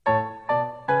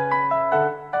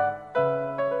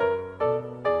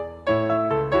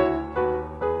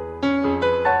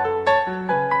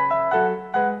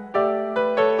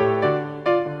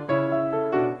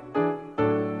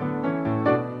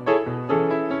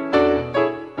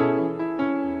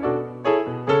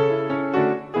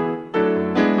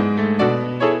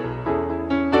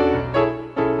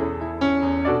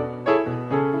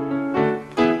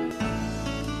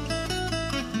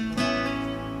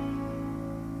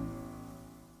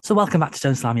So, welcome back to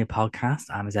Don't Slam Your Podcast.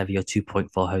 I'm, as ever, your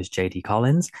 2.4 host, JD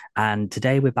Collins. And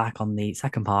today we're back on the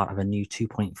second part of a new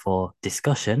 2.4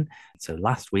 discussion. So,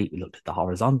 last week we looked at the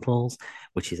horizontals,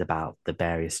 which is about the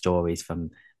various stories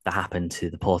that happened to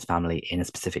the Porter family in a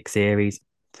specific series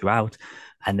throughout.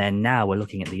 And then now we're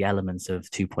looking at the elements of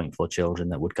 2.4 children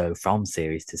that would go from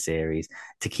series to series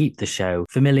to keep the show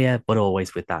familiar, but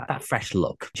always with that fresh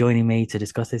look. Joining me to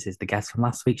discuss this is the guest from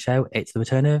last week's show. It's the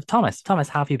return of Thomas. Thomas,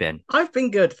 how have you been? I've been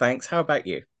good, thanks. How about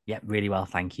you? Yeah, really well,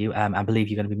 thank you. I believe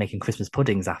you're going to be making Christmas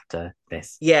puddings after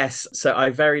this. Yes, so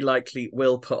I very likely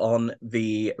will put on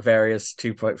the various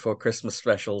 2.4 Christmas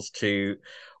specials to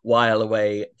while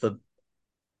away the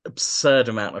absurd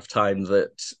amount of time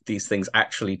that these things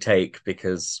actually take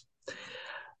because,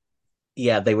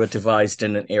 yeah, they were devised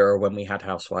in an era when we had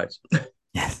housewives.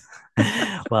 Yes.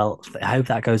 Well, I hope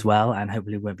that goes well, and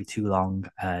hopefully it won't be too long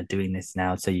doing this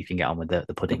now, so you can get on with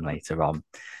the pudding later on.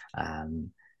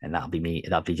 And that'll be me.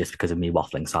 That'll be just because of me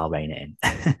waffling, so I'll rein it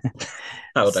in.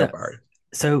 Oh, So, don't worry.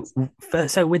 so,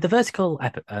 so with the vertical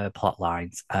plot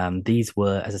lines, these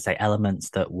were, as I say,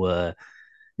 elements that were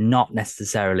not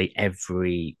necessarily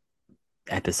every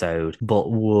episode, but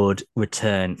would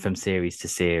return from series to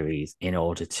series in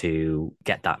order to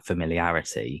get that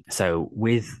familiarity. So,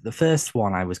 with the first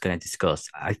one I was going to discuss,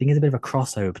 I think it's a bit of a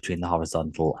crossover between the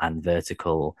horizontal and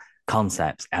vertical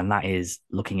concepts, and that is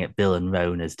looking at Bill and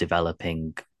Rona's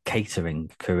developing catering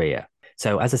career.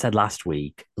 So, as I said last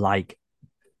week,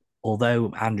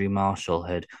 although Andrew Marshall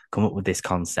had come up with this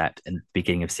concept in the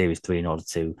beginning of series three in order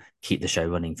to keep the show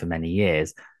running for many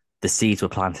years, the seeds were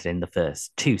planted in the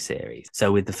first two series.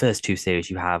 So with the first two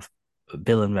series, you have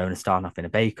Bill and Rona starting off in a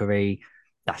bakery.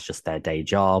 That's just their day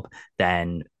job.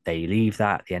 Then they leave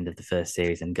that at the end of the first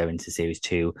series and go into series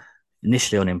two,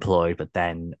 initially unemployed, but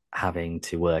then having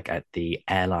to work at the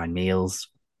airline meals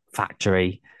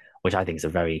factory, which I think is a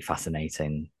very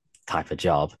fascinating type of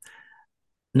job.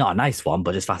 Not a nice one,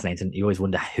 but just fascinating. You always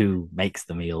wonder who makes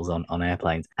the meals on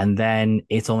airplanes. And then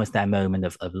it's almost their moment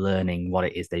of learning what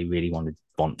it is they really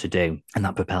want to do. And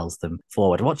that propels them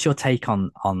forward. What's your take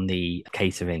on the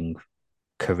catering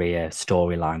career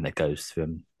storyline that goes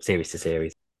from series to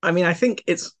series? I mean, I think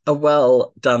it's a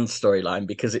well done storyline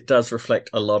because it does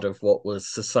reflect a lot of what was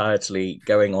societally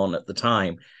going on at the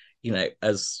time.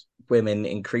 As women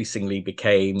increasingly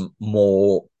became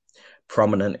more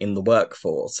prominent in the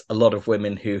workforce, a lot of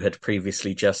women who had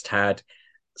previously just had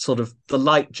sort of the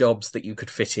light jobs that you could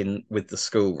fit in with the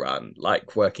school run,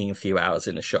 like working a few hours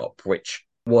in a shop, which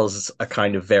was a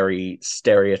kind of very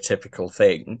stereotypical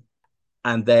thing.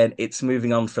 And then it's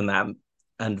moving on from that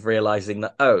and realizing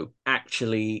that, oh,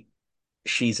 actually,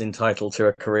 she's entitled to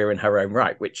a career in her own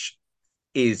right, which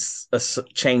is a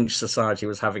change society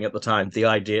was having at the time. The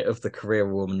idea of the career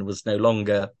woman was no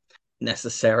longer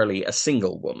necessarily a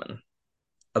single woman.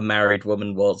 A married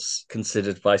woman was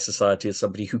considered by society as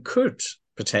somebody who could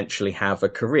potentially have a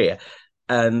career.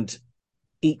 And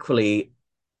equally,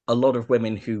 a lot of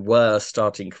women who were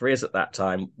starting careers at that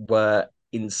time were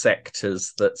in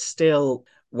sectors that still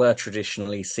were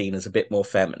traditionally seen as a bit more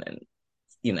feminine,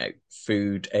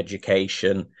 food,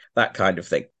 education, that kind of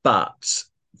thing. But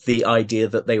the idea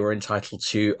that they were entitled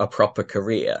to a proper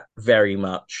career very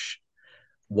much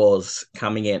was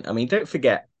coming in. I mean, don't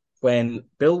forget, when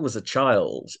Bill was a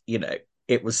child,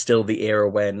 it was still the era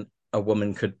when a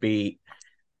woman could be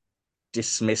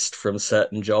dismissed from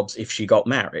certain jobs if she got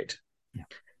married.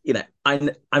 Yeah. I'm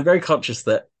very conscious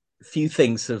that few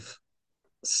things have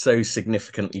so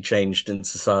significantly changed in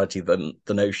society than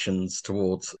the notions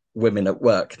towards women at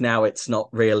work. Now it's not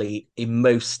really in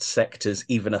most sectors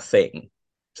even a thing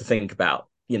to think about.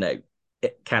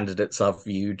 Candidates are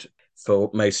viewed for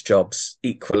most jobs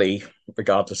equally,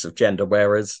 regardless of gender.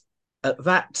 Whereas at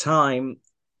that time,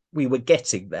 we were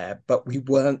getting there, but we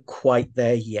weren't quite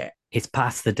there yet. It's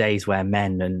past the days where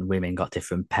men and women got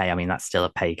different pay. I mean, that's still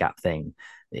a pay gap thing.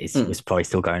 It Mm. was probably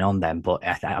still going on then, but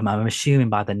I'm assuming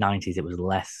by the 90s it was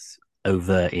less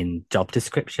overt in job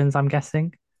descriptions, I'm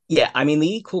guessing. Yeah, I mean,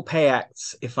 the Equal Pay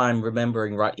Act, if I'm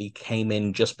remembering rightly, came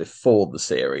in just before the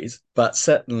series, but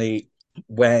certainly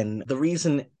when the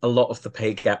reason a lot of the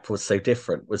pay gap was so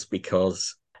different was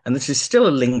because, and this is still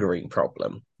a lingering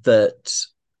problem, that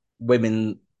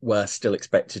women were still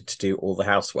expected to do all the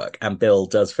housework. And Bill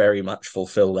does very much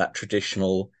fulfill that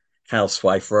traditional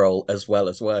housewife role as well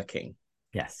as working.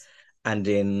 Yes. And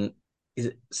in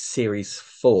series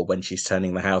four, when she's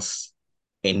turning the house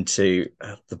into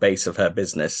the base of her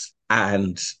business,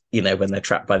 and when they're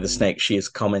trapped by the snake, she is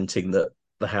commenting that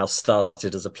the house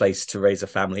started as a place to raise a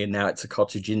family and now it's a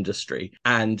cottage industry,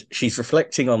 and she's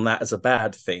reflecting on that as a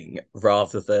bad thing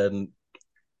rather than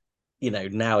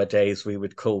nowadays we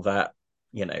would call that,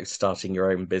 starting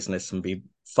your own business and be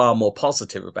far more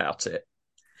positive about it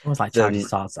Almost like charity than,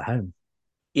 starts at home.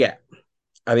 yeah.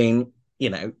 I mean,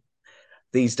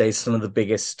 these days some of the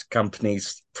biggest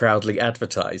companies proudly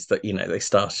advertise that, they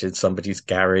started in somebody's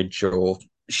garage or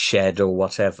shed or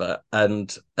whatever.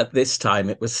 And at this time,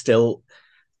 it was still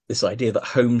this idea that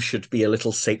home should be a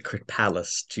little sacred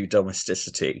palace to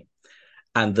domesticity,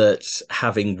 and that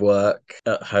having work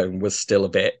at home was still a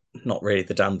bit not really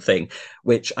the damn thing,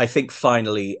 which I think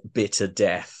finally bit a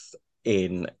death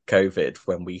in COVID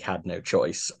when we had no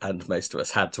choice and most of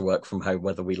us had to work from home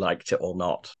whether we liked it or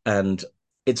not. And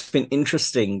it's been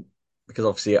interesting because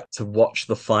obviously to watch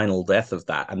the final death of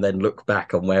that and then look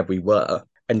back on where we were.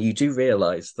 And you do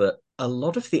realize that a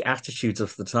lot of the attitudes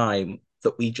of the time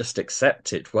that we just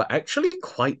accepted were actually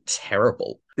quite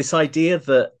terrible. This idea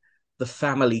that the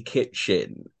family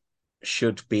kitchen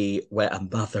should be where a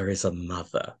mother is a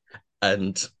mother.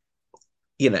 And,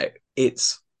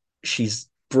 it's she's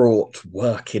brought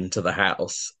work into the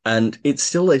house. And it's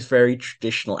still those very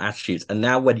traditional attitudes. And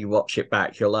now when you watch it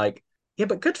back, you're like, yeah,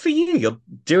 but good for you. You're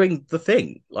doing the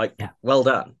thing. Like, Yeah. well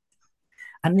done.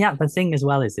 And yeah, the thing as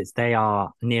well is they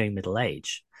are nearing middle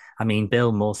age. I mean,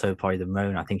 Bill more so probably than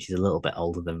Rona. I think she's a little bit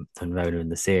older than Rona in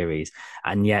the series.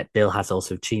 And yet Bill has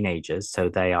also teenagers, so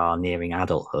they are nearing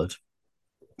adulthood.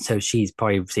 So she's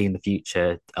probably seeing the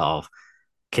future of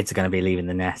kids are going to be leaving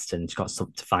the nest and she's got to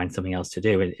find something else to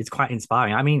do. It's quite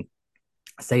inspiring. I mean,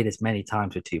 I say this many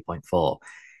times with 2.4.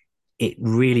 It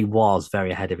really was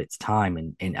very ahead of its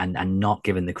time and not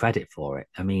given the credit for it.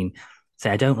 I mean, say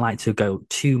I don't like to go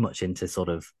too much into sort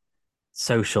of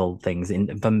social things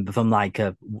from like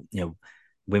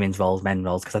women's roles, men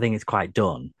roles, because I think it's quite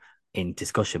done in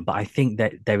discussion. But I think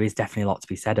that there is definitely a lot to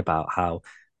be said about how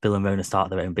Bill and Rona start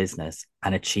their own business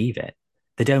and achieve it.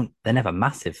 They're never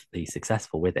massively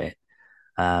successful with it,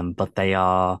 but they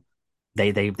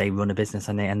run a business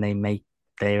and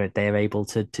they're able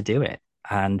to do it.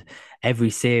 And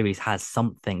every series has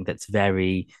something that's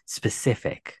very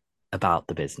specific about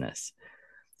the business.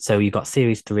 So you've got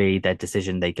series three, their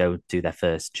decision, they go do their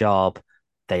first job,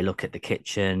 they look at the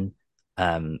kitchen,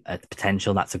 at the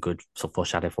potential. That's a good sort of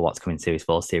foreshadow for what's coming in series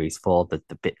four. Series four,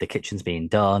 the kitchen's being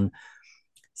done.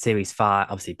 Series five,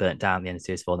 obviously burnt down at the end of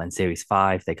series four. Then series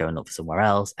five, they go and look for somewhere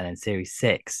else. And then series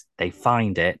six, they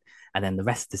find it. And then the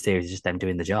rest of the series is just them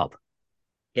doing the job.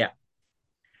 Yeah.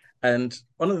 And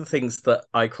one of the things that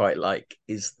I quite like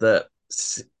is that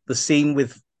the scene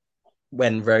with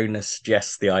when Rona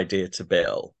suggests the idea to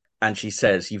Bill and she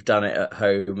says, you've done it at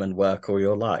home and work all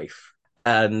your life.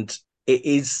 And it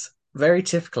is very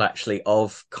typical, actually,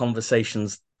 of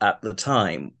conversations at the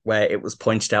time where it was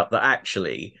pointed out that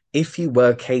actually, if you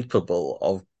were capable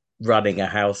of running a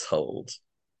household,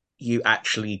 you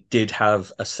actually did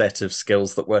have a set of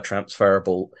skills that were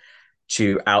transferable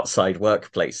to outside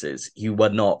workplaces. You were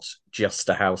not just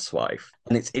a housewife.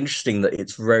 And it's interesting that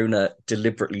it's Rona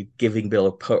deliberately giving Bill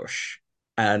a push.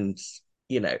 And,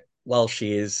 while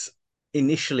she is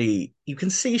initially, you can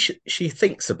see she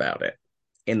thinks about it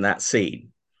in that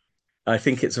scene. I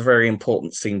think it's a very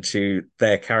important scene to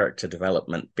their character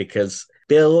development because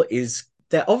they're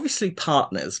obviously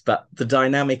partners, but the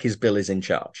dynamic is Bill is in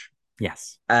charge.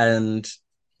 Yes. And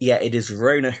yeah, it is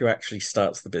Rona who actually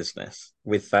starts the business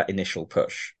with that initial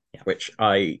push, Yeah. which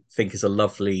I think is a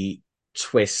lovely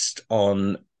twist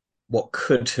on what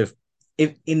could have,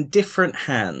 if in different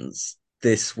hands,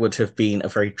 this would have been a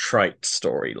very trite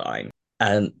storyline.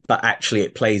 But actually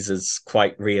it plays as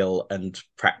quite real and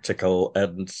practical,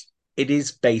 and it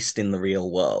is based in the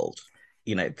real world.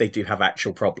 They do have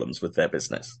actual problems with their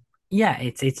business. Yeah,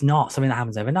 it's not something that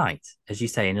happens overnight. As you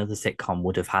say, another sitcom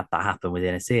would have had that happen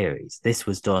within a series. This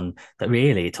was done that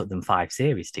really it took them 5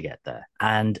 series to get there.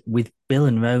 And with Bill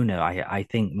and Rona, I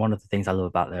think one of the things I love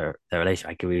about their relationship,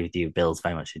 I agree with you, Bill's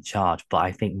very much in charge, but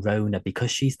I think Rona, because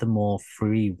she's the more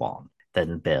free one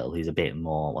than Bill, who's a bit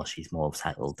more, well, she's more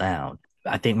settled down.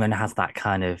 I think Rona has that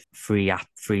kind of free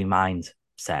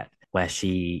mindset where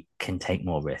she can take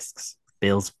more risks.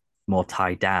 Bill's more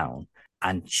tied down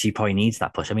and she probably needs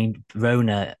that push. I mean,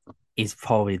 Rona is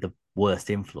probably the worst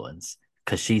influence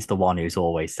because she's the one who's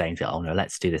always saying, "Oh no,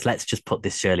 let's do this. Let's just put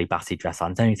this Shirley Bassey dress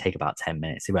on. It's only take about 10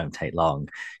 minutes. It won't take long."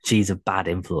 She's a bad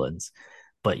influence,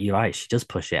 but you're right. She does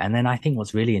push it. And then I think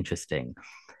what's really interesting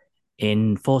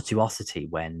in Fortuosity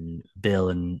when Bill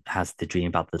and has the dream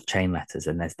about the chain letters,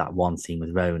 and there's that one scene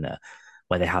with Rona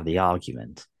where they have the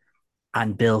argument.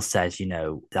 And Bill says,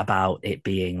 about it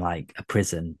being like a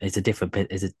prison. It's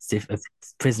a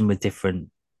prison with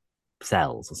different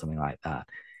cells or something like that.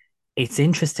 it's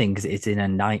interesting because it's in a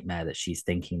nightmare that she's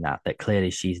thinking that clearly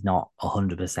she's not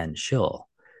 100% sure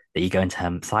that you go into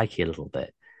her psyche a little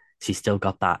bit. She's still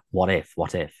got that what if,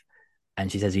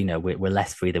 and she says, we're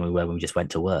less free than we were when we just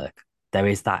went to work. There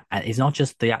is that, and it's not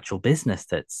just the actual business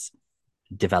that's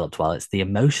developed well; it's the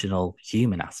emotional,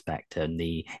 human aspect and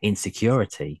the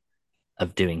insecurity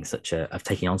of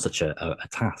taking on such a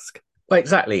task. Well,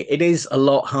 exactly. It is a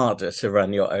lot harder to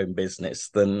run your own business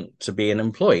than to be an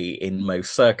employee in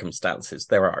most circumstances.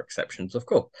 There are exceptions, of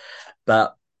course,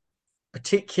 but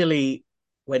particularly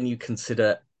when you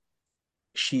consider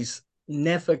she's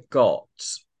never got,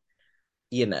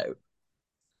 you know,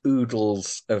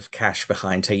 oodles of cash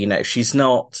behind her. She's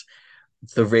not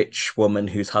the rich woman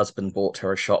whose husband bought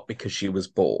her a shop because she was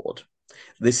bored.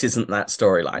 This isn't that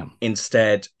storyline. No.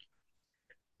 Instead,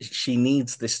 she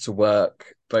needs this to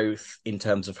work both in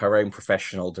terms of her own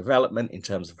professional development, in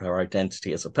terms of her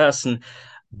identity as a person,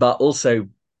 but also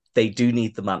they do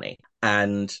need the money.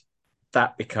 And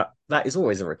that is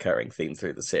always a recurring theme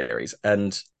through the series.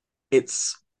 And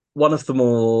it's one of the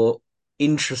more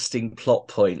interesting plot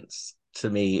points to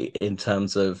me in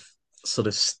terms of sort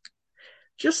of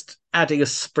just adding a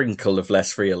sprinkle of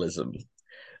less realism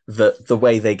that the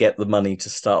way they get the money to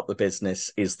start the business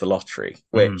is the lottery,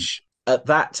 Mm. which at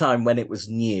that time when it was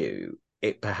new,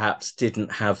 it perhaps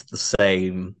didn't have the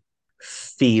same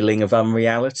feeling of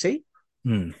unreality.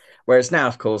 Mm. Whereas now,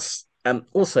 of course, and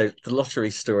also the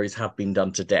lottery stories have been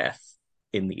done to death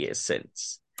in the years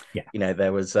since. Yeah.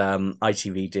 There was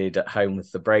ITV did At Home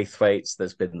with the Braithwaites,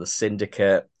 there's been The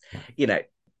Syndicate. Yeah.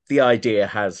 The idea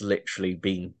has literally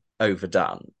been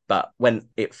overdone. But when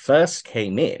it first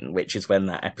came in, which is when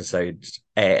that episode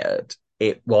aired,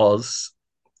 it was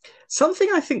something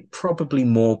I think probably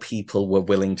more people were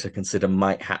willing to consider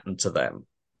might happen to them.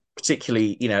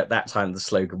 Particularly, at that time, the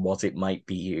slogan was "It might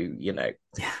be you." Yeah.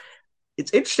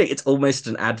 It's interesting. It's almost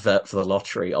an advert for the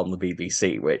lottery on the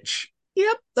BBC, which,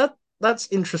 yep, that's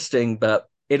interesting. But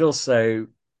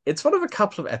it's one of a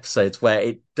couple of episodes where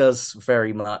it does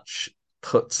very much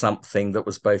put something that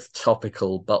was both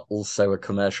topical but also a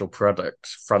commercial product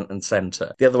front and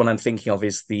center. The other one I'm thinking of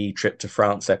is the Trip to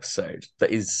France episode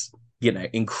that is,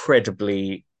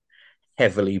 incredibly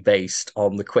heavily based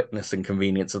on the quickness and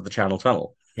convenience of the Channel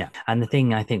Tunnel. Yeah, and the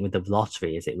thing I think with the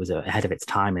lottery is it was ahead of its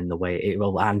time in the way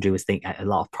Andrew was thinking a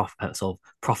lot of sort of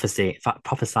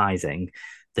prophesizing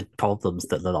the problems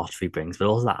that the lottery brings, but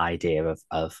also that idea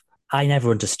of I never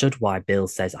understood why Bill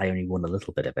says I only won a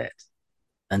little bit of it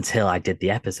until I did the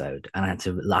episode and I had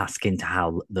to ask into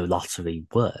how the lottery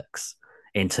works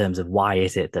in terms of why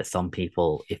is it that some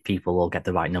people, if people all get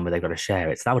the right number, they've got to share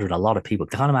it. So that would have been a lot of people.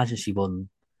 I can't imagine she won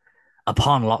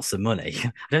upon lots of money.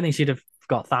 I don't think she'd have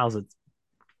got thousands,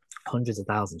 hundreds of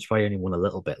thousands. She probably only won a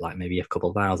little bit, like maybe a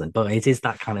couple thousand. But it is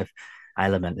that kind of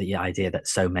element, the idea that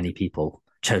so many people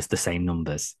chose the same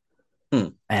numbers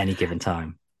at any given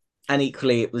time. And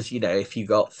equally, it was, if you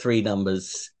got three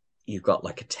numbers, you've got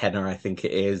like a tenner, I think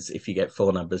it is. If you get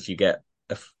four numbers, you get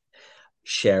a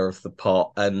share of the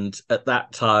pot. And at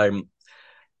that time,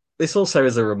 this also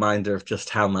is a reminder of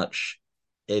just how much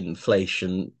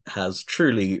inflation has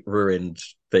truly ruined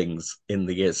things in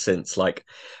the years since. Like,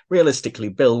 realistically,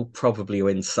 Bill probably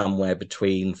wins somewhere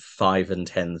between 5 and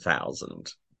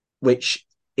 10,000, which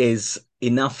is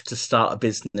enough to start a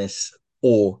business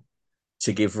or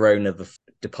to give Rona the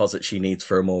deposit she needs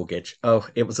for a mortgage. Oh,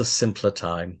 it was a simpler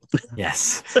time.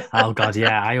 Yes. Oh God,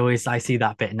 yeah. I see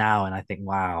that bit now and I think,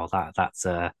 wow, that's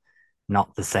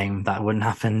not the same. That wouldn't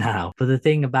happen now. But the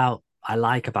thing I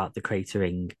like about the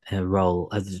catering role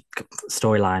as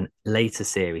storyline later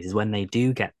series is when they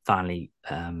do get finally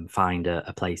find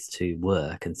a place to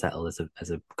work and settle as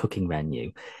a cooking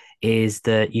venue, is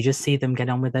that you just see them get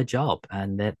on with their job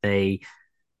and that they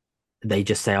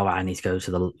just say, "Oh, I need to go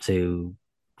to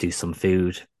do some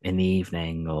food in the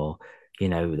evening," or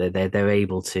they're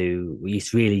able to. You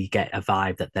really get a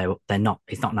vibe that they're not.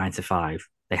 It's not 9 to 5.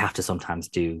 They have to sometimes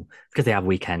do because they have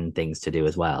weekend things to do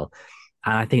as well.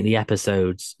 And I think the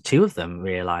episodes, two of them,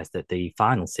 realize that the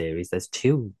final series, there's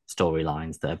two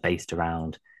storylines that are based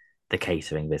around the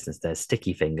catering business. There's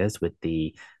Sticky Fingers with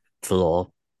the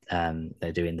floor.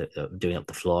 They're doing up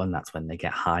the floor, and that's when they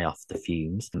get high off the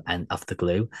fumes and off the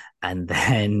glue. And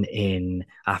then in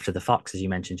After the Fox, as you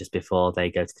mentioned just before,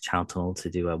 they go to the Channel Tunnel to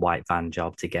do a white van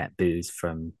job to get booze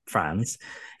from France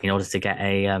in order to get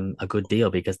a good deal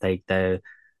because their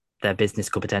business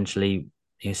could potentially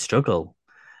struggle.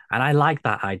 And I like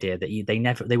that idea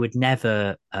that they would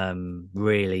never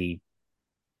really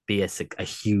be a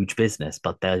huge business,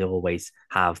 but they'll always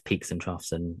have peaks and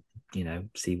troughs and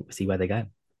see where they go.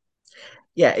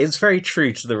 Yeah, it's very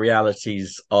true to the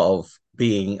realities of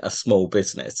being a small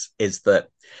business is that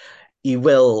you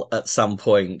will at some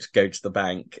point go to the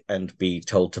bank and be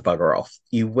told to bugger off.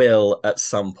 You will at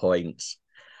some point,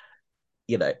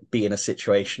 be in a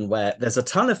situation where there's a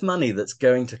ton of money that's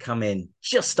going to come in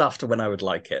just after when I would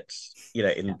like it,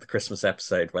 in Yeah. the Christmas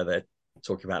episode where they're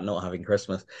talking about not having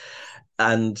Christmas.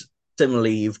 And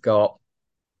similarly, you've got,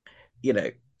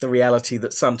 the reality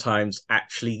that sometimes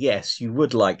actually, yes, you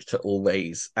would like to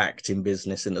always act in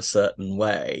business in a certain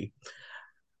way,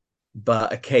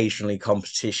 but occasionally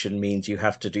competition means you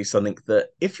have to do something that,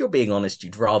 if you're being honest,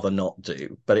 you'd rather not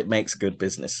do, but it makes good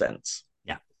business sense,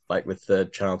 Yeah. like with the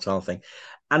child tile thing.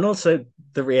 And also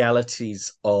the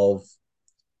realities of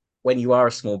when you are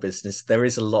a small business, there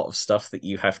is a lot of stuff that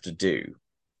you have to do,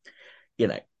 you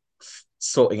know,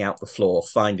 sorting out the floor,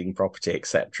 finding property,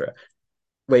 etc.,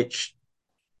 which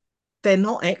they're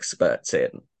not experts in.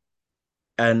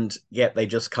 And yet they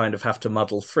just kind of have to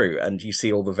muddle through. And you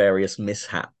see all the various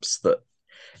mishaps that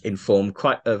inform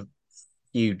quite a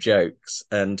few jokes.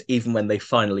 And even when they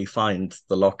finally find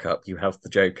the lockup, you have the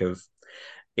joke of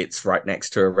it's right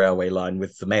next to a railway line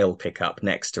with the mail pickup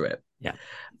next to it. Yeah.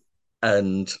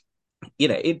 And,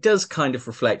 it does kind of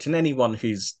reflect, and anyone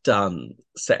who's done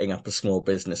setting up a small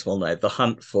business will know the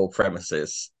hunt for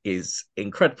premises is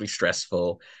incredibly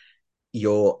stressful.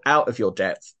 You're out of your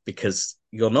depth because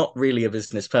you're not really a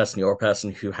business person. You're a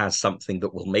person who has something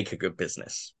that will make a good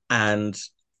business. And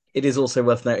it is also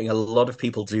worth noting a lot of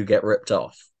people do get ripped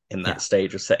off in that Yeah.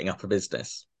 stage of setting up a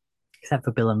business. Except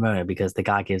for Bill and Mona, because the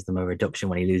guy gives them a reduction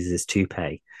when he loses his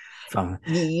toupee. From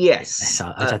Yes.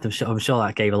 so, which I'm sure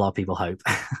that gave a lot of people hope.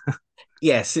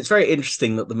 Yes, it's very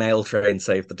interesting that the mail train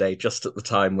saved the day just at the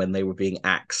time when they were being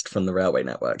axed from the railway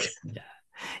network. Yeah,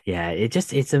 yeah.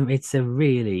 It's a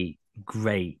really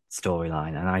great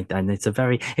storyline, and it's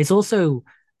also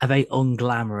a very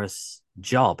unglamorous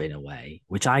job in a way,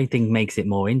 which I think makes it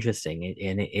more interesting.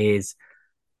 And it is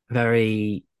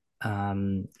very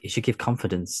it should give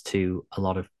confidence to a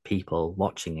lot of people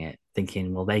watching it,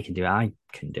 thinking, well, they can do it, I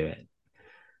can do it.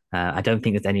 I don't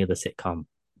think there's any other sitcom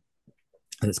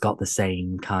that's got the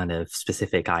same kind of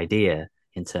specific idea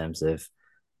in terms of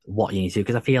what you need to do,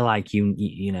 because I feel like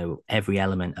every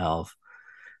element of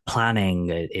planning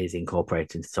is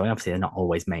incorporated into the story. Obviously, they're not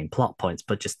always main plot points,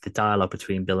 but just the dialogue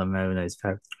between Bill and Mona is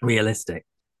very realistic.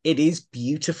 It is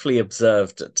beautifully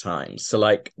observed at times. So,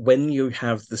 like when you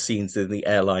have the scenes in the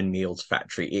airline meals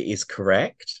factory, it is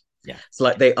correct. Yeah, So,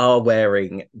 like they are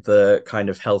wearing the kind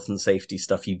of health and safety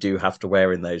stuff you do have to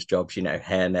wear in those jobs,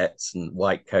 hairnets and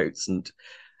white coats, and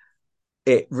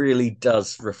it really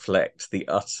does reflect the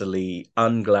utterly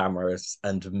unglamorous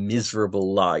and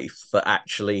miserable life that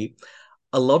actually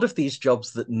a lot of these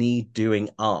jobs that need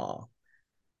doing are.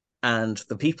 And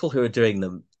the people who are doing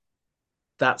them,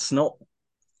 that's not,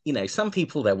 some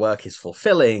people, their work is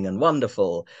fulfilling and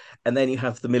wonderful. And then you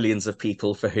have the millions of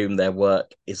people for whom their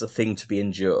work is a thing to be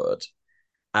endured.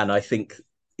 And I think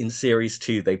in series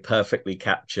two, they perfectly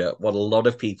capture what a lot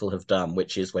of people have done,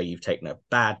 which is where you've taken a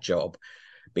bad job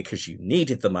because you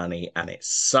needed the money and it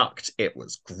sucked. It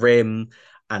was grim.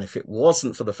 And if it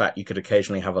wasn't for the fact you could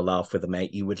occasionally have a laugh with a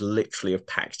mate, you would literally have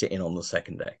packed it in on the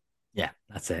second day. yeah,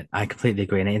 that's it. I completely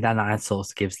agree, and then that sort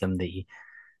of gives them the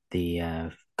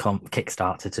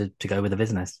kickstart to go with the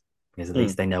business, because at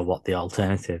least Mm. they know what the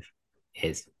alternative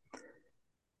is.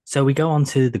 So we go on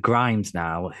to the Grimes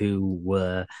now, who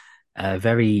were a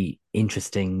very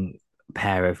interesting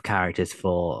pair of characters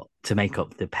to make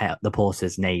up the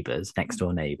Porter's neighbors, next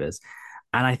door neighbors.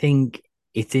 And I think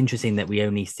it's interesting that we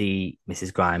only see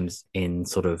Mrs. Grimes in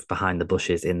sort of behind the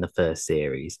bushes in the first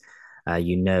series,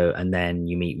 and then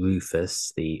you meet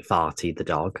Rufus, the Farty, the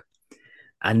dog,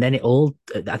 and then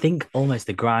I think almost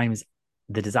the Grimes,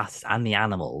 the disasters, and the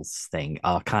animals thing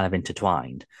are kind of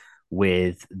intertwined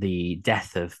with the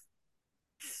death of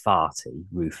Farty,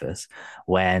 Rufus,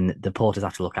 when the porters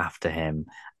have to look after him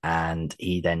and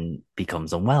he then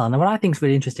becomes unwell. And what I think is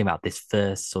really interesting about this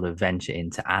first sort of venture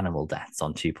into animal deaths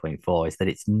on 2.4 is that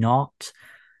it's not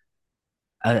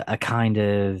a kind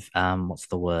of, what's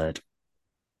the word,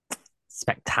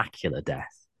 spectacular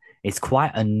death. It's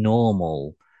quite a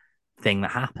normal thing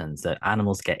that happens, that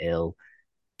animals get ill,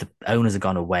 the owners have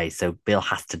gone away, so Bill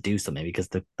has to do something because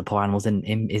the poor animal's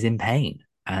is in pain,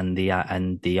 and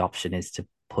the option is to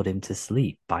put him to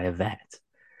sleep by a vet.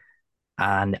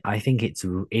 And I think it's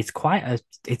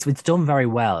done very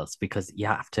well. It's because you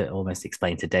have to almost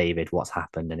explain to David what's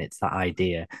happened, and it's that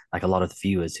idea, like a lot of the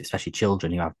viewers, especially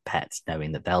children who have pets,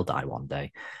 knowing that they'll die one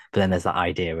day. But then there's that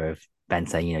idea of Ben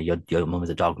saying, your mum is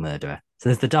a dog murderer. So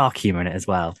there's the dark humor in it as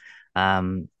well.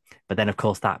 But then, of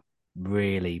course, that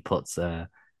really puts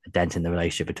a dent in the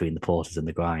relationship between the Porters and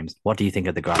the Grimes. What do you think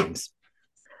of the Grimes?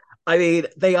 I mean,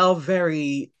 they are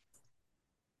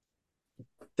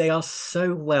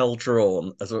so well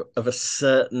drawn of a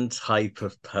certain type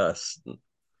of person.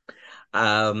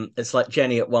 It's like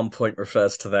Jenny at one point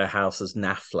refers to their house as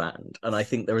Naffland, and I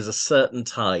think there is a certain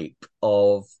type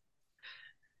of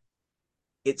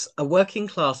it's a working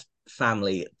class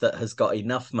family that has got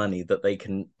enough money that they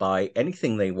can buy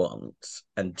anything they want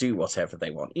and do whatever they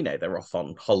want. You know, they're off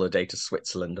on holiday to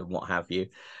Switzerland and what have you.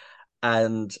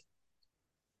 And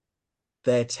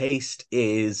their taste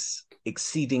is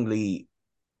exceedingly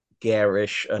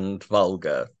garish and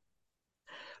vulgar,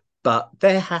 but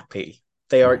they're happy.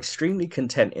 They are Yeah. extremely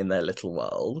content in their little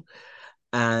world.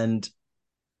 And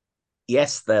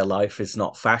yes, their life is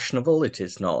not fashionable, it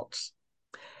is not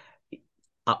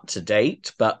up to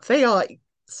date, but they are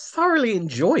thoroughly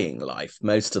enjoying life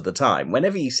most of the time.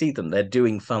 Whenever you see them, they're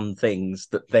doing fun things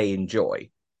that they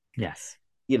enjoy. Yes.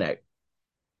 You know,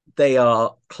 they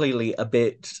are clearly a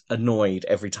bit annoyed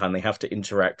every time they have to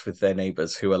interact with their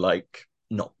neighbors who are like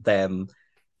not them.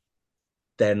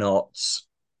 They're not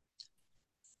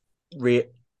re-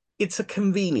 it's a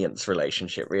convenience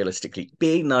relationship, realistically.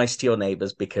 Being nice to your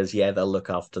neighbors because yeah, they'll look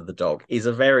after the dog is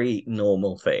a very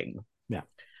normal thing. Yeah.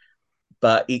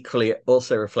 But equally it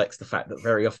also reflects the fact that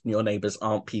very often your neighbors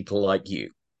aren't people like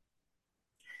you,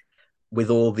 with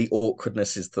all the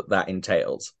awkwardnesses that that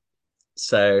entails.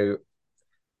 So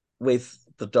with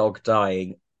the dog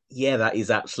dying, yeah, that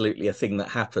is absolutely a thing that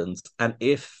happens. And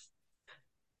if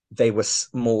they were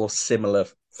more similar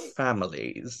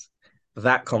families,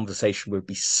 that conversation would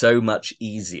be so much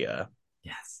easier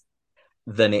Yes.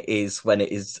 than it is when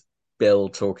it is Bill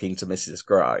talking to Mrs.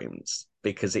 Grimes,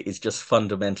 because it is just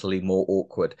fundamentally more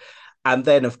awkward. And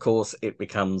then, of course, it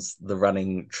becomes the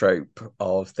running trope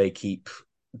of they keep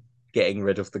getting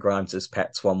rid of the Grimes'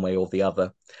 pets one way or the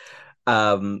other.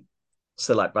 Um,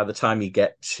 so, like, by the time you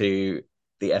get to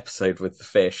the episode with the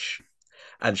fish,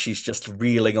 and she's just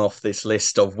reeling off this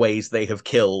list of ways they have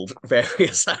killed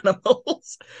various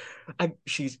animals. And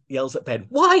she yells at Ben,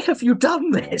 "Why have you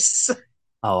done this?"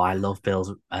 Oh, I love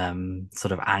Bill's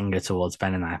sort of anger towards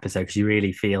Ben in that episode because you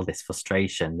really feel this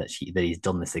frustration that he's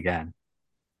done this again.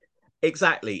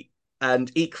 Exactly.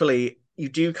 And equally, you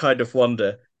do kind of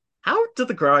wonder, how do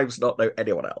the Grimes not know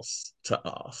anyone else to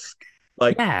ask?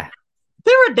 Like, Yeah.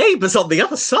 there are neighbors on the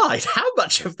other side. How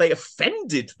much have they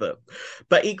offended them?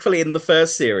 But equally, in the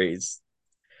first series,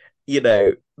 you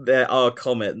know, there are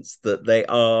comments that they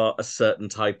are a certain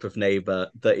type of neighbor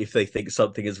that if they think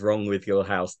something is wrong with your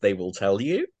house, they will tell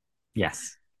you,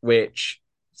 Yes. which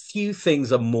few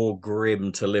things are more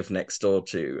grim to live next door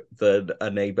to than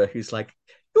a neighbor who's like,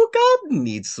 your garden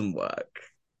needs some work.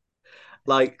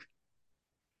 Like,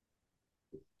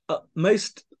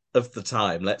 most of the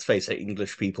time, let's face it,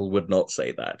 English people would not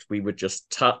say that. We would just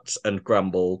tut and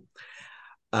grumble.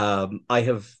 I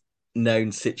have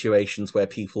known situations where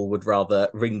people would rather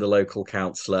ring the local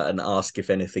councillor and ask if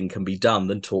anything can be done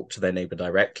than talk to their neighbour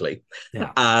directly.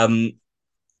 Yeah. Um,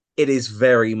 it is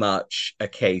very much a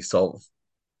case of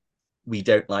we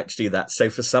don't like to do that. So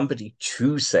for somebody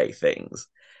to say things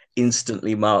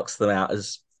instantly marks them out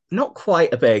as not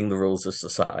quite obeying the rules of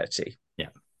society. Yeah.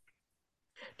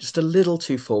 Just a little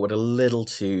too forward, a little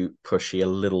too pushy, a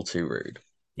little too rude.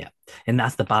 Yeah, and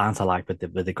that's the balance I like with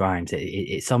the Grimes.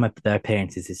 Some of their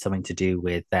appearances is something to do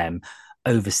with them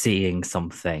overseeing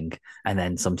something, and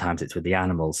then sometimes it's with the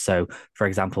animals. So, for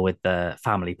example, with the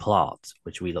family plot,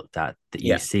 which we looked at, that you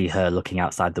Yeah. see her looking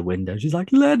outside the window. She's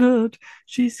like, Leonard,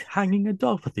 she's hanging a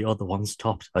dog, but the other one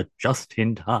stopped her just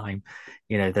in time.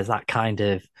 You know, there's that kind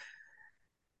of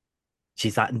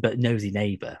she's that but nosy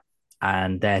neighbor.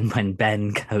 And then when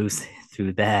Ben goes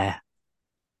through their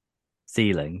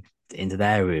ceiling into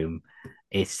their room,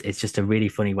 it's just a really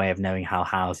funny way of knowing how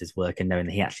houses work and knowing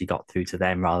that he actually got through to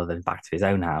them rather than back to his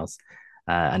own house.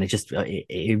 And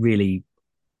it really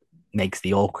makes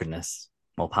the awkwardness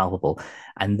more palpable.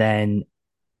 And then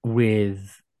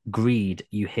with Greed,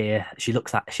 you hear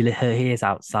her ears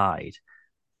outside.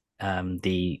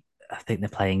 The I think they're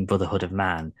playing Brotherhood of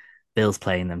Man. Bill's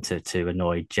playing them to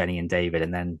annoy Jenny and David,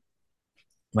 and then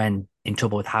when in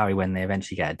trouble with Harry, when they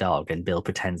eventually get a dog, and Bill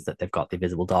pretends that they've got the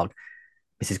invisible dog,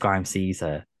 Mrs. Grimes sees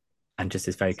her and just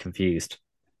is very confused.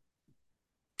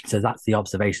 So that's the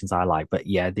observations I like. But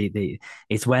yeah, the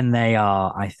it's when they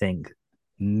are, I think,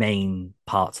 main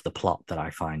parts of the plot that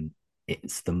I find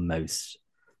it's the most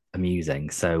amusing.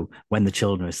 So when the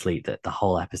children are asleep, that the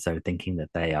whole episode thinking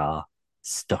that they are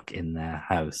stuck in their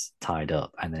house tied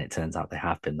up, and then it turns out they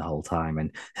have been the whole time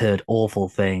and heard awful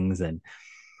things, and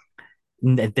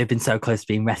they've been so close to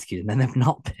being rescued and then they've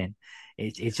not been.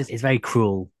 it's very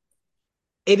cruel.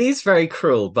 It is very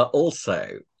cruel, but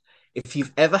also, if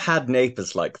you've ever had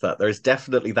neighbors like that, there is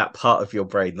definitely that part of your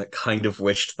brain that kind of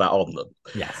wished that on them.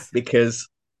 Yes, Because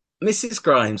Mrs.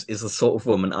 Grimes is the sort of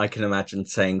woman I can imagine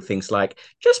saying things like,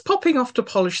 just popping off to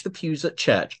polish the pews at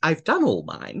church. I've done all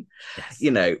mine. yes,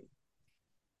 You know,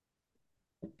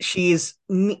 she is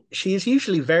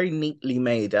usually very neatly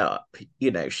made up.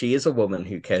 You know, she is a woman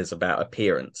who cares about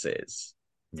appearances.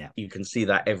 yeah, You can see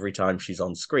that every time she's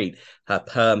on screen. Her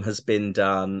perm has been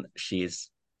done. She's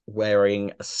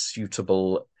wearing a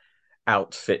suitable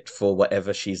outfit for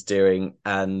whatever she's doing.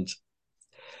 And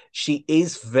she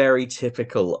is very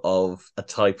typical of a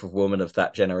type of woman of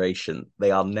that generation. They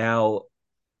are now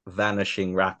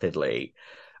vanishing rapidly,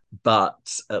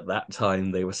 but at that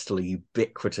time they were still a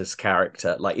ubiquitous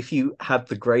character. Like if you had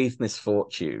the grave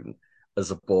misfortune as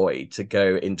a boy to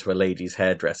go into a lady's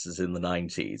hairdresser's in the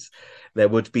 90s, there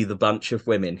would be the bunch of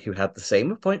women who had the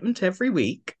same appointment every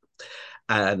week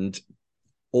and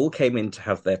all came in to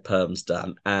have their perms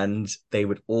done, and they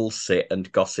would all sit and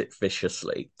gossip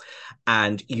viciously.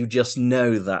 And you just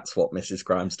know that's what Mrs.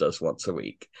 Grimes does once a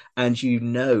week. And you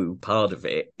know part of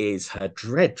it is her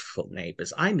dreadful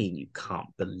neighbours. I mean, you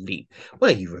can't believe.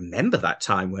 Well, you remember that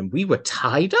time when we were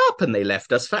tied up and they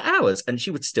left us for hours, and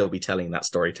she would still be telling that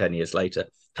story 10 years later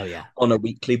oh yeah, on a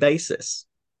weekly basis.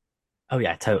 oh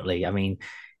yeah, totally. I mean,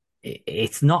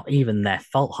 it's not even their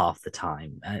fault half the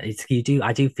time. It's you do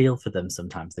I do feel for them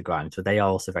sometimes, the Grimes, but they are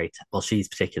also very well. She's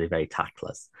particularly very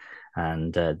tactless,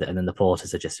 and then the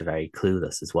Porters are just very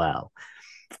clueless as well.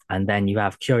 And then you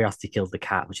have Curiosity Kills the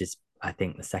Cat, which is I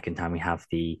think the second time we have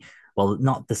the well,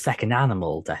 not the second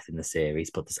animal death in the series,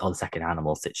 but this or the second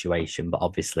animal situation. But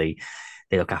obviously,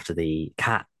 they look after the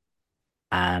cat,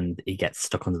 and he gets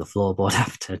stuck under the floorboard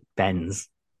after Ben's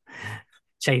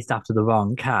chased after the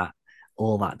wrong cat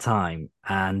all that time.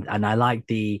 And I like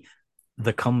the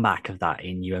comeback of that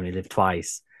in You Only Live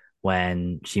Twice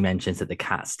when she mentions that the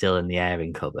cat's still in the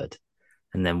airing cupboard.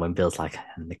 And then when Bill's like,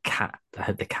 and the cat, I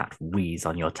hope the cat wheeze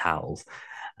on your towels.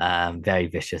 Very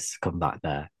vicious comeback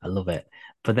there. I love it.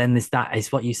 But then this that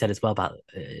is what you said as well about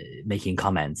making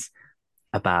comments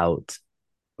about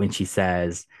when she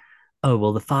says, "Oh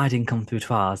well, the fire didn't come through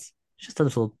to ours. Just a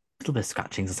little bit of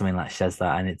scratchings or something like." She says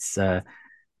that, and it's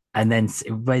and then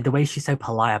the way she's so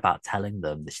polite about telling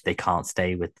them that they can't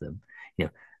stay with them, you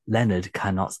know, Leonard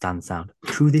cannot stand sound.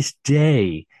 To this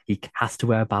day, he has to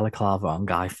wear a balaclava on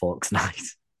Guy Fawkes night.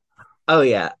 Oh,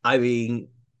 yeah. I mean,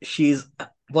 she's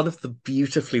one of the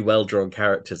beautifully well drawn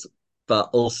characters, but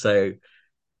also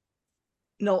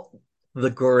not the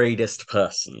greatest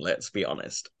person, let's be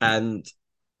honest. Yeah. And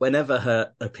whenever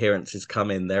her appearances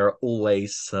come in, there are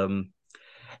always some.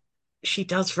 She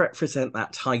does represent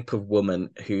that type of woman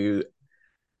who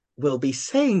will be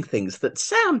saying things that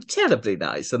sound terribly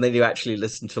nice, and then you actually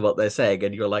listen to what they're saying,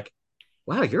 and you're like,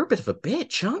 "Wow, you're a bit of a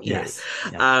bitch, aren't you?" Yes.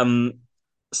 Yeah. Um,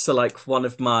 so, like, one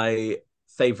of my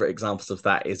favorite examples of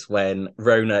that is when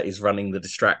Rona is running the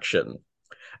distraction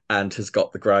and has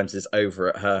got the Grimeses over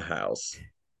at her house,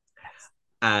 Yes.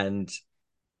 and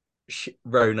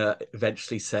Rona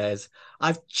eventually says,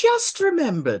 I've just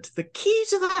remembered the key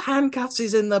to the handcuffs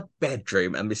is in the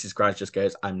bedroom. And Mrs. Grimes just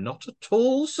goes, I'm not at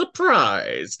all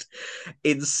surprised,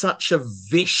 in such a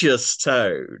vicious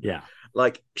tone. Yeah.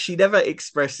 Like, she never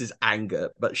expresses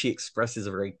anger, but she expresses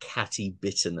a very catty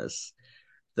bitterness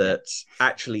Yeah. that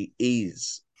actually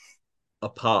is a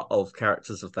part of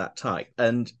characters of that type.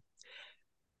 And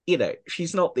you know,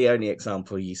 she's not the only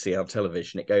example you see on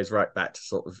television. It goes right back to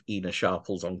sort of Ina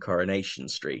Sharples on Coronation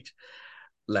Street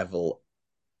level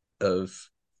of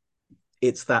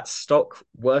it's that stock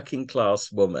working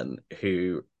class woman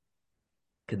who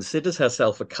considers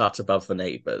herself a cut above the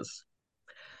neighbors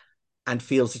and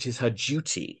feels it is her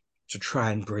duty to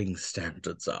try and bring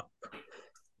standards up.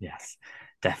 Yes,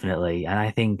 definitely. And I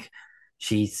think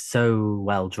she's so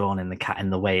well drawn in the cat in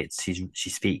the way she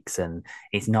speaks, and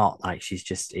it's not like she's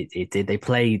just they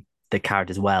play the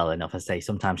characters well enough. I say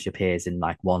sometimes she appears in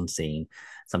like one scene,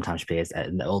 sometimes she appears,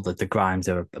 and all the Grimes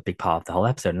are a big part of the whole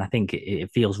episode. And I think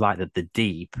it feels right that the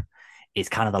Deep is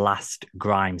kind of the last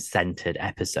Grimes centered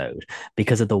episode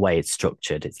because of the way it's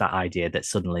structured. It's that idea that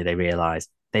suddenly they realize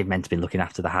they've meant to be looking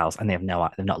after the house and they've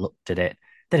not looked at it.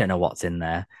 They don't know what's in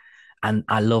there. And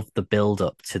I love the build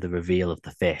up to the reveal of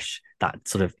the fish, that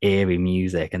sort of eerie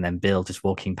music, and then Bill just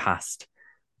walking past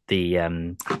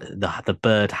the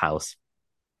bird house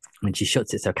when she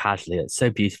shuts it so casually. It's so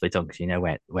beautifully done because you know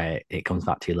where it comes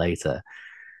back to later.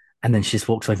 And then she just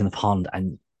walks away from the pond,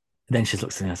 and then she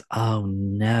looks at me and goes, "Oh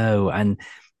no!" And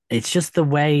it's just the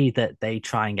way that they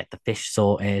try and get the fish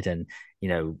sorted and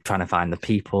trying to find the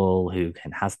people who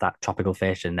can has that tropical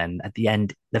fish, and then at the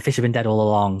end the fish have been dead all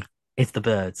along. It's the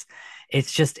birds.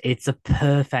 It's a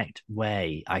perfect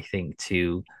way, I think,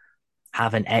 to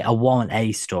have a 1A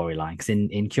storyline, because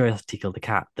in Curiosity Killed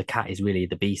the cat is really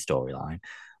the B storyline,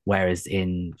 whereas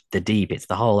in The Deep it's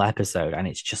the whole episode, and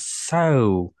it's just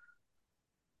so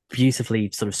beautifully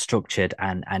sort of structured,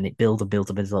 and it builds and builds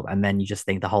and builds up, and then you just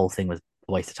think the whole thing was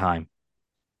a waste of time.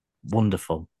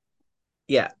 Wonderful.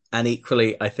 Yeah, and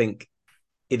equally, I think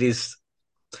it is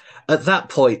at that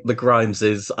point, the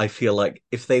Grimeses, I feel like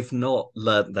if they've not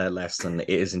learnt their lesson, it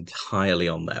is entirely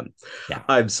on them. Yeah.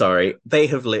 I'm sorry. They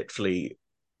have literally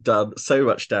done so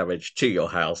much damage to your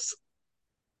house.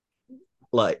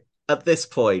 Like, at this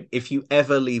point, if you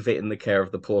ever leave it in the care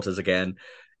of the Porters again,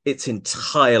 it's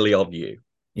entirely on you.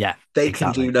 Yeah, They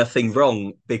can do exactly. nothing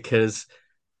wrong because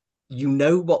you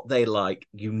know what they like,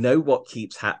 you know what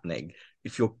keeps happening.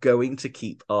 If you're going to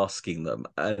keep asking them,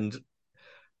 and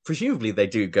presumably they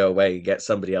do go away and get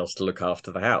somebody else to look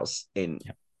after the house in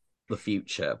Yeah. the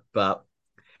future. But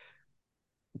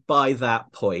by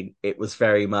that point, it was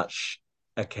very much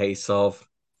a case of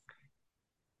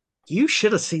you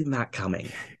should have seen that coming.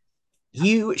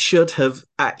 You should have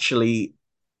actually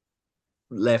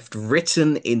left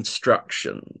written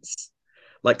instructions.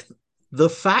 Like the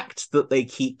fact that they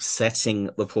keep setting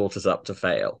the Porters up to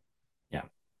fail. Yeah.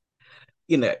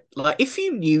 Like if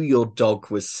you knew your dog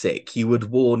was sick, you would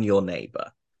warn your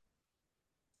neighbor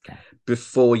Yeah.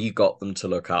 before you got them to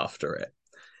look after it.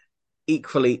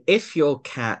 Equally, if your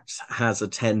cat has a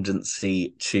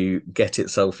tendency to get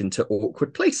itself into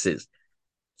awkward places,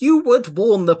 you would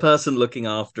warn the person looking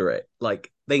after it.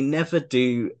 Like they never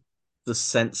do the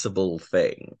sensible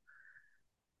thing,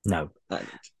 No. and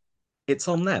it's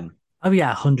on them. Oh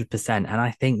yeah, 100%. And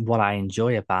I think what I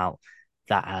enjoy about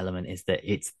that element is that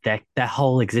it's their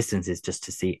whole existence is just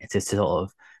to sort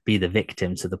of be the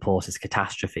victim to the Porter's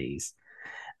catastrophes.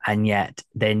 And yet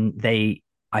then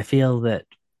I feel that,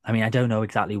 I mean, I don't know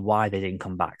exactly why they didn't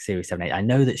come back series 7 8. I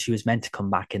know that she was meant to come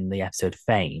back in the episode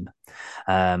Fame.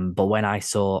 But when I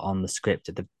saw on the script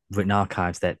at the written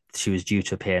archives that she was due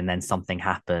to appear and then something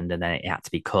happened and then it had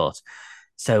to be cut,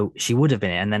 so she would have been.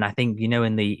 And then I think,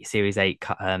 in the series 8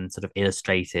 sort of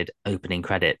illustrated opening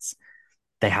credits,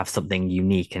 they have something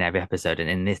unique in every episode. And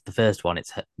in the first one,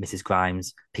 it's Mrs.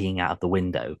 Grimes peeing out of the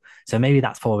window. So maybe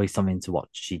that's probably something to what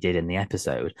she did in the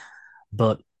episode.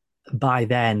 But by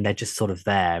then, they're just sort of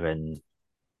there, and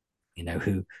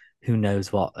who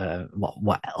knows what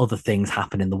other things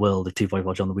happen in the world of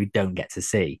 244 John that we don't get to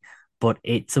see. But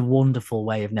it's a wonderful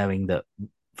way of knowing that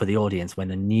for the audience, when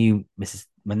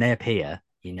they appear,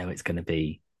 it's going to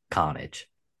be carnage.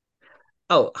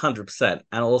 Oh, 100%.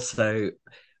 And also,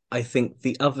 I think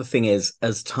the other thing is,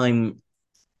 as time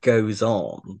goes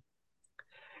on,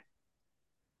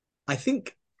 I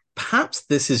think perhaps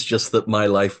this is just that my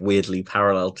life weirdly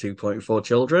paralleled 2.4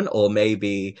 children, or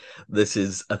maybe this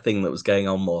is a thing that was going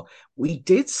on more. We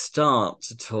did start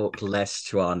to talk less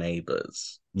to our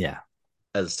neighbors Yeah,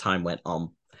 as time went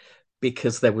on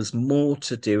because there was more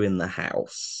to do in the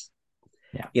house.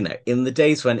 yeah, In the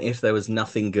days when if there was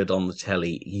nothing good on the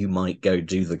telly, you might go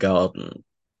do the garden,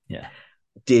 yeah.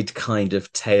 did kind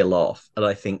of tail off. And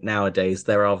I think nowadays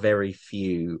there are very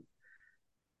few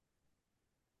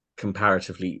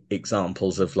comparatively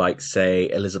examples of, like, say,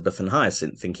 Elizabeth and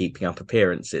Hyacinth in Keeping Up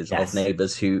Appearances, of Yes,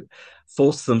 neighbors who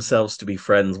force themselves to be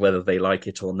friends whether they like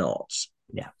it or not.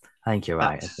 yeah. I think you're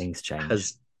right. That Things change.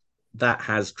 has that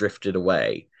has drifted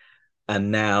away. And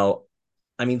now,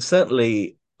 I mean,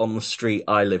 certainly on the street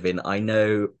I live in, I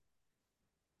know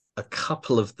a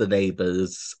couple of the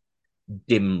neighbors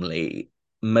dimly.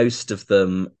 Most of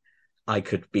them, I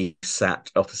could be sat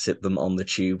opposite them on the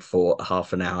tube for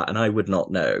half an hour and I would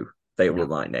not know they Yeah, were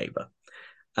my neighbor.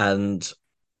 And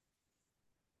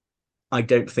I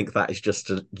don't think that is just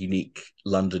a unique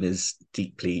London is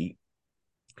deeply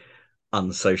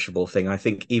unsociable thing. I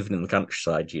think even in the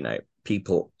countryside,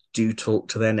 people do talk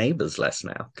to their neighbors less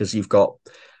now because you've got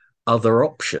other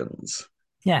options.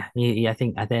 yeah. Yeah, I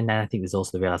think there's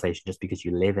also the realization, just because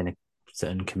you live in a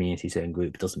certain community, certain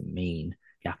group, doesn't mean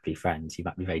you have to be friends. You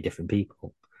might be very different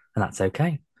people, and that's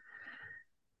okay.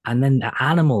 And then the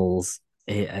animals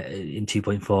in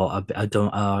 2.4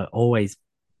 are always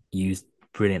used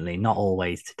brilliantly, not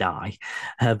always to die,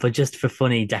 but just for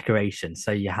funny decoration.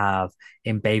 So you have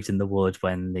in Babes in the Wood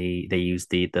when they use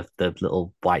the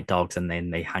little white dogs and then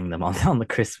they hang them on, on the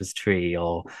Christmas tree,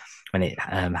 or when it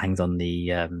hangs on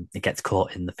it gets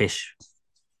caught in the fish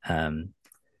um,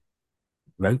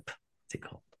 rope. What's it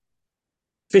called?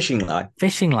 Fishing line.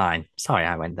 Fishing line. Sorry,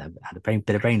 I went there, had a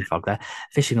bit of brain fog there.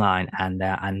 Fishing line, and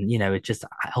it just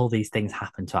all these things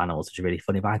happen to animals, which are really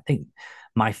funny. But I think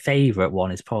my favorite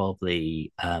one is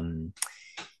probably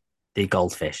the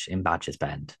goldfish in Badger's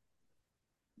Bend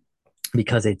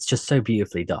because it's just so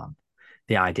beautifully done.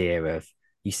 The idea of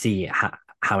you see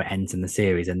how it ends in the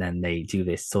series, and then they do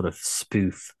this sort of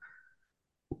spoof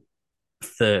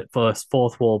first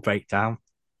fourth wall breakdown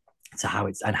to how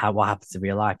it's and how what happens in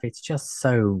real life. It's just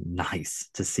so nice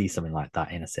to see something like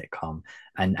that in a sitcom,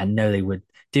 and know they were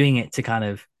doing it to kind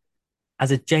of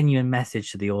as a genuine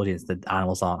message to the audience that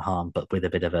animals aren't harmed, but with a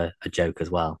bit of a joke as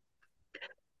well.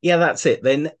 Yeah, that's it.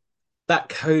 Then that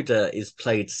coda is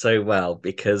played so well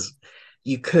because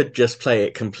you could just play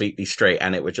it completely straight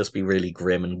and it would just be really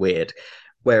grim and weird.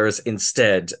 Whereas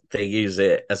instead, they use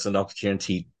it as an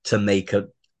opportunity to make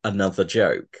another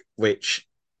joke, which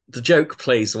the joke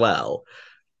plays well,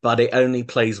 but it only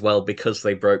plays well because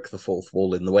they broke the fourth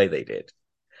wall in the way they did.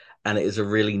 And it is a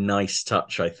really nice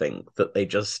touch, I think, that they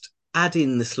just add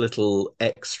in this little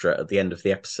extra at the end of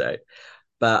the episode.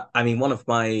 But I mean, one of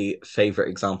my favorite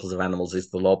examples of animals is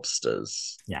the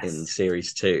lobsters in Yes.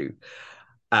 series two.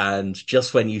 And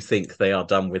just when you think they are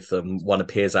done with them, one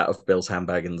appears out of Bill's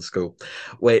handbag in the school,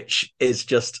 which is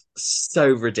just so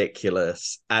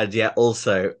ridiculous. And yet,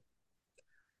 also,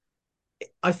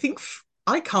 I think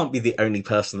I can't be the only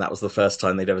person that was the first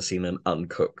time they'd ever seen an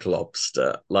uncooked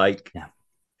lobster. Like, Yeah.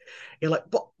 you're like,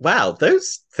 wow,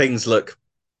 those things look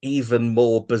even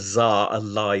more bizarre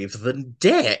alive than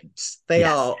dead. They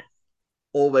Yes. are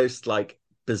almost like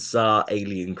bizarre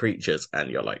alien creatures. And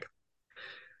you're like,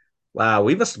 wow,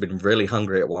 we must have been really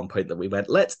hungry at one point that we went,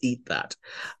 let's eat that.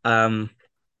 Um,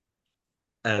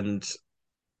 and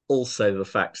also the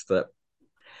fact that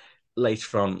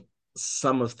later on,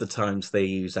 some of the times they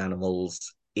use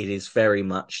animals, it is very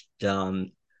much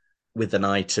done with an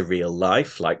eye to real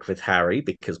life, like with Harry,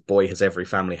 because boy, has every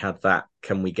family had that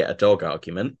can we get a dog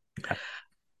argument. Okay.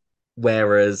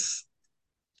 Whereas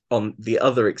on the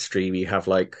other extreme, you have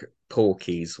like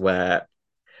Porkies, where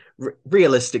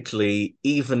realistically,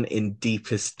 even in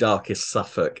deepest, darkest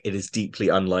Suffolk, it is deeply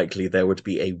unlikely there would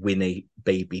be a Winnie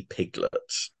baby piglet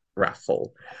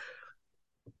raffle.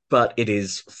 But it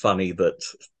is funny that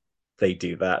they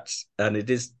do that, and it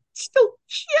is still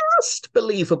just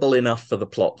believable enough for the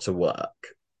plot to work.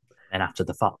 And after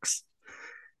the fox,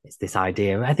 it's this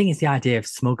idea. I think it's the idea of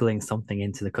smuggling something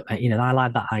into I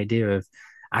like that idea of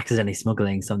accidentally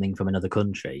smuggling something from another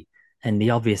country. And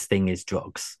the obvious thing is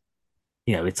drugs.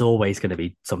 It's always going to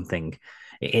be something.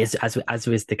 It is as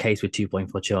was the case with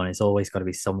 2.4 children. It's always got to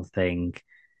be something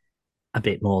a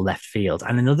bit more left field.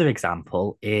 And another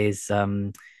example is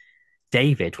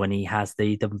David when he has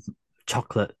the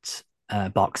chocolate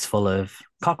box full of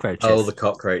Oh, cockroaches. the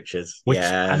cockroaches. Which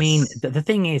I mean, Yes. the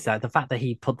thing is that the fact that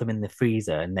he put them in the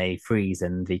freezer and they freeze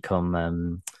and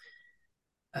become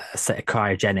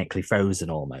cryogenically frozen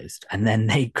almost, and then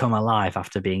they come alive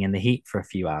after being in the heat for a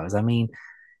few hours. I mean,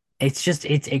 it's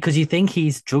because you think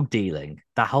he's drug dealing.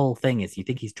 That whole thing is you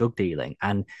think he's drug dealing,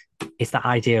 and it's that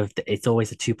idea of it's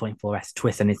always a 2.4S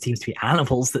twist, and it seems to be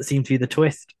animals that seem to be the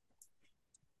twist.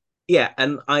 Yeah,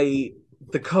 and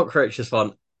the cockroaches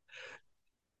one,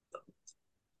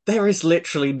 there is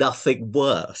literally nothing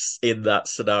worse in that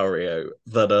scenario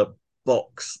than a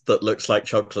box that looks like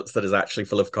chocolates that is actually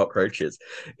full of cockroaches.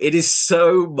 It is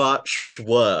so much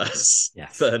worse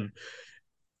Yes. than,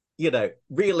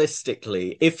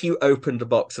 realistically, if you opened a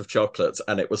box of chocolates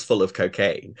and it was full of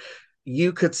cocaine,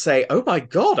 you could say, "Oh my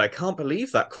God, I can't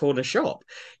believe that corner shop."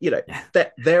 Yeah.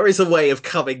 There is a way of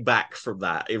coming back from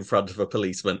that in front of a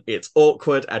policeman. It's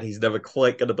awkward and he's never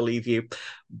quite going to believe you,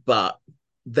 but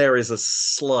there is a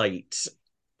slight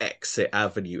exit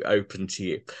avenue open to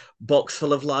you. Box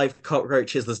full of live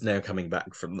cockroaches, there's no coming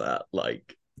back from that.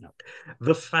 Like, No.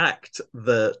 the fact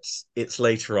that it's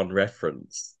later on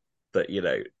reference that,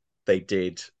 they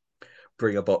did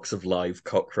bring a box of live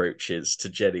cockroaches to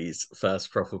Jenny's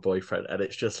first proper boyfriend. And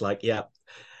it's just like, yeah,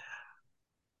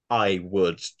 I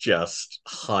would just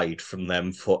hide from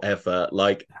them forever.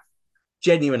 Like,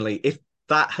 genuinely, if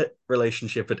that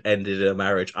relationship had ended in a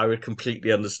marriage, I would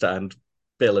completely understand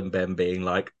Bill and Ben being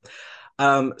like,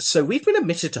 so we've been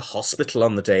admitted to hospital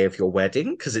on the day of your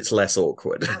wedding because it's less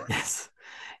awkward. Yes.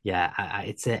 Yeah.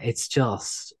 It's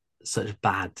just such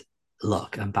bad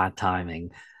luck and bad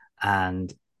timing,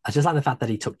 and I just like the fact that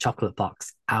he took chocolate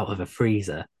box out of a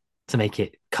freezer to make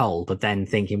it cold, but then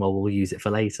thinking, well, we'll use it for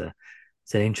later.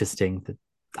 It's an interesting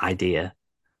idea,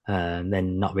 and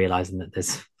then not realizing that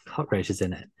there's cockroaches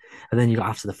in it. And then you got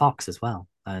after the fox as well,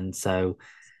 and so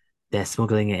they're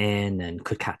smuggling it in and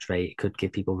could catch rate, could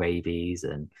give people rabies,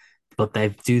 and but they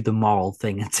do the moral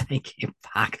thing and take it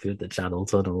back through the Channel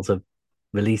Tunnel to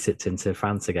release it into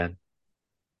France again.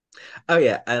 Oh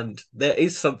yeah, and there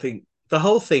is something. The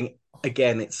whole thing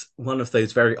again. It's one of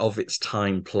those very of its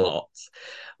time plots.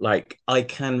 Like I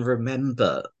can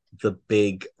remember the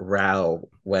big row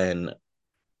when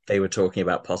they were talking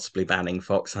about possibly banning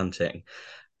fox hunting,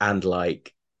 and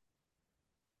like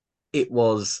it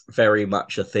was very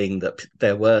much a thing that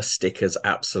there were stickers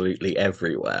absolutely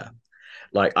everywhere.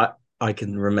 Like I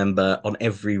can remember on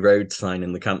every road sign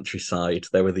in the countryside,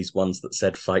 there were these ones that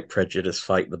said fight prejudice,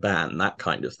 fight the ban, that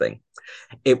kind of thing.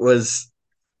 It was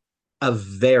a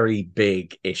very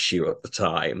big issue at the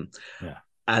time. Yeah.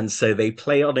 And so they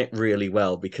play on it really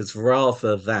well because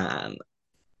rather than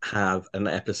have an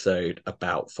episode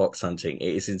about fox hunting,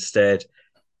 it is instead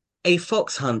a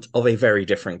fox hunt of a very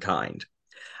different kind.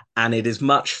 And it is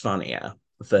much funnier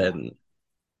Yeah. than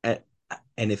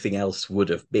anything else would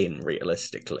have been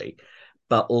realistically.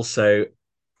 But also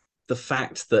the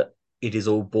fact that it is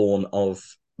all born of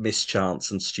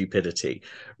mischance and stupidity.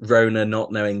 Rona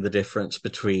not knowing the difference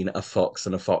between a fox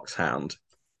and a foxhound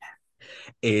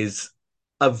is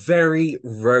a very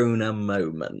Rona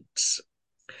moment.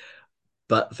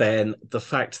 But then the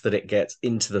fact that it gets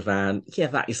into the van, yeah,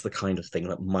 that is the kind of thing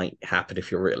that might happen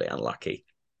if you're really unlucky.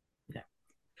 Yeah.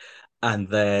 And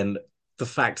then the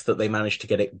fact that they managed to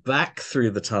get it back through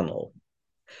the tunnel,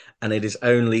 and it is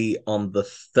only on the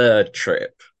third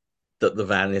trip that the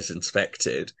van is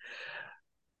inspected,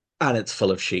 and it's full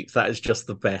of sheep. That is just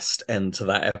the best end to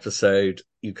that episode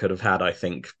you could have had, I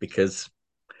think, because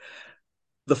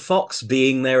the fox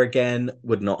being there again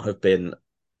would not have been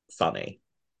funny.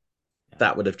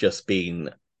 That would have just been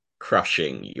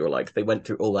crushing. You're like, they went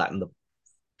through all that and the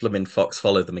blooming fox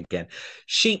followed them again.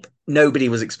 Sheep, nobody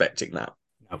was expecting that.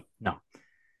 No, no.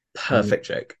 And Perfect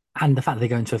joke. and the fact they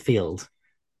go into a field,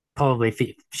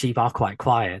 probably sheep are quite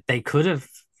quiet. They could have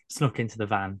snuck into the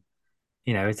van.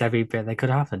 It's every bit they could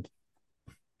have happened.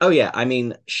 Oh, yeah. I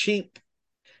mean, sheep,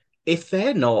 if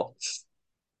they're not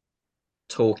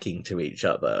talking to each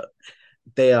other,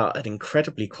 they are an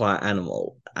incredibly quiet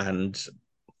animal and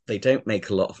they don't make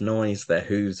a lot of noise. Their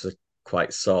hooves are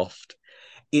quite soft.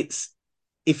 It's,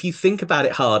 if you think about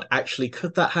it hard, actually,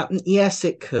 could that happen? Yes,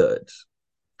 it could.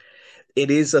 It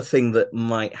is a thing that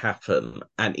might happen.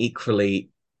 And equally,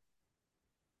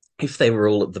 if they were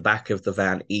all at the back of the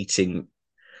van eating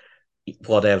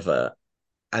whatever,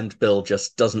 and Bill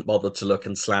just doesn't bother to look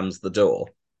and slams the door,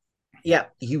 yeah,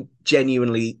 you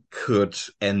genuinely could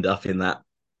end up in that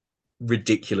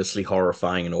ridiculously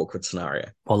horrifying and awkward scenario.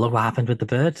 Well, look what happened with the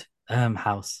bird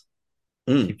house.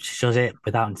 She Mm. shut it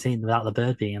without the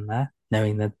bird being in there,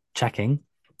 knowing the checking.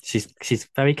 She's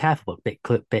very careful,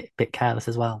 but bit careless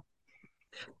as well.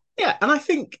 Yeah, and I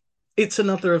think it's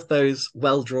another of those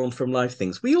well drawn from life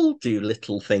things. We all do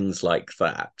little things like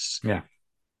that. Yeah.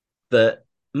 That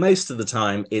most of the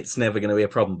time it's never going to be a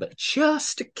problem, but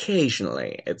just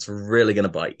occasionally it's really going to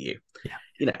bite you. Yeah.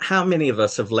 You know, how many of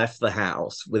us have left the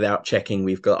house without checking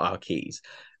we've got our keys?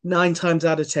 9 times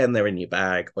out of 10, they're in your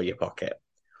bag or your pocket.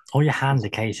 Or your hand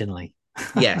occasionally.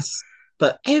 Yes.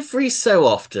 But every so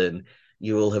often,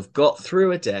 you will have got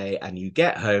through a day and you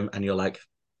get home and you're like,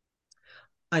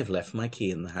 I've left my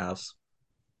key in the house.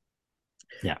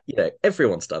 Yeah. You know,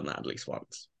 everyone's done that at least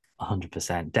once.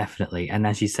 100%, definitely. And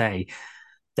as you say,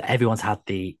 that everyone's had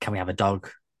the can we have a dog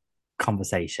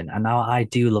conversation. And now I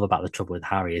do love about the trouble with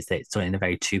Harry is that it's done in a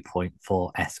very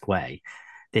 2.4-esque way.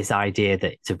 This idea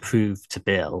that to prove to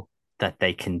Bill that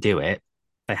they can do it,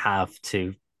 they have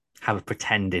to have a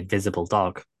pretend invisible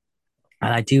dog.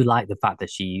 And I do like the fact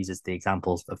that she uses the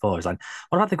examples before. It's like,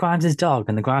 what about the Grimes's dog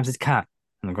and the Grimes's cat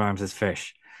and the Grimes's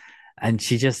fish? And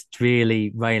she just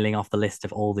really railing off the list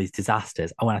of all these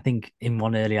disasters. Oh, and I think in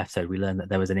one early episode we learned that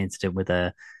there was an incident with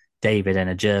a David and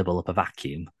a gerbil up a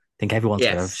vacuum. I think everyone's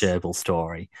heard of Yes. gerbil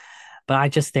story. But I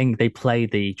just think they play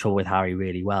the trouble with Harry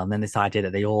really well. And then this idea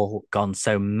that they all gone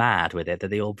so mad with it that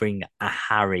they all bring a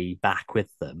Harry back with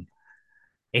them.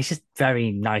 It's just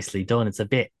very nicely done. It's a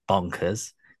bit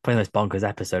bonkers, probably the most bonkers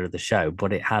episode of the show,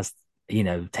 but it has,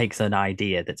 takes an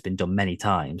idea that's been done many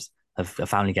times of a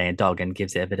family getting a dog and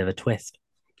gives it a bit of a twist.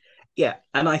 Yeah.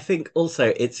 And I think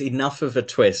also it's enough of a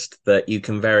twist that you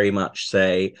can very much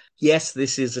say, yes,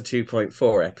 this is a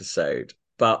 2.4 episode,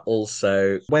 but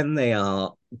also when they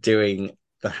are doing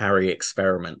the Harry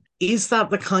experiment, is that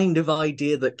the kind of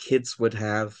idea that kids would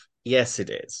have? Yes, it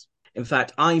is. In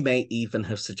fact, I may even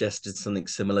have suggested something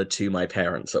similar to my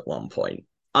parents at one point.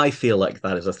 I feel like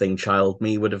that is a thing child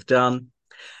me would have done.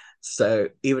 So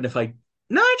even if I,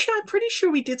 no, actually, I'm pretty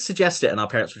sure we did suggest it, and our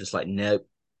parents were just like, nope,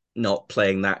 not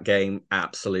playing that game,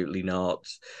 absolutely not.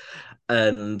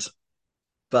 And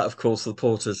but of course the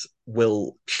Porters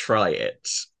will try it.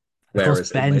 Of course,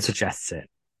 Whereas in Ben most, suggests it.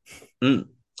 mm.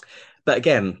 But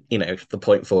again, the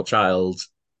point for child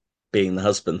being the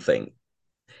husband thing,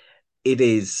 it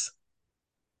is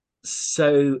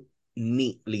so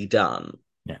neatly done.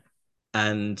 Yeah.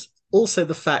 And also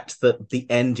the fact that the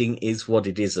ending is what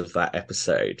it is of that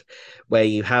episode, where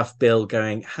you have Bill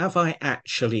going, have I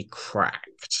actually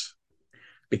cracked?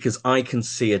 Because I can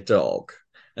see a dog.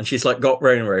 And she's like got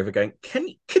Rona over going, can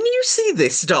you see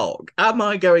this dog? Am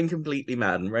I going completely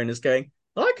mad? And Rona's going,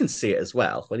 well, I can see it as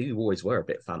well. Well, you always were a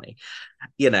bit funny.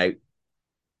 You know,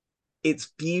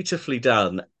 it's beautifully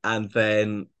done. And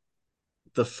then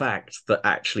the fact that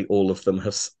actually all of them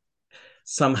have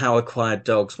somehow acquired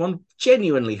dogs. One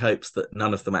genuinely hopes that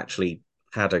none of them actually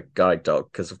had a guide dog,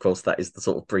 because of course that is the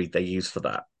sort of breed they use for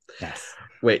that. Yes.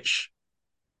 Which,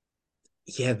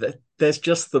 yeah, there's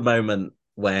just the moment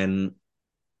when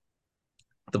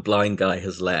the blind guy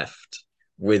has left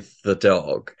with the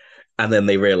dog, and then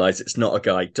they realize it's not a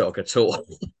guide dog at all.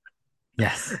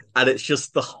 Yes. And it's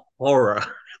just the horror.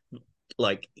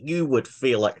 Like, you would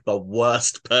feel like the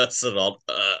worst person on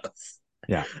earth.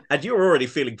 Yeah. And you were already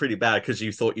feeling pretty bad because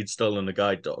you thought you'd stolen a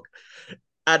guide dog.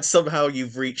 And somehow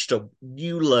you've reached a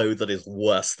new low that is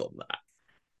worse than that.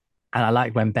 And I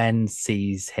like when Ben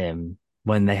sees him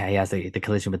when he has the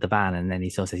collision with the van, and then he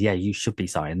sort of says, "Yeah, you should be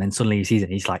sorry." And then suddenly he sees it,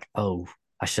 and he's like, "Oh,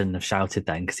 I shouldn't have shouted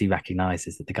then," because he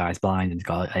recognizes that the guy's blind and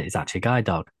it's actually a guide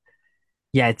dog.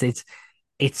 Yeah,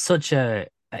 it's such a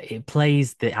it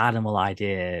plays the animal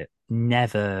idea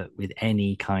never with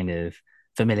any kind of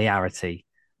familiarity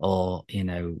or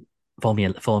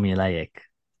formulaic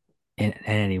in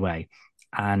any way,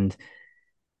 and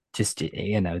just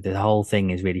the whole thing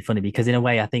is really funny because in a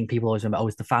way I think people always remember, oh,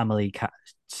 it's the family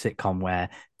sitcom where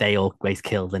they always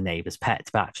kill the neighbor's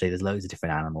pets, but actually there's loads of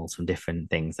different animals from different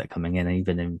things that are coming in. And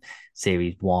even in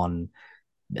series one,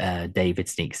 David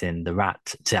sneaks in the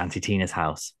rat to Auntie Tina's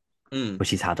house, Mm.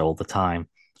 which he's had all the time,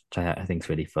 which I think is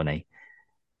really funny.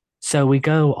 So we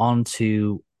go on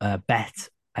to Bet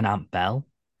and Aunt Belle,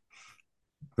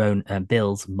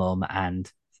 Bill's mum and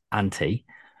auntie,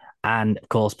 and of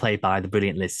course played by the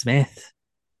brilliant Liz Smith.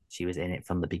 She was in it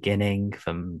from the beginning,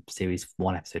 from series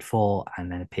one, episode four,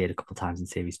 and then appeared a couple of times in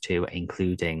series two,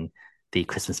 including the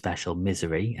Christmas special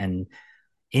Misery. And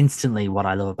instantly, what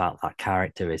I love about that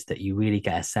character is that you really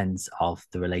get a sense of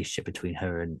the relationship between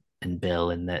her and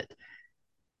Bill, in that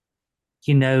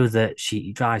you know that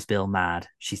she drives Bill mad.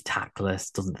 She's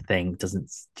tactless, doesn't think,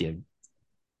 doesn't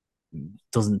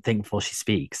think before she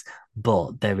speaks,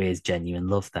 but there is genuine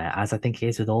love there, as I think it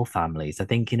is with all families. I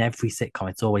think in every sitcom,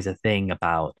 it's always a thing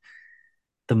about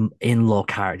the in-law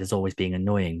characters always being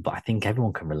annoying, but I think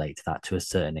everyone can relate to that to a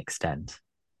certain extent.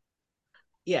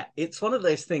 Yeah, it's one of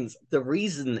those things. The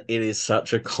reason it is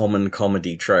such a common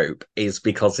comedy trope is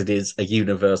because it is a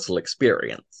universal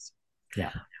experience.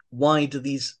 Yeah. Why do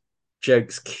these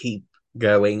jokes keep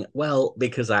going? Well,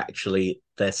 because actually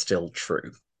they're still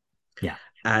true. Yeah.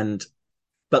 And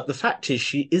but the fact is,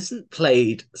 she isn't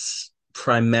played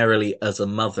primarily as a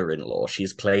mother-in-law.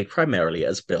 She's played primarily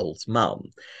as Bill's mum.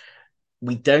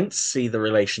 We don't see the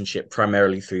relationship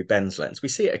primarily through Ben's lens. We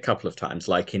see it a couple of times,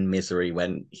 like in Misery,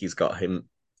 when he's got him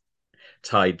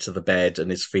tied to the bed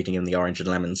and is feeding him the orange and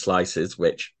lemon slices,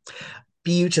 which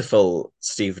beautiful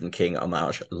Stephen King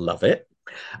homage, love it.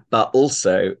 But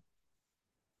also,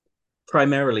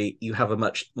 primarily, you have a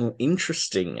much more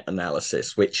interesting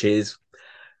analysis, which is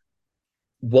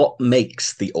what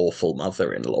makes the awful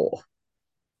mother-in-law?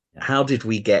 Yeah. How did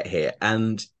we get here?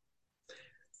 And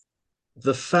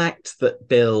the fact that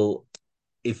Bill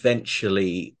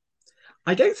eventually,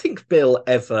 I don't think Bill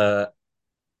ever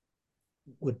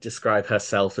would describe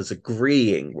herself as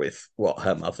agreeing with what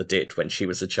her mother did when she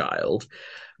was a child,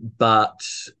 but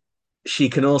she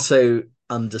can also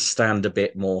understand a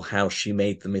bit more how she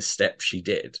made the misstep she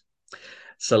did.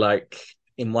 So, like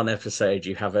in one episode,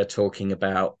 you have her talking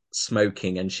about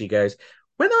smoking, and she goes,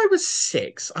 when I was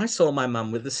 6, I saw my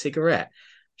mum with a cigarette.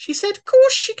 She said, of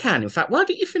course she can. In fact, why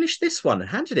don't you finish this one? And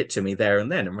handed it to me there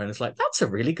and then. And Rona's like, that's a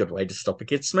really good way to stop a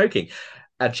kid smoking.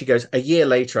 And she goes, a year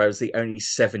later, I was the only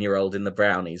 7-year-old in the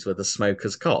brownies with a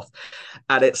smoker's cough.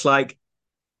 And it's like,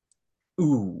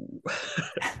 ooh.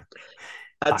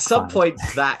 At some Backfired.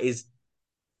 point, that is,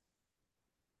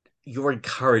 you're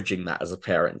encouraging that as a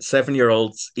parent.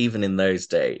 7-year-olds, even in those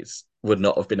days, would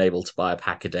not have been able to buy a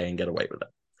pack a day and get away with it.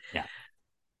 Yeah.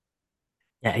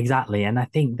 Yeah, exactly. And I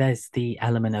think there's the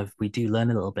element of we do learn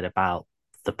a little bit about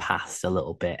the past a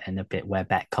little bit and a bit where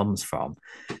Bet comes from.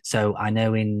 So I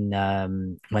know in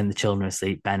When the Children Are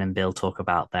Asleep, Ben and Bill talk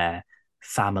about their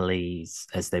families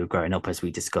as they were growing up, as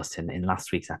we discussed in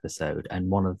last week's episode. And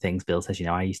one of the things Bill says,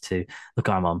 I used to look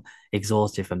at my mom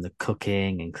exhausted from the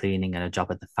cooking and cleaning and a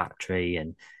job at the factory.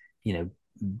 And, you know,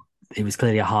 it was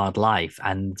clearly a hard life.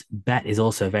 And Bet is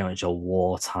also very much a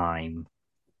wartime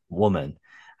woman.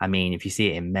 I mean, if you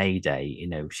see it in Mayday,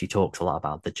 she talks a lot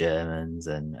about the Germans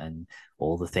and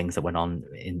all the things that went on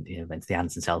in against the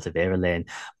Anzahl of Ireland.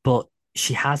 But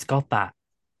she has got that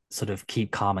sort of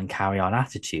keep calm and carry on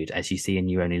attitude, as you see in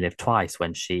You Only Live Twice,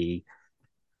 when she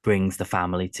brings the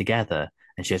family together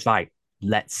and she goes, right,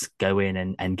 let's go in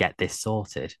and get this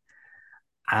sorted.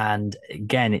 And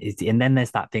again, and then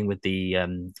there's that thing with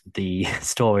the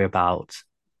story about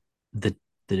the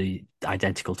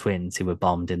identical twins who were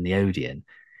bombed in the Odeon.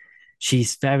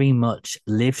 She's very much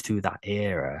lived through that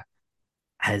era,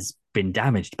 has been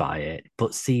damaged by it,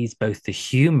 but sees both the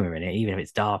humor in it, even if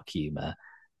it's dark humor,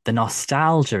 the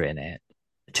nostalgia in it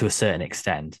to a certain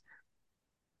extent,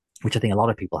 which I think a lot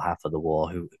of people have for the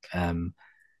war, who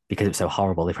because it was so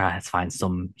horrible, they probably had to find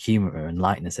some humor and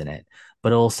lightness in it,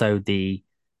 but also the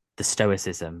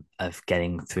stoicism of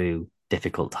getting through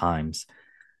difficult times.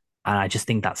 And I just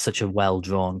think that's such a well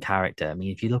drawn character. I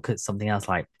mean, if you look at something else,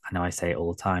 like, I know I say it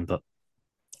all the time, but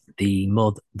the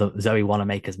Zoe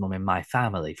Wanamaker's mum in My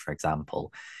Family, for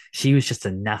example, she was just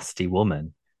a nasty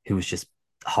woman who was just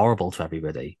horrible to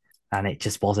everybody. And it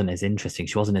just wasn't as interesting.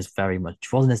 She wasn't as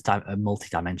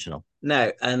multi-dimensional.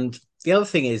 No, and the other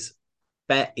thing is,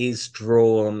 Bet is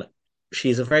drawn.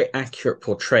 She's a very accurate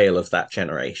portrayal of that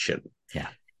generation. Yeah.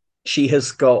 She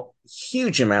has got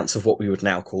huge amounts of what we would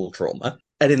now call trauma.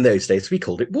 And in those days, we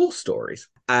called it war stories.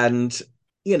 And,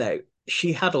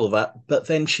 she had all that, but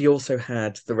then she also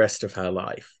had the rest of her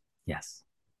life. Yes.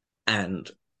 And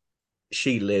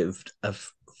she lived a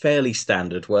fairly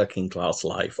standard working class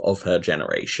life of her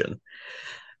generation.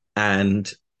 And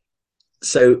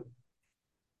so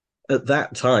at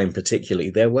that time,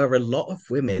 particularly, there were a lot of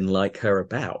women like her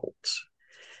about.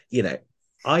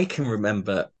 I can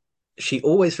remember she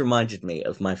always reminded me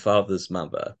of my father's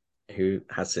mother, who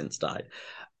has since died.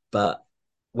 But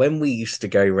when we used to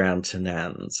go round to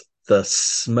Nan's, the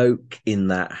smoke in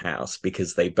that house,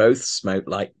 because they both smoked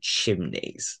like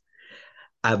chimneys,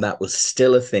 and that was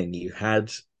still a thing. You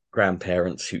had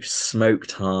grandparents who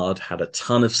smoked hard, had a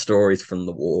ton of stories from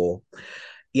the war.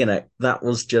 That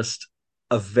was just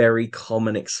a very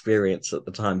common experience at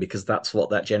the time, because that's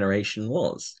what that generation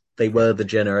was. They were the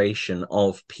generation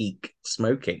of peak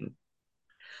smoking.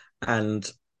 And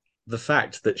the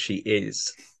fact that she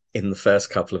is, in the first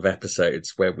couple of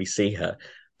episodes where we see her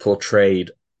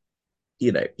portrayed,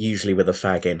 usually with a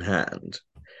fag in hand,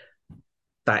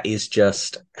 that is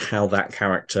just how that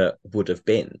character would have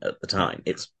been at the time.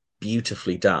 It's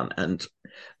beautifully done. And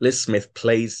Liz Smith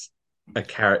plays a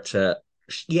character.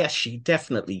 Yes, she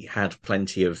definitely had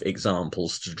plenty of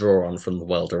examples to draw on from the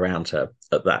world around her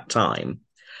at that time,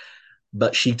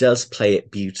 but she does play it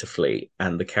beautifully,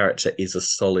 and the character is a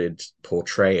solid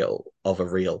portrayal of a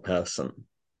real person.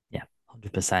 Yeah,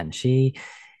 100%. She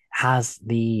has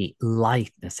the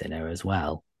lightness in her as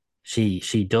well.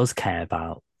 She does care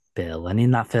about Bill. And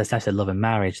in that first episode, Love and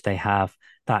Marriage, they have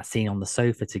that scene on the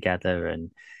sofa together,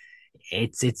 and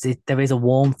there is a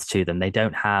warmth to them. They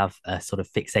don't have a sort of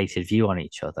fixated view on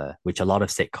each other, which a lot of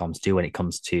sitcoms do when it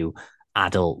comes to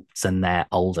adults and their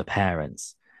older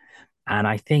parents. And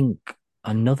I think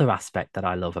another aspect that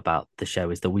I love about the show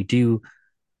is that we do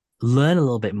learn a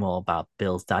little bit more about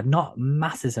Bill's dad, not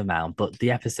massive amount, but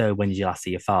the episode When Did You Last See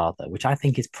Your Father, which I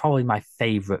think is probably my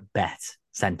favorite Bet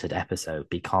centered episode,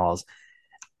 because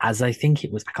as I think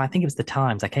it was the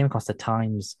Times, I came across the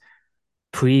Times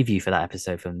preview for that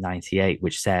episode from 98,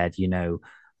 which said,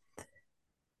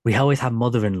 we always have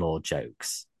mother-in-law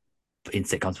jokes in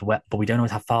sitcoms, but we don't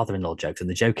always have father-in-law jokes. And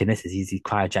the joke in this is he's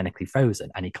cryogenically frozen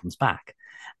and he comes back.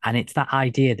 And it's that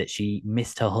idea that she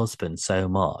missed her husband so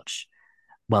much.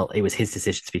 Well, it was his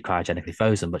decision to be cryogenically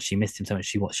frozen, but she missed him so much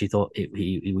she thought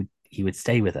he would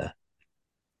stay with her.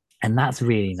 And that's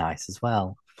really nice as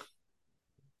well.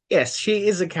 Yes, she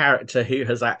is a character who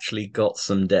has actually got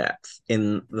some depth.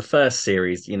 In the first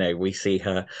series, we see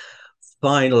her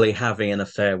finally having an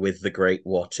affair with the Great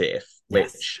What If,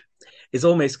 Yes. which is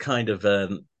almost kind of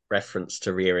a reference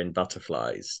to Rearing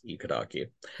Butterflies, you could argue.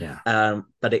 Yeah.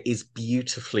 But it is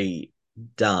beautifully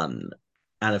done.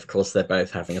 And of course, they're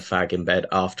both having a fag in bed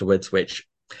afterwards, which,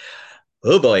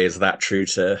 oh boy, is that true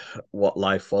to what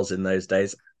life was in those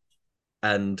days.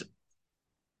 And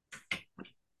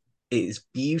it is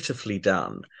beautifully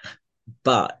done,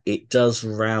 but it does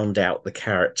round out the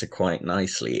character quite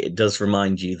nicely. It does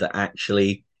remind you that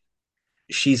actually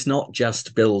she's not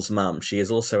just Bill's mum. She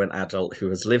is also an adult who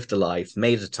has lived a life,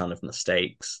 made a ton of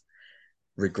mistakes,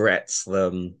 regrets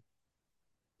them,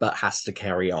 but has to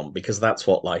carry on because that's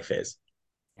what life is.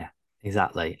 Yeah,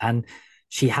 exactly. And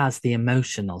she has the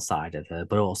emotional side of her,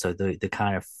 but also the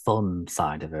kind of fun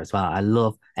side of her as well. I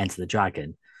love Enter the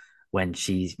Dragon when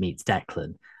she meets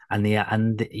Declan.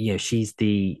 She's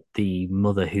the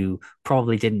mother who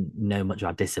probably didn't know much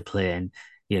about discipline.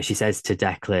 She says to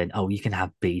Declan, "Oh, you can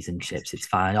have bees and chips, it's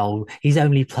fine. Oh, he's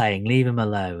only playing, leave him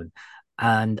alone."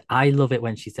 And I love it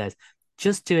when she says,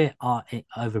 "Just do it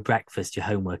over breakfast, your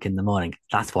homework in the morning."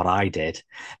 That's what I did.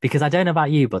 Because I don't know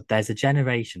about you, but there's a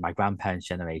generation, my grandparents'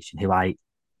 generation, who I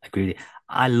agree with.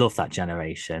 I love that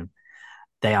generation.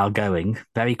 They are going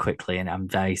very quickly, and I'm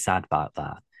very sad about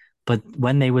that. But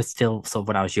when they were still sort of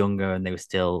when I was younger and they were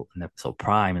still in their sort of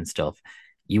prime and stuff,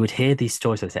 you would hear these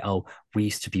stories that say, "Oh, we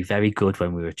used to be very good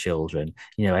when we were children.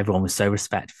 Everyone was so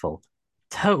respectful."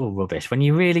 Total rubbish. When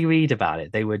you really read about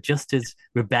it, they were just as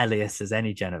rebellious as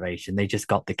any generation. They just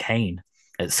got the cane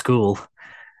at school.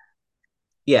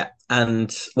 Yeah,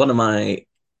 and one of my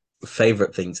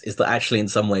favorite things is that actually, in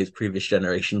some ways, previous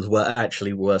generations were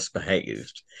actually worse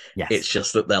behaved. It's Yes.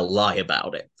 just that they'll lie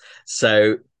about it.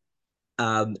 So,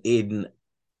 in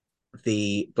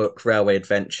the book Railway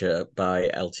Adventure by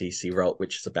L.T.C. Rolt,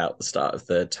 which is about the start of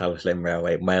the Talyllyn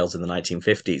Railway in Wales in the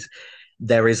 1950s,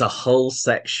 there is a whole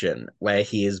section where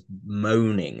he is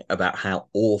moaning about how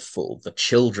awful the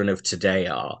children of today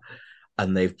are.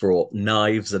 And they've brought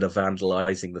knives and are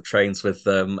vandalizing the trains with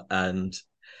them. And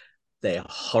they are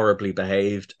horribly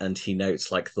behaved. And he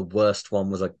notes like the worst one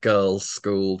was a girls'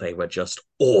 school. They were just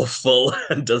awful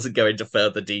and doesn't go into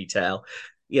further detail.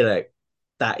 You know,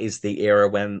 that is the era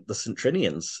when the St.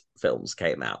 Trinian's films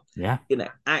came out. Yeah.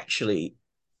 Actually,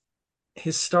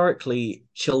 historically,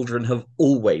 children have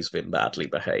always been badly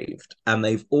behaved and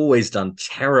they've always done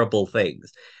terrible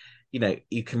things.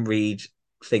 You can read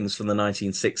things from the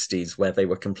 1960s where they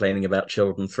were complaining about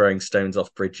children throwing stones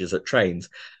off bridges at trains,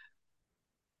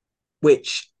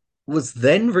 which was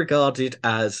then regarded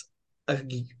as a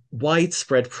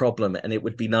widespread problem, and it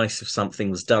would be nice if something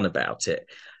was done about it.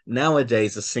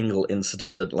 Nowadays, a single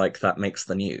incident like that makes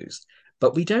the news,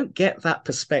 but we don't get that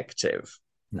perspective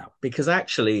No. because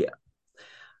actually,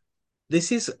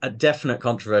 this is a definite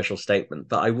controversial statement,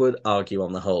 but I would argue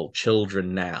on the whole,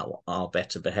 children now are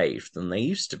better behaved than they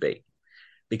used to be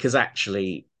because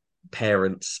actually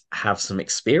parents have some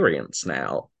experience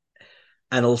now.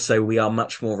 And also, we are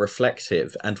much more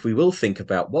reflective and we will think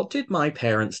about what did my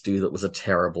parents do that was a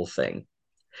terrible thing?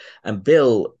 And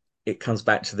Bill, it comes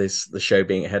back to this the show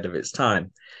being ahead of its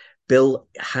time. Bill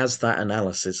has that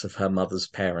analysis of her mother's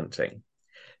parenting.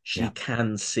 She Yeah.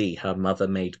 can see her mother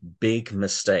made big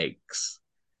mistakes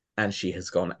and she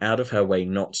has gone out of her way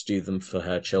not to do them for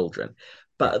her children.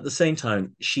 But Yeah. at the same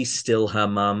time, she's still her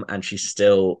mum and she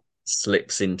still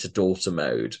slips into daughter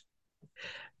mode.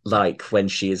 Like when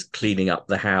she is cleaning up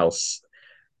the house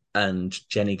and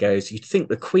Jenny goes, "You'd think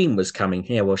the Queen was coming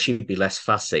here. Well, she'd be less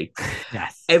fussy."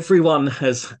 Yes. Everyone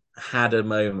has had a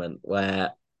moment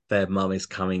where their mum is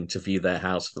coming to view their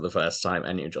house for the first time,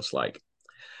 and you're just like,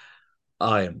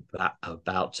 I am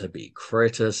about to be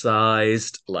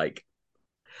criticized. Like,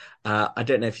 I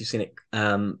don't know if you've seen it,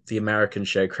 the American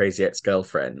show Crazy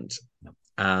Ex-Girlfriend. No.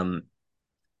 Um,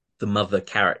 the mother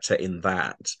character in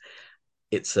that,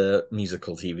 it's a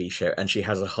musical TV show, and she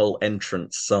has a whole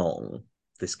entrance song,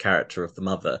 this character of the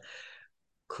mother,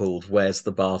 called Where's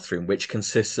the Bathroom, which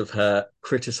consists of her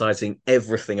criticizing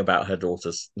everything about her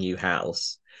daughter's new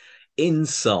house in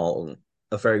song,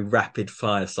 a very rapid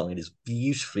fire song. It is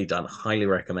beautifully done, highly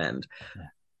recommend. Yeah.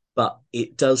 But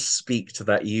it does speak to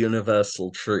that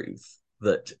universal truth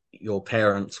that your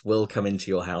parents will come into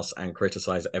your house and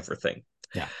criticize everything.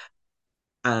 Yeah.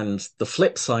 And the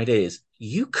flip side is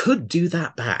you could do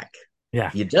that back.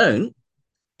 Yeah. You don't,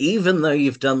 even though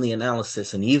you've done the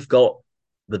analysis and you've got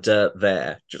the dirt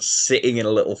there, just sitting in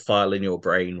a little file in your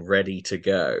brain, ready to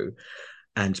go,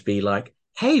 and be like,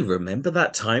 hey, remember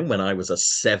that time when I was a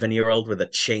 7-year old with a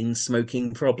chain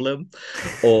smoking problem?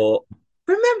 Or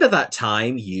remember that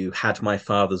time you had my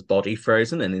father's body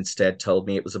frozen and instead told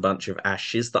me it was a bunch of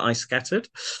ashes that I scattered?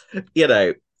 You know,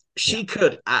 Yeah. she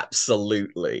could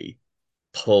absolutely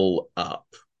pull up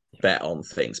bet on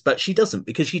things, but she doesn't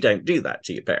because you don't do that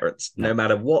to your parents. No. No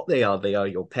matter what they are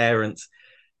your parents.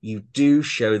 You do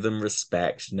show them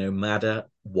respect no matter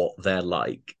what they're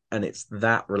like. And it's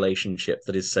that relationship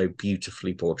that is so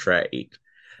beautifully portrayed.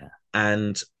 Yeah.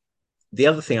 And the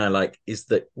other thing I like is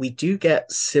that we do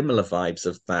get similar vibes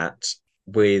of that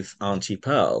with Auntie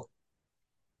Pearl.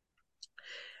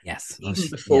 Yes. Even Yeah.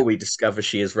 before we discover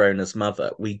she is Rona's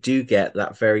mother, we do get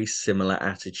that very similar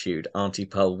attitude. Auntie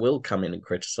Pearl will come in and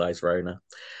criticize Rona.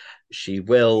 She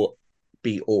will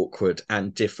be awkward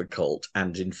and difficult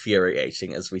and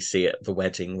infuriating, as we see at the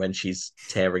wedding when she's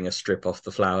tearing a strip off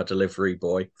the flower delivery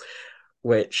boy,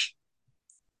 which,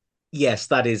 yes,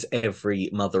 that is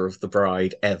every mother of the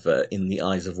bride ever in the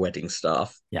eyes of wedding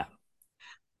staff. Yeah.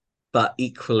 But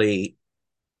equally,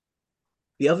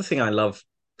 the other thing I love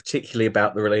particularly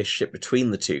about the relationship between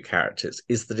the two characters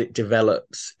is that it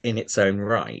develops in its own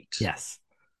right. Yes.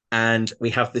 And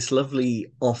we have this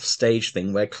lovely off-stage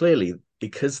thing where clearly,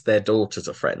 because their daughters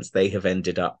are friends, they have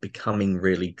ended up becoming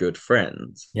really good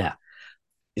friends. Yeah.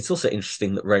 It's also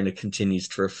interesting that Rona continues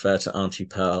to refer to Auntie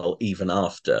Pearl even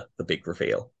after the big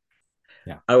reveal.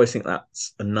 Yeah. I always think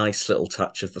that's a nice little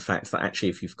touch of the fact that actually,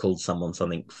 if you've called someone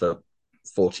something for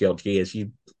 40 odd years, you're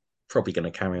probably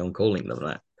going to carry on calling them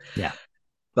that. Yeah.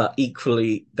 But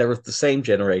equally, they're of the same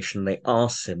generation, they are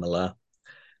similar,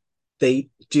 they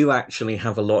do actually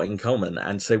have a lot in common.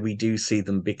 And so we do see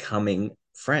them becoming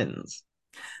friends,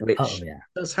 Oh which yeah.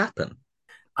 does happen.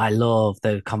 I love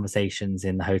the conversations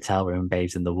in the hotel room,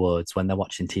 Babes in the Woods, when they're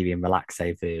watching TV in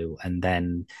Relaxez-Vous and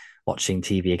then watching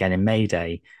TV again in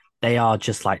Mayday. They are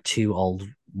just like two old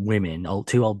women,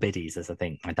 two old biddies, as I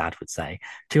think my dad would say,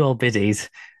 two old biddies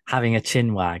having a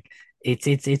chin wag.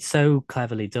 It's so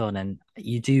cleverly done, and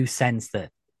you do sense that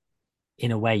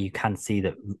in a way you can see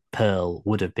that Pearl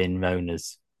would have been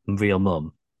Rona's real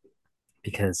mum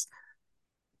because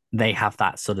they have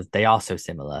that sort of they are so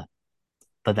similar,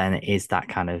 but then it is that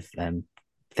kind of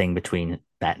thing between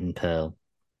Bet and Pearl.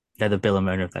 They're the Bill and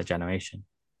Mona of their generation.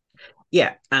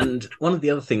 Yeah. And one of the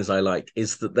other things I like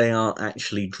is that they are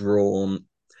actually drawn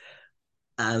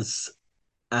as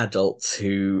adults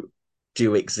who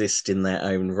do exist in their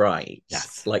own right.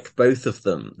 Yes. Like both of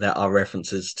them, there are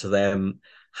references to them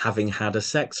having had a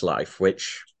sex life,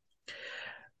 which,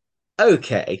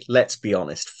 okay, let's be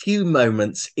honest, few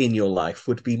moments in your life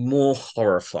would be more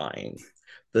horrifying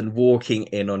than walking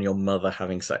in on your mother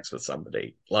having sex with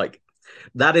somebody. Like,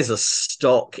 that is a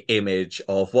stock image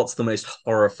of what's the most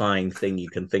horrifying thing you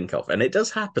can think of. And it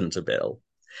does happen to Bill,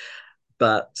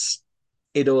 but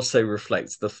it also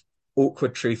reflects the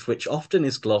awkward truth, which often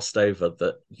is glossed over,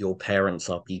 that your parents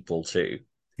are people too.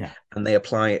 Yeah. And they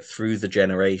apply it through the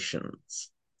generations.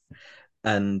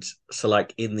 And so,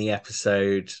 like in the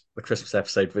episode, the Christmas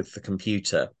episode with the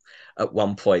computer, at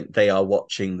one point they are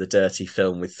watching the dirty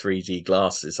film with 3D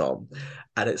glasses on.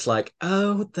 And it's like,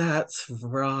 oh, that's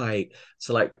right.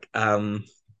 So, like, to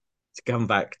come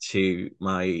back to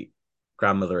my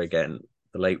grandmother again,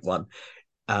 the late one,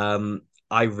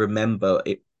 I remember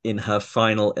it in her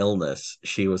final illness,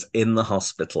 she was in the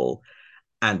hospital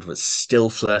and was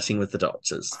still flirting with the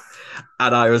doctors.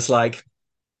 And I was like,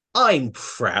 I'm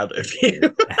proud of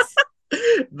you. Yes.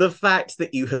 The fact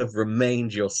that you have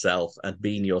remained yourself and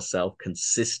been yourself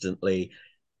consistently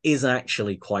is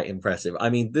actually quite impressive. I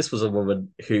mean, this was a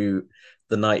woman who,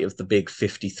 the night of the big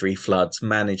 53 floods,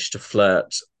 managed to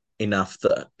flirt enough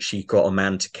that she got a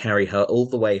man to carry her all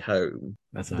the way home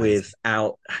That's amazing.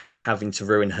 without having to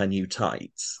ruin her new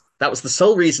tights. That was the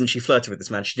sole reason she flirted with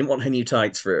this man. She didn't want her new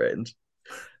tights ruined.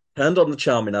 Turned on the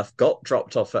charm enough, got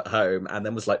dropped off at home, and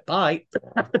then was like, bye.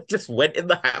 Just went in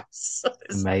the house.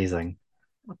 Amazing.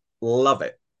 Love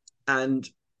it. And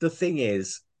the thing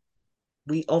is,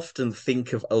 we often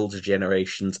think of older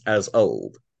generations as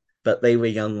old, but they were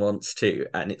young once too.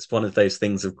 And it's one of those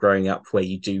things of growing up where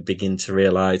you do begin to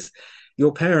realize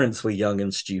your parents were young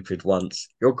and stupid once,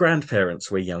 your grandparents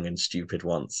were young and stupid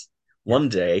once. Yeah. One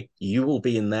day you will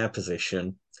be in their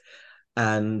position.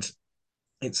 And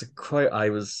it's a quote I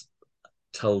was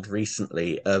told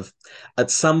recently of,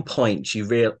 at some point you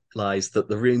realize that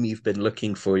the room you've been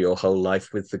looking for your whole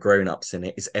life with the grown-ups in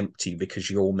it is empty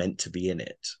because you're meant to be in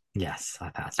it. Yes.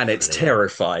 That's And it's brilliant.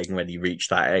 terrifying when you reach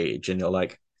that age and you're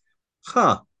like,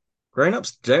 huh,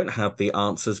 grown-ups don't have the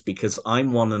answers because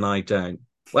I'm one and I don't.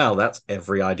 Well, that's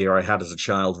every idea I had as a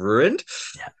child ruined.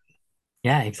 Yeah.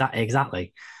 Yeah.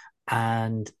 Exactly.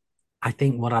 And I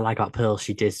think what I like about Pearl,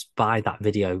 she did buy that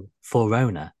video for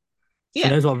Rona. She Yeah.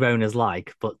 knows what Rona's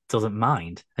like, but doesn't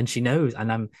mind. And she knows,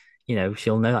 and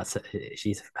she'll know that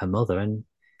she's her mother, and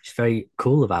she's very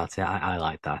cool about it. I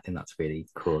like that. I think that's really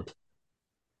good.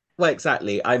 Well,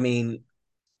 exactly. I mean,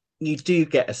 you do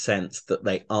get a sense that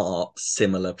they are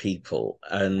similar people.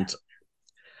 And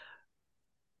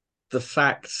the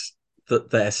fact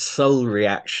that their sole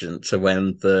reaction to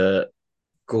when the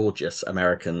gorgeous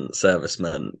American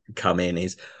servicemen come in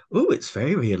is, oh, it's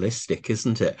very realistic,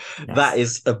 isn't it? That Yes.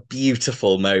 is a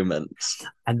beautiful moment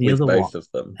And the with other one, both of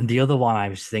them. and the other one I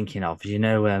was thinking of,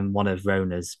 one of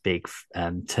Rona's big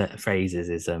phrases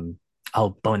is "Oh,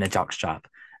 bone a jockstrap,"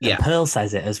 and Yeah, Pearl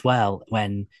says it as well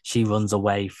when she runs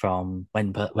away from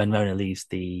when Rona leaves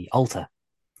the altar.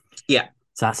 yeah.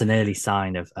 So that's an early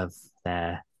sign of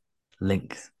their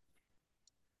link.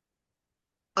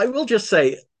 I will just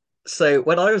say, so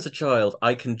when I was a child,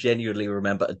 I can genuinely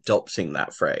remember adopting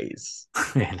that phrase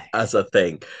Really. as a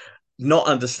thing, not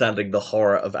understanding the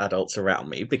horror of adults around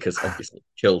me because obviously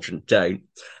children don't.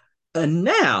 And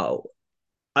now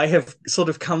I have sort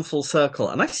of come full circle,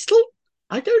 and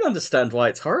I don't understand why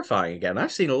it's horrifying again.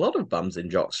 I've seen a lot of bums in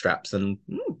jock straps, and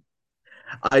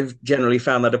I've generally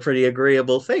found that a pretty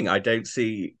agreeable thing. I don't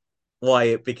see why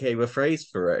it became a phrase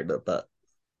for Rona, but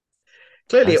I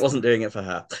clearly it was, wasn't doing it for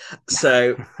her.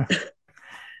 So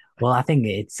well, I think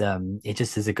it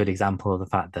just is a good example of the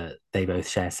fact that they both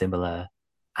share similar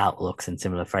outlooks and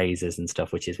similar phrases and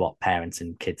stuff, which is what parents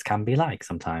and kids can be like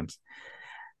sometimes.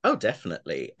 oh,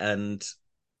 definitely. And,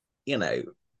 you know,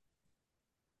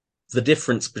 the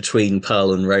difference between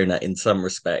Pearl and Rona in some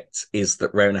respects is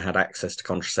that Rona had access to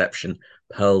contraception,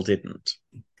 Pearl didn't.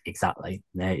 Exactly.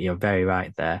 No, you're very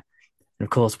right there. And of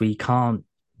course, we can't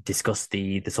discuss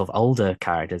the sort of older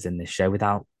characters in this show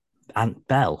without Aunt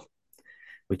Belle,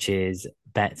 which is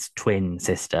Bet's twin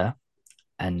sister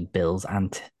and Bill's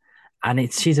aunt.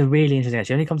 And she's a really interesting.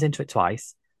 She only comes into it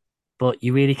twice, but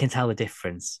you really can tell the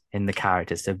difference in the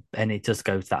characters. So, and it just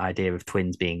goes to that idea of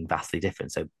twins being vastly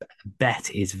different. So, Bet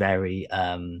is very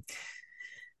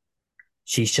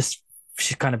she's just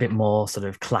she's kind of a bit more sort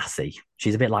of classy.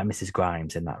 She's a bit like Mrs.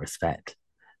 Grimes in that respect.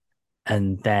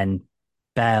 And then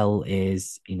Belle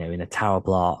is, in a tower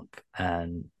block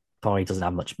and probably doesn't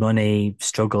have much money,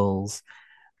 struggles,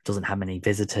 doesn't have many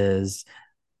visitors,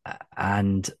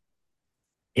 and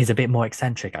is a bit more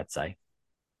eccentric, I'd say.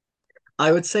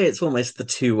 I would say it's almost the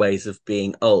two ways of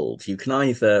being old. You can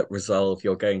either resolve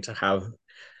you're going to have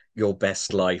your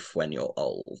best life when you're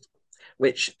old,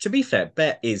 which, to be fair,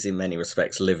 Bet is in many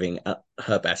respects living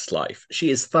her best life. She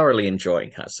is thoroughly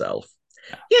enjoying herself.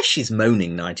 Yeah, Yes, she's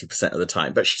moaning 90% of the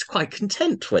time, but she's quite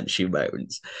content when she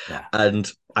moans. yeah, And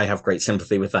I have great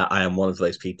sympathy with that. I am one of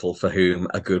those people for whom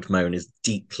a good moan is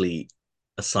deeply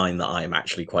a sign that I am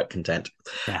actually quite content.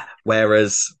 yeah,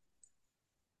 Whereas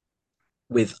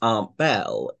with Aunt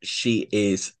Belle, she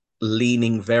is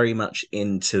leaning very much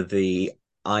into the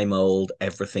I'm old,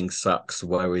 everything sucks,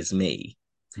 woe is me.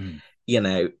 mm, You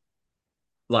know,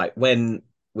 like when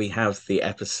we have the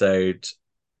episode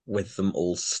with them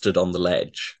all stood on the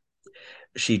ledge,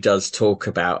 she does talk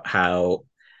about how,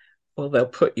 well, they'll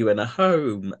put you in a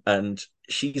home. And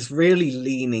she's really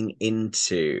leaning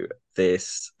into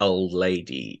this old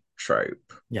lady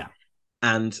trope. yeah,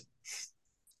 And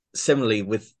similarly,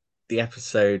 with the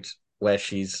episode where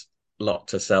she's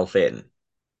locked herself in,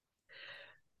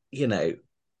 you know,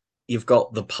 you've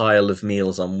got the pile of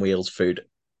Meals on Wheels food.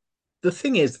 The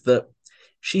thing is that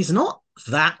she's not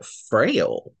that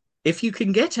frail. If you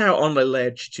can get out on a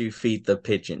ledge to feed the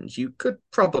pigeons, you could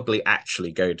probably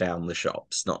actually go down the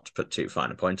shops, not to put too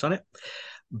fine a point on it.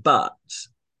 But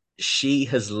she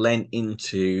has lent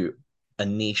into a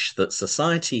niche that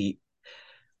society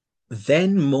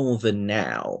then more than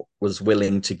now was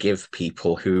willing to give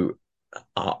people who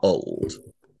are old,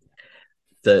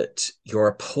 that you're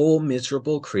a poor,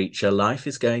 miserable creature. Life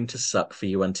is going to suck for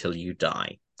you until you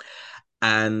die.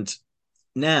 And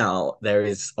now there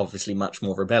is obviously much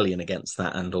more rebellion against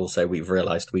that. And also, we've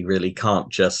realized we really can't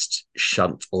just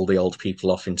shunt all the old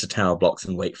people off into tower blocks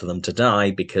and wait for them to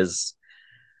die, because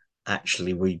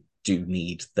actually, we do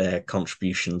need their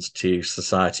contributions to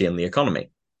society and the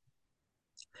economy.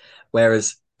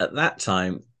 Whereas at that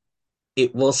time,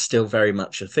 it was still very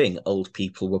much a thing. Old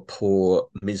people were poor,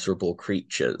 miserable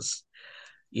creatures.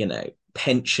 You know,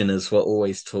 pensioners were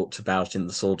always talked about in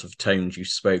the sort of tones you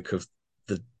spoke of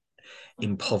the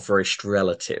impoverished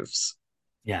relatives.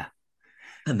 yeah,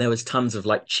 And there was tons of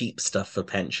like cheap stuff for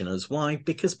pensioners. Why?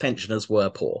 Because pensioners were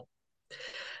poor.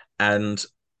 And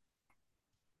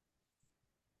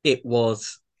it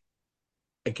was,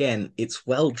 again, it's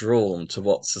well drawn to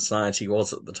what society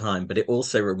was at the time, but it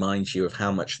also reminds you of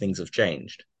how much things have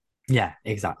changed. yeah,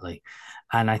 exactly.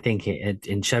 And I think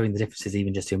in showing the differences,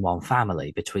 even just in one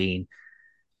family between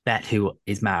Bet, who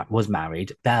was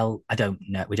married, Belle, I don't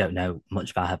know, we don't know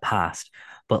much about her past,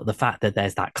 but the fact that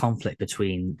there's that conflict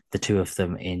between the two of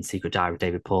them in Secret Diary of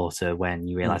David Porter, when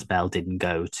you realize Mm. Belle didn't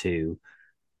go to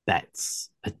Bet's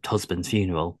husband's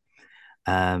funeral,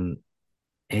 um,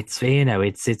 it's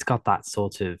got that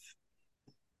sort of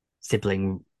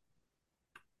sibling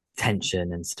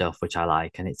tension and stuff, which I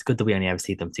like. And it's good that we only ever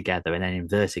see them together. And then in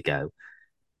Vertigo,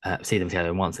 see them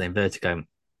together once. And in Vertigo,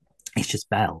 it's just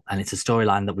Belle, and it's a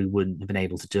storyline that we wouldn't have been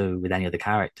able to do with any other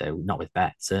character, not with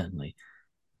Beth, certainly.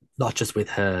 Not just with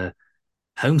her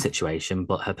home situation,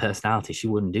 but her personality. She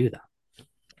wouldn't do that.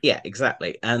 Yeah,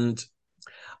 exactly. And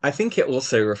I think it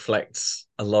also reflects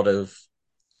a lot of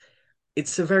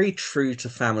it's a very true to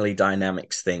family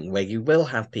dynamics thing where you will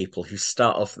have people who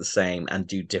start off the same and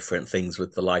do different things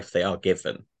with the life they are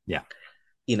given. Yeah.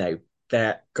 You know,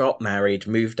 they got married,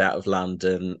 moved out of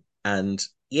London, and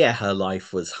yeah, her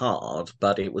life was hard,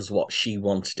 but it was what she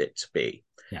wanted it to be.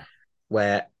 Yeah.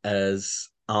 Whereas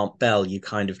Aunt Belle, you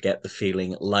kind of get the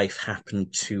feeling life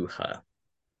happened to her.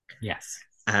 Yes.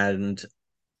 And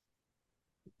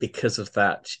because of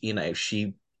that,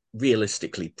 she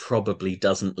realistically probably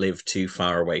doesn't live too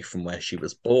far away from where she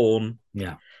was born.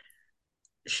 Yeah.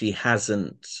 She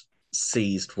hasn't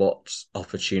seized what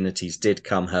opportunities did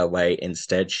come her way.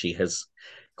 Instead, she has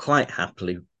quite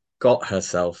happily got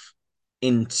herself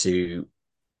into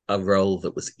a role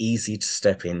that was easy to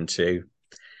step into,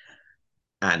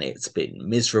 and it's been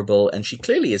miserable, and she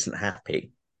clearly isn't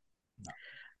happy. No.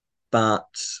 But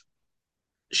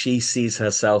she sees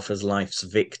herself as life's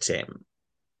victim,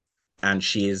 and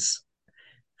she is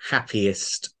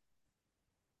happiest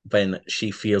when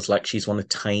she feels like she's won a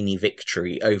tiny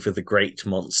victory over the great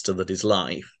monster that is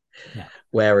life. Yeah.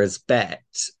 Whereas Bet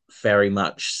very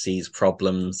much sees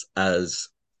problems as,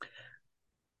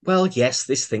 well, yes,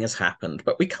 this thing has happened,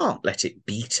 but we can't let it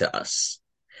beat us.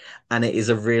 And it is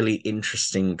a really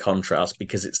interesting contrast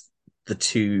because it's the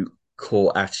two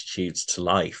core attitudes to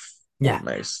life Yeah.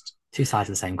 almost Two sides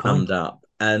of the same coin. summed up.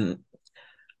 And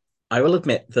I will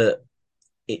admit that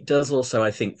it does also,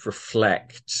 I think,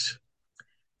 reflect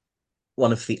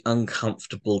one of the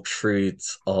uncomfortable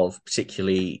truths of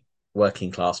particularly working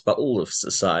class, but all of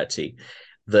society,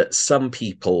 that some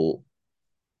people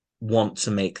want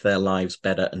to make their lives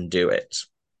better and do it,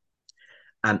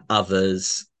 and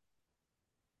others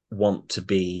want to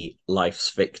be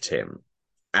life's victim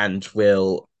and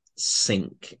will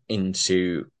sink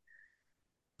into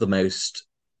the most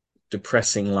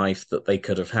depressing life that they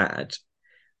could have had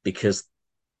because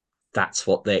that's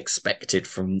what they expected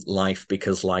from life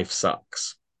because life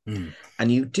sucks. Mm.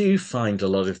 And you do find a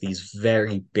lot of these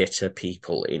very bitter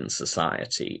people in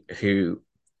society who,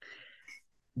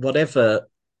 whatever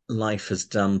life has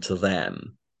done to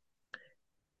them,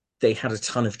 they had a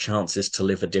ton of chances to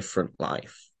live a different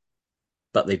life,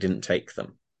 but they didn't take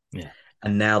them. Yeah.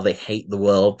 And now they hate the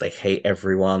world, they hate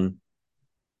everyone.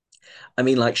 I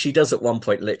mean, like, she does at one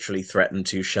point literally threaten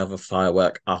to shove a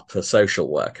firework up a social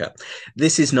worker.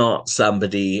 This is not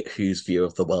somebody whose view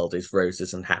of the world is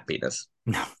roses and happiness.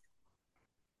 No.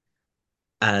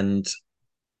 And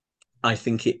I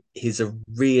think it is a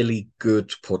really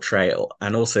good portrayal.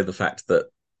 And also the fact that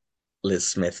Liz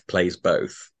Smith plays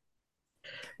both,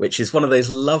 which is one of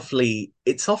those lovely,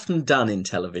 it's often done in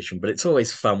television, but it's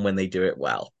always fun when they do it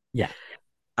well. Yeah.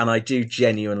 And I do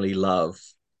genuinely love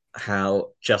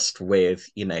how just with,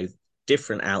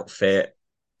 different outfit,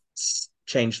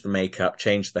 change the makeup,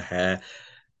 change the hair,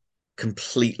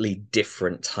 completely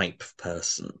different type of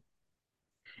person.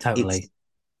 It's Totally.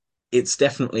 it's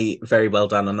definitely very well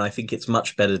done, and I think it's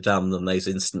much better done than those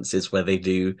instances where they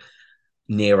do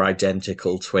near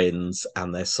identical twins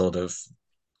and they're sort of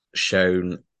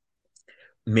shown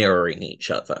mirroring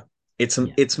each other. Yeah.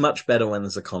 It's much better when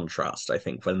there's a contrast, I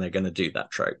think, when they're going to do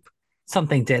that trope.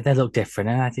 Something they look different,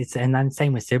 and it's and then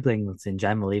same with siblings in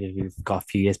general. Even if you've got a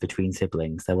few years between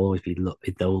siblings, there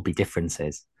will be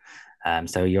differences.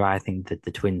 So you're right. I think that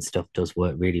the twin stuff does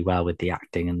work really well with the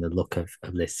acting and the look of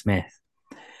Liz Smith.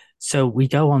 So we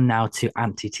go on now to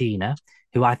Auntie Tina,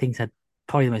 who I think is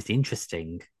probably the most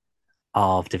interesting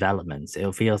of developments.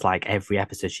 It feels like every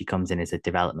episode she comes in is a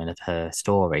development of her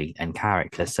story and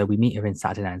character. So we meet her in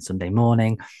Saturday Night and Sunday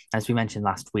Morning. As we mentioned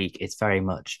last week, it's very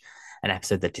much an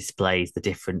episode that displays the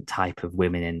different type of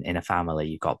women in a family.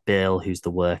 You've got Bill, who's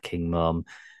the working mum,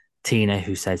 Tina,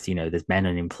 who says, there's men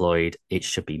unemployed. It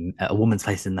should be a woman's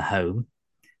place in the home,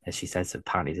 as she says,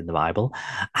 apparently is in the Bible.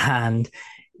 And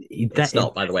It's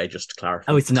not, by the way, just to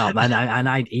clarify. oh, it's not, man. And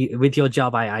I, with your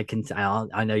job, I can,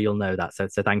 I know you'll know that. So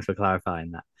thanks for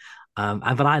clarifying that.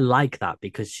 But I like that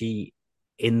because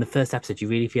in the first episode, you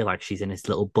really feel like she's in this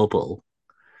little bubble,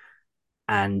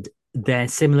 and they're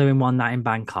similar in One Night in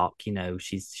Bangkok.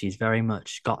 She's very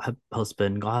much got her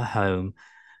husband, got her home,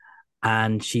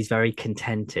 and she's very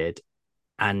contented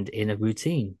and in a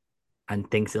routine,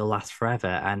 and thinks it'll last forever.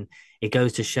 And it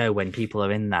goes to show when people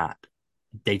are in that,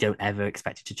 they don't ever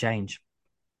expect it to change.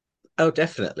 Oh,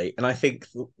 definitely. And I think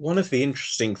one of the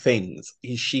interesting things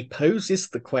is she poses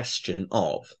the question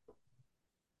of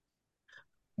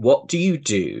what do you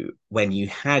do when you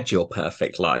had your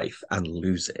perfect life and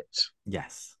lose it?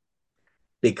 Yes.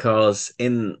 Because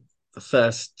in the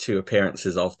first two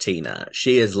appearances of Tina,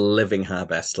 she is living her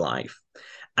best life.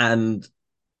 And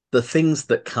the things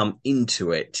that come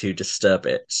into it to disturb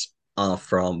it are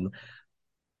from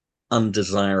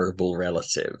undesirable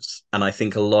relatives. And I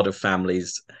think a lot of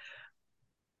families,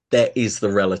 there is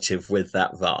the relative with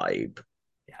that vibe.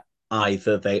 Yeah.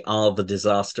 Either they are the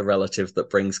disaster relative that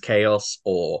brings chaos,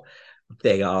 or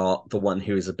they are the one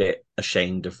who is a bit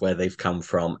ashamed of where they've come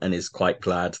from and is quite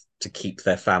glad to keep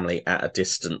their family at a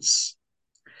distance.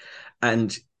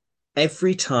 And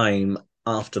every time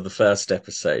after the first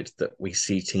episode that we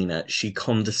see Tina, she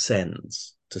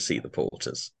condescends to see the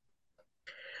Porters,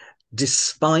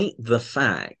 despite the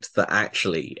fact that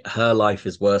actually her life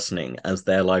is worsening as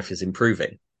their life is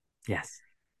improving. Yes.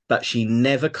 But she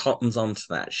never cottons onto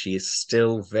that. She is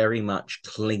still very much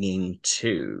clinging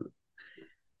to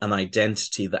an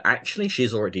identity that actually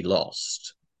she's already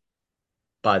lost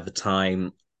by the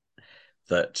time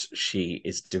that she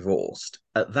is divorced.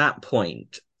 At that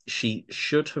point, she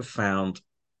should have found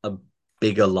a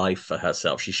bigger life for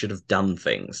herself. She should have done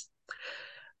things.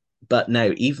 But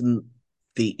no, even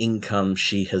the income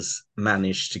she has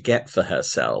managed to get for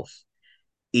herself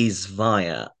is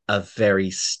via a very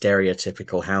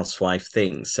stereotypical housewife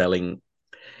thing, selling,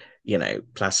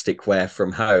 plasticware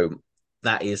from home.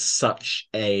 That is such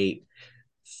a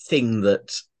thing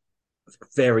that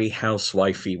very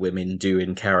housewifey women do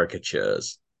in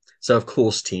caricatures. So of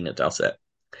course Tina does it.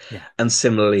 Yeah. And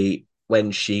similarly,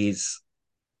 when she's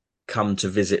come to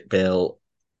visit Bill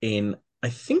in, I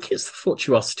think it's the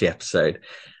Fortuosity episode,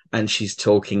 and she's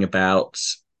talking about,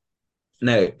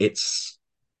 no, it's,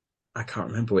 I can't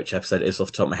remember which episode it is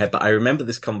off the top of my head, but I remember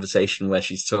this conversation where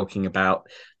she's talking about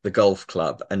the golf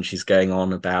club and she's going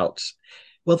on about,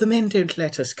 well, the men don't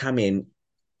let us come in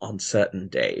on certain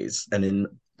days and in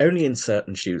only in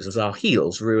certain shoes as our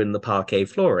heels ruin the parquet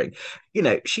flooring.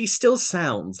 She still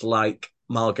sounds like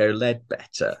Margot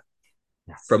Ledbetter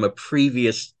Yes. from a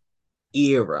previous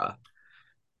era,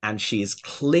 and she is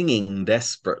clinging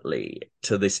desperately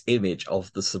to this image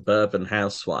of the suburban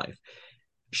housewife.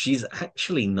 She's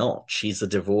actually not. She's a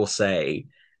divorcee.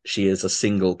 She is a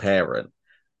single parent.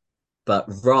 But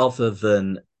rather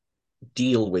than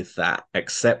deal with that,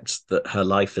 accept that her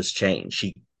life has changed,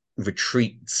 she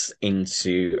retreats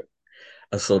into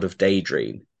a sort of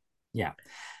daydream. Yeah.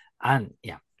 And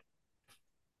yeah.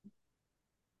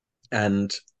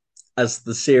 And as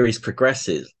the series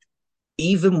progresses,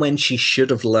 even when she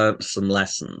should have learnt some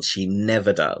lessons, she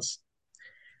never does.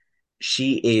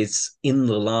 She is in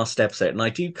the last episode, and I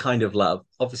do kind of love,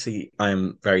 obviously,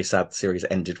 I'm very sad the series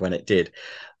ended when it did,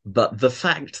 but the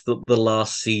fact that the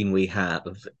last scene we have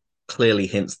clearly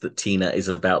hints that Tina is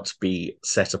about to be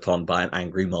set upon by an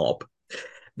angry mob.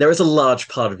 There is a large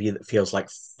part of you that feels like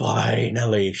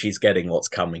finally she's getting what's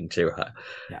coming to her,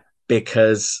 Yeah.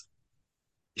 because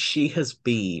she has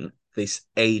been this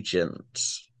agent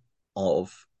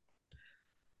of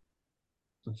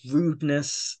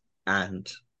rudeness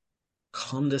and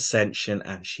condescension,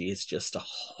 and she is just a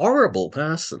horrible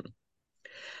person.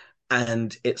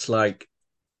 And it's like,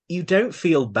 you don't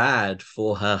feel bad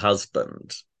for her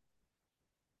husband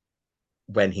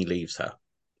when he leaves her.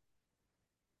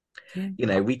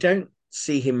 Yeah. We don't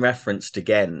see him referenced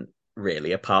again,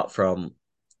 really, apart from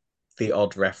the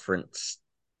odd reference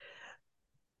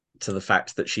to the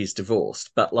fact that she's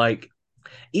divorced. But like,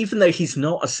 even though he's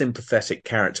not a sympathetic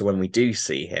character when we do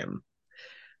see him,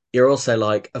 you're also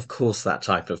like, of course, that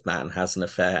type of man has an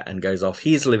affair and goes off.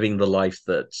 He's living the life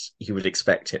that you would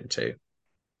expect him to.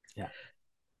 Yeah.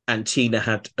 And Tina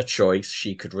had a choice.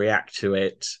 She could react to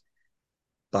it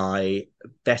by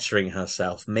bettering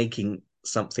herself, making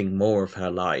something more of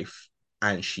her life,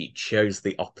 and she chose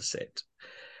the opposite.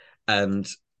 And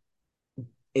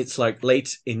it's like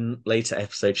later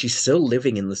episodes, she's still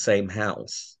living in the same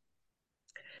house.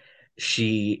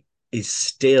 She is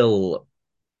still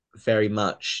very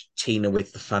much Tina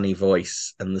with the funny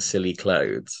voice and the silly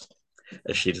clothes,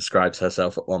 as she describes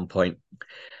herself at one point.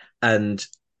 And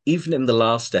even in the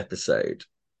last episode,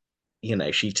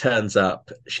 she turns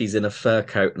up, she's in a fur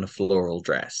coat and a floral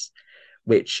dress,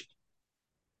 which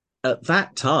at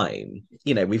that time,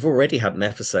 we've already had an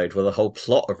episode with a whole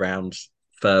plot around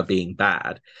fur being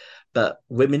bad. But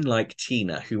women like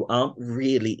Tina, who aren't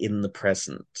really in the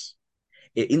present,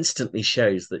 it instantly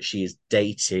shows that she is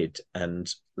dated and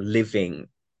living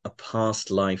a past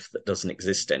life that doesn't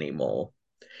exist anymore.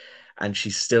 and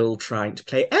she's still trying to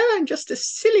play, oh, I'm just a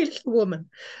silly little woman.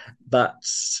 But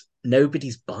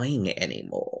nobody's buying it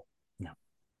anymore. No.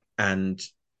 And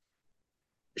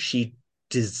she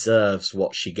deserves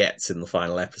what she gets in the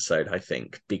final episode, I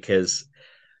think, because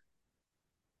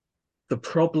the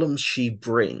problems she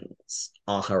brings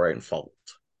are her own fault.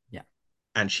 Yeah.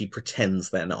 And she pretends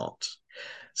they're not.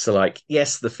 So, like,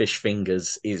 yes, the fish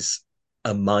fingers is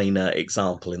a minor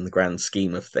example in the grand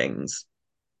scheme of things.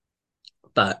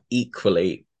 But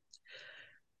equally,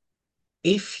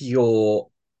 if you're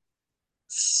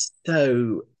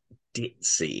so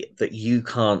ditzy that you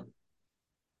can't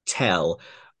tell,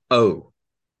 oh,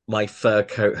 my fur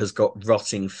coat has got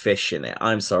rotting fish in it.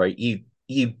 I'm sorry,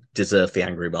 you deserve the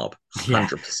angry mob, Yeah.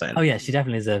 100%. Oh, yeah, she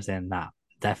definitely deserves it in that.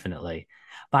 Definitely.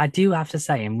 But I do have to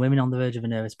say, in Women on the Verge of a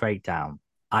Nervous Breakdown,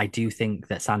 I do think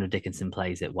that Sandra Dickinson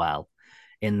plays it well,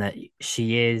 in that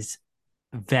she is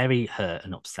very hurt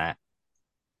and upset.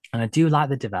 And I do like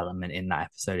the development in that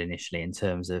episode initially, in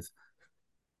terms of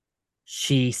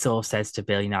she sort of says to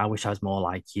Bill, I wish I was more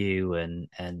like you,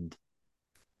 and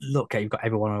look, you've got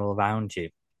everyone all around you.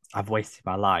 I've wasted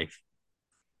my life.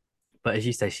 But as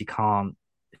you say, she can't,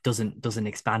 doesn't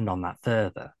expand on that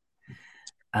further.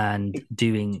 And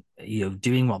doing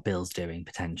what Bill's doing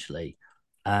potentially.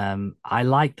 I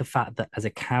like the fact that as a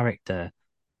character,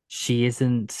 she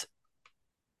isn't,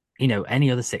 any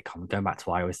other sitcom, going back to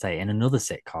what I always say, in another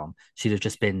sitcom, she'd have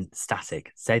just been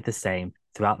static, stayed the same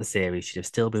throughout the series. She'd have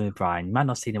still been with Brian. You might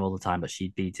not have seen him all the time, but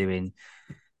she'd be doing,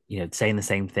 saying the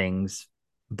same things.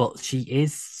 But she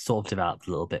is sort of developed a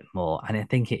little bit more. And I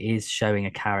think it is showing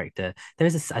a character. There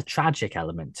is a tragic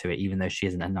element to it, even though she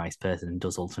isn't a nice person and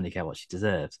does ultimately get what she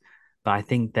deserves. But I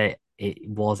think that it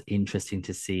was interesting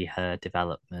to see her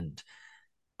development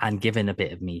and given a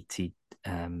bit of meaty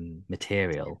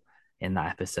material in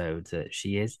that episode, that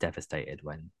she is devastated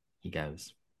when he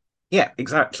goes. Yeah,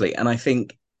 exactly. And I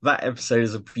think that episode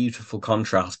is a beautiful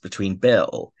contrast between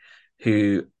Bill,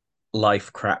 who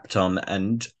life crapped on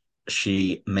and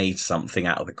she made something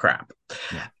out of the crap,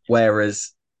 Yeah.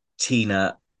 whereas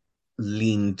Tina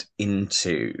leaned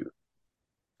into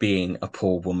being a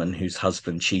poor woman whose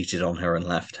husband cheated on her and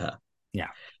left her. Yeah.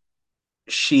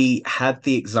 She had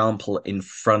the example in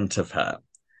front of her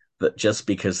that just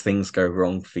because things go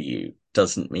wrong for you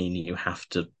doesn't mean you have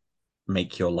to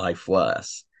make your life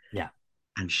worse. Yeah.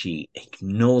 And she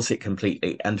ignores it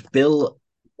completely. And Bill,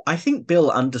 I think Bill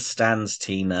understands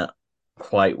Tina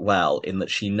quite well in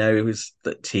that she knows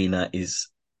that Tina is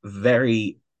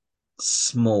very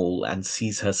small and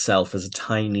sees herself as a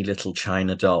tiny little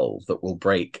china doll that will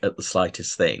break at the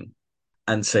slightest thing.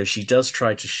 And so she does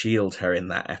try to shield her in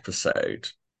that episode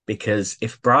because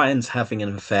if Brian's having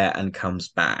an affair and comes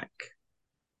back,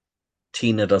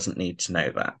 Tina doesn't need to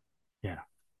know that. Yeah.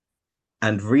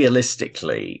 And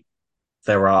realistically,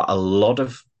 there are a lot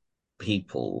of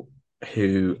people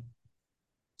who,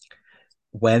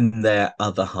 when their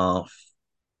other half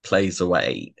plays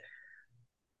away,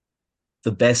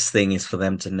 the best thing is for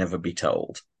them to never be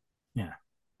told. Yeah.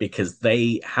 Because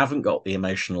they haven't got the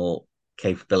emotional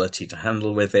capability to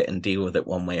handle with it and deal with it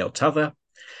one way or t'other.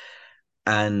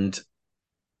 And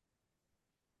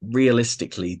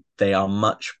realistically, they are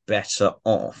much better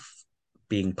off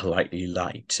being politely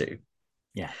lied to.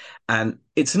 Yeah. And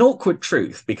it's an awkward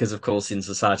truth because, of course, in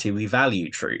society, we value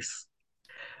truth.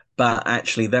 But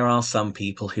actually, there are some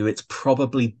people who it's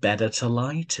probably better to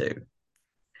lie to.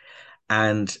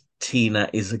 And Tina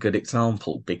is a good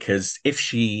example because if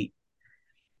she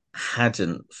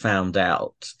hadn't found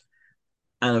out,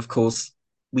 and of course,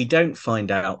 we don't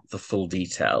find out the full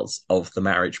details of the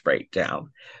marriage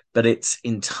breakdown, but it's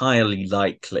entirely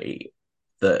likely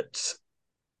that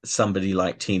somebody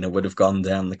like Tina would have gone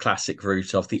down the classic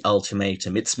route of the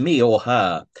ultimatum, it's me or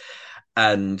her.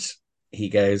 And he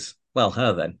goes, well,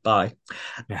 her then, bye.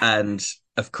 Yeah. And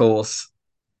of course,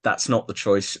 that's not the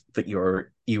choice that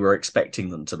you were expecting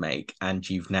them to make. And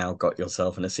you've now got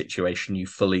yourself in a situation you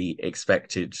fully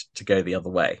expected to go the other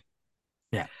way.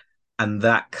 Yeah. And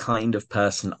that kind of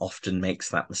person often makes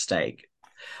that mistake.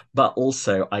 But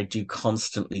also, I do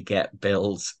constantly get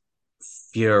Bill's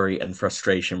fury and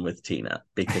frustration with Tina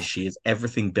because she is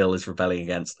everything Bill is rebelling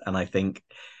against. And I think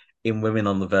in Women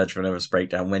on the Verge of a Nervous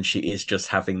Breakdown, when she is just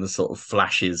having the sort of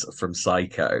flashes from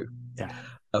Psycho Yeah.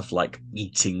 of like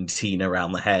eating Tina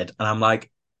around the head, and I'm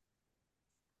like,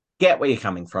 get where you're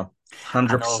coming from, And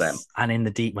 100%. also, and in the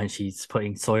deep, when she's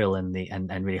putting soil in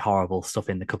and really horrible stuff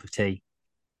in the cup of tea.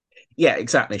 Yeah,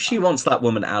 exactly. She wants that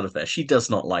woman out of there. She does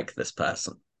not like this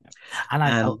person. And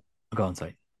And go on,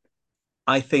 sorry.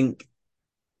 I think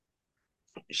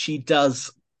she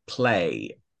does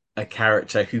play a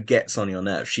character who gets on your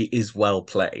nerves. She is well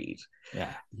played.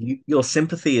 Yeah. Your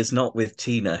sympathy is not with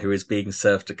Tina, who is being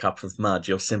served a cup of mud.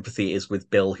 Your sympathy is with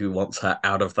Bill, who wants her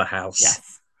out of the house.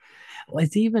 Yes. Well,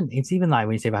 it's even like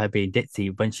when you say about her being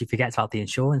ditzy, when she forgets about the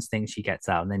insurance thing, she gets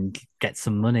out and then gets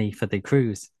some money for the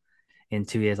cruise in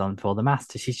 2 years on for the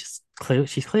master. She's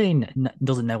clearly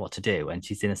doesn't know what to do, and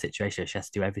she's in a situation where she has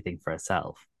to do everything for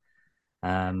herself.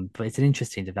 But it's an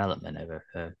interesting development over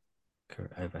her.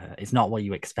 It's not what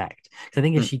you expect. Because I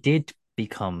think if Mm. she did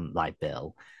become like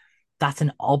Bill, that's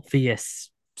an obvious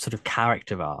sort of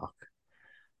character arc.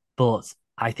 But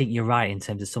I think you're right in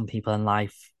terms of some people in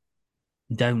life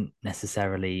don't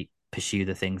necessarily pursue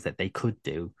the things that they could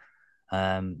do.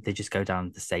 They just go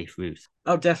down the safe route.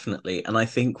 Oh, definitely. And I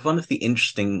think one of the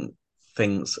interesting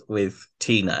things with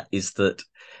Tina is that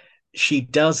she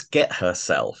does get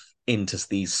herself into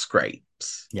these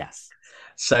scrapes. Yes.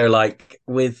 So, like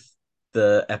with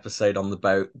the episode on the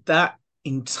boat, that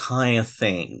entire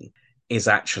thing is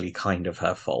actually kind of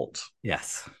her fault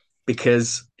Yes.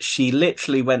 because she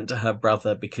literally went to her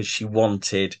brother because she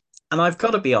wanted. And I've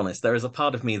got to be honest, there is a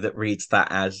part of me that reads that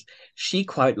as she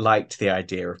quite liked the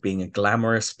idea of being a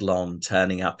glamorous blonde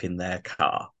turning up in their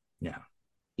car, Yeah.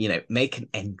 make an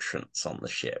entrance on the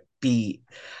ship, be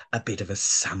a bit of a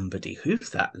somebody.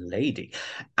 Who's that lady?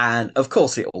 And of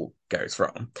course, it all goes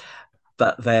wrong.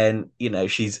 But then,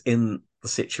 she's in the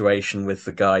situation with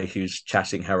the guy who's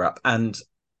chatting her up. And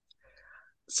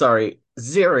sorry,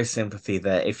 zero sympathy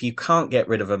there. If you can't get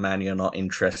rid of a man you're not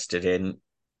interested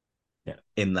Yeah.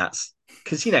 in that,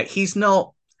 because, he's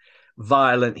not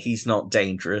violent, he's not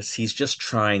dangerous, he's just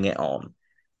trying it on.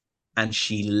 And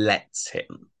she lets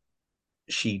him.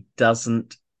 She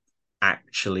doesn't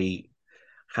actually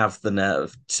have the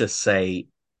nerve to say,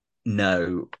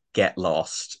 no, get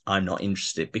lost, I'm not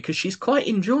interested, because she's quite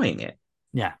enjoying it.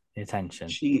 Yeah. The attention.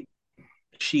 She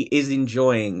is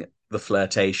enjoying the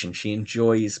flirtation. She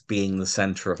enjoys being the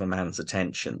center of a man's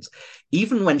attentions,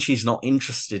 even when she's not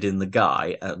interested in the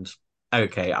guy. And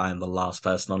okay, I am the last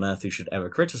person on earth who should ever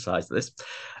criticize this,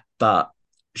 but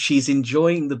she's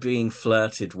enjoying the being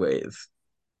flirted with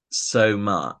so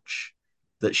much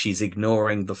that she's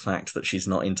ignoring the fact that she's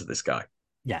not into this guy.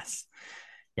 Yes.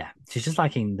 Yeah. She's just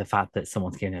liking the fact that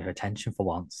someone's giving her attention for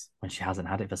once when she hasn't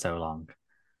had it for so long.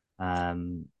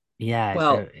 Yeah, it's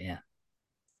Well, very, yeah.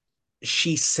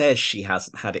 she says she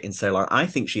hasn't had it in so long. I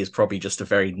think she is probably just a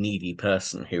very needy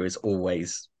person who is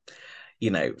always,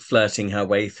 flirting her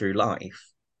way through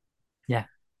life. Yeah,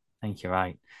 I think you're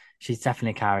right. She's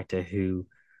definitely a character who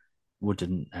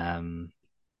wouldn't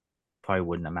probably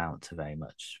wouldn't amount to very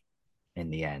much in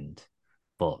the end,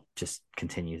 but just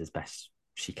continues as best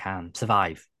she can.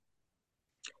 Survive.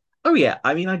 Oh, yeah.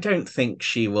 I mean, I don't think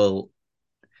she will,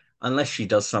 unless she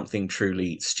does something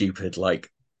truly stupid like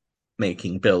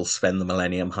making Bill spend the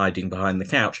millennium hiding behind the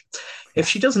couch. If Yeah.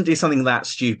 she doesn't do something that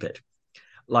stupid,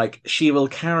 like she will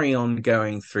carry on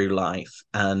going through life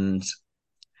and,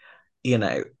 you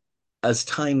know, as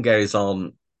time goes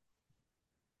on,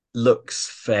 looks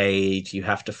fade, you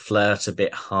have to flirt a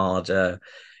bit harder.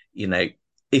 You know,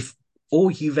 if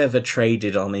all you've ever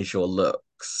traded on is your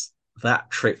looks,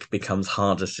 that trick becomes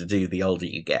harder to do the older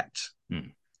you get. Hmm.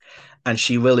 And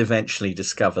she will eventually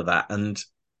discover that. And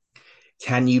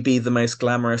can you be the most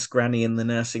glamorous granny in the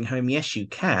nursing home? Yes, you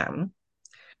can.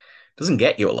 Doesn't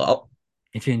get you a lot.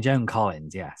 If you're in Joan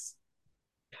Collins, yes.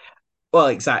 Well,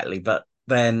 exactly. But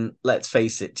then let's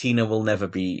face it, Tina will never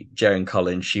be Joan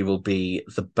Collins. She will be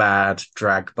the bad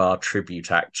drag bar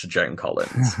tribute act to Joan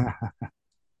Collins.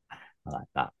 I like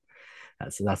that.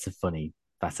 That's a funny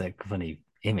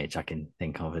image I can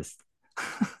think of as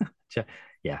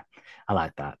yeah, I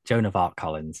like that. Joan of Arc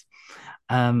Collins.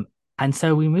 Um, and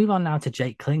so we move on now to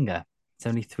Jake Klinger. It's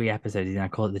only 3 episodes, and I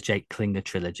call it the Jake Klinger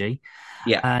trilogy.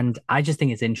 Yeah. And I just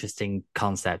think it's an interesting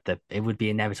concept that it would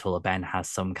be inevitable that Ben has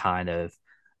some kind of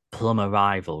plumber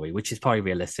rivalry, which is probably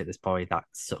realistic. There's probably that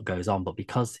sort of goes on, but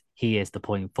because he is the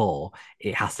point four,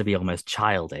 it has to be almost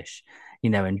childish,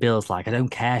 And Bill's like, I don't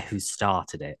care who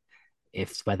started it,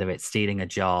 if whether it's stealing a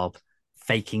job,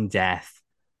 faking death,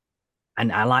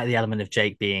 and I like the element of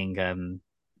Jake being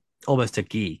almost a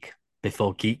geek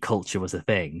before geek culture was a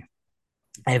thing.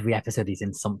 Every episode he's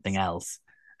in something else,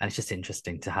 and it's just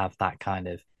interesting to have that kind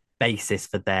of basis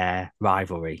for their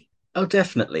rivalry. Oh,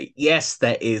 definitely. Yes,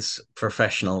 there is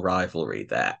professional rivalry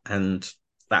there, and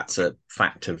that's a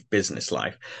fact of business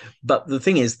life. But the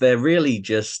thing is, they're really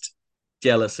just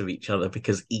jealous of each other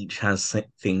because each has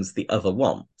things the other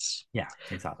wants. Yeah,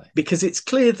 exactly. Because it's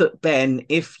clear that Ben,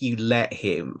 if you let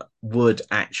him, would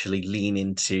actually lean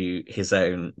into his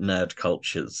own nerd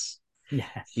cultures. Yeah,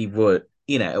 He would,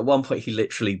 at one point, he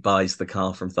literally buys the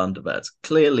car from Thunderbirds.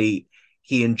 Clearly,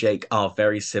 he and Jake are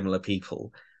very similar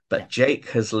people, Yeah. but Jake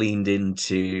has leaned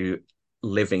into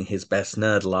living his best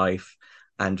nerd life,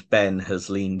 and Ben has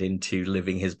leaned into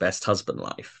living his best husband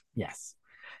life. Yes.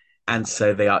 And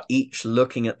so they are each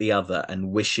looking at the other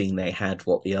and wishing they had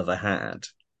what the other had,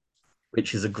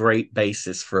 which is a great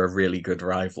basis for a really good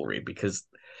rivalry because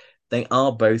they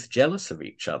are both jealous of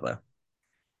each other.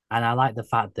 And I like the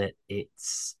fact that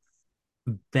it's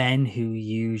Ben who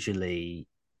usually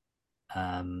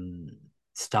um,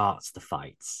 starts the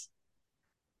fights,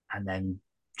 and then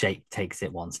Jake takes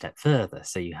it one step further.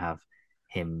 So you have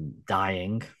him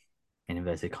dying, in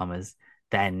inverted commas,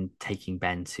 then taking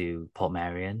Ben to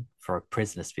Portmeirion for a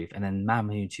prisoner spoof, and then Man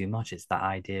Who Too Much. It's that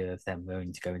idea of them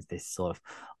going to go into this sort of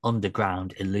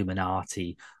underground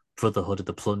Illuminati Brotherhood of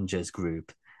the Plungers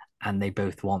group, and they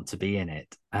both want to be in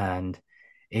it. And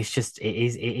it's just it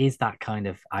is that kind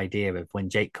of idea of when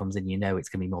Jake comes in, you know it's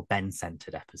going to be more Ben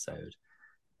centered episode,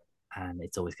 and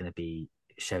it's always going to be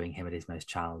showing him at his most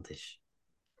childish.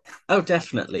 Oh,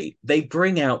 definitely. They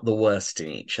bring out the worst in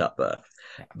each other,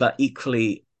 Yeah. but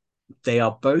equally, they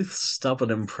are both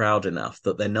stubborn and proud enough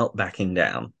that they're not backing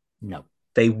down. No.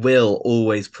 They will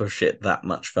always push it that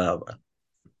much further.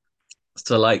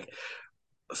 So, like,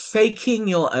 faking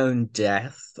your own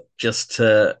death just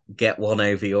to get one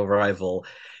over your rival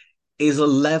is a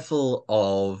level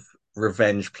of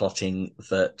revenge plotting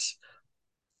that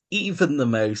even the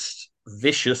most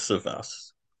vicious of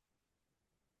us,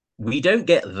 we don't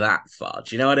get that far.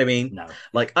 Do you know what I mean? No.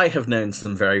 Like, I have known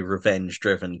some very revenge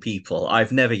driven people.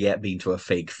 I've never yet been to a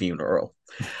fake funeral.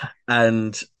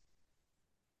 And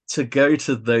to go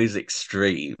to those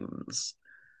extremes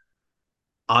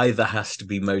either has to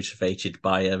be motivated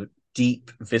by a deep,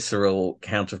 visceral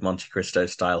Count of Monte Cristo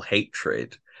style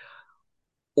hatred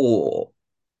or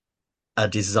a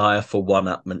desire for one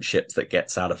upmanship that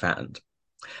gets out of hand.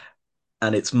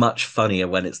 And it's much funnier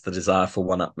when it's the desire for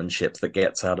one upmanship that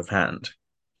gets out of hand.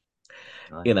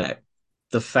 Right. You know,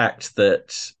 the fact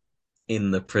that in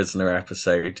the prisoner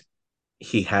episode,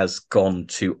 he has gone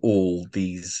to all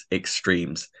these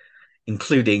extremes,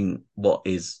 including what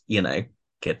is,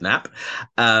 kidnap.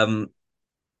 Um,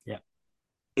 Yeah.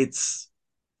 it's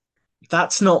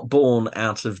that's not born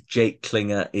out of Jake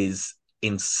Klinger is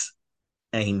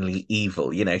insanely evil.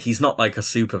 He's not like a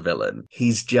supervillain.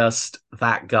 He's just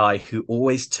that guy who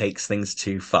always takes things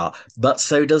too far. But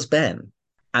so does Ben.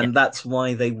 Yeah. And that's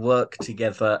why they work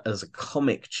together as a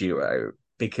comic duo,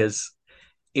 because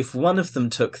if one of them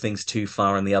took things too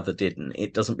far and the other didn't,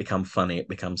 it doesn't become funny, it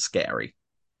becomes scary.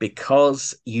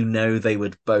 Because they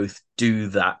would both do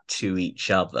that to each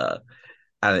other,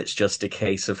 and it's just a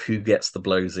case of who gets the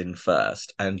blows in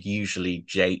first. And usually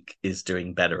Jake is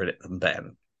doing better at it than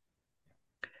Ben.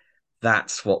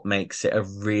 That's what makes it a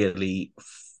really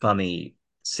funny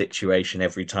situation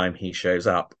every time he shows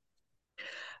up.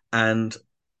 And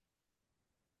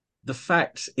the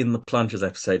fact in the Plungers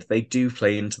episode, they do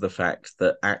play into the fact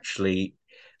that actually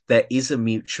there is a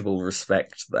mutual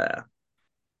respect there.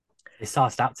 They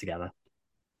started out together.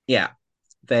 Yeah,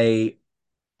 and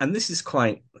this is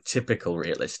quite typical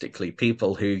realistically.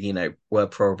 People who, were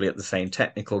probably at the same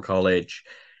technical college,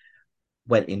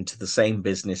 went into the same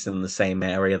business in the same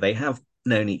area, they have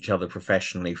known each other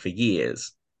professionally for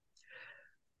years.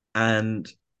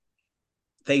 And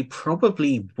they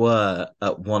probably were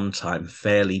at one time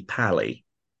fairly pally.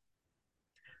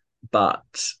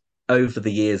 But over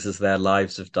the years, as their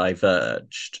lives have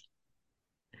diverged,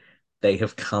 they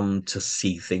have come to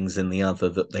see things in the other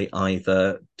that they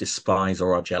either despise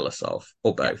or are jealous of,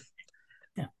 or Yeah. both.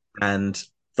 Yeah. And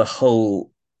the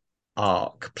whole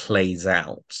arc plays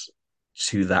out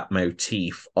to that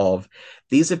motif of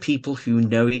these are people who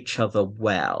know each other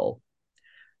well.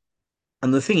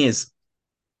 And the thing is,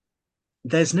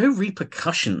 there's no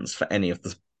repercussions for any of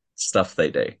the stuff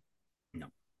they do. No.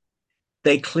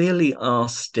 They clearly are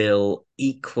still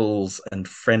equals and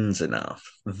friends enough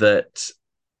that,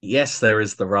 yes, there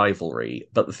is the rivalry,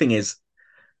 but the thing is,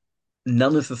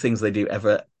 none of the things they do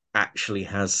ever actually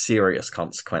has serious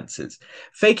consequences.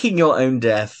 Faking your own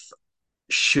death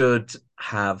should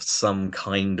have some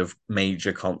kind of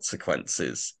major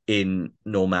consequences in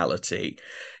normality.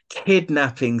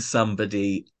 Kidnapping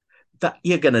somebody, that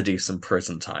you're going to do some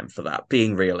prison time for that,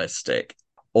 being realistic.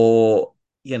 Or,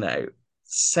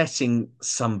 setting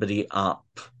somebody up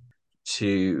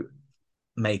to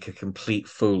make a complete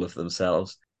fool of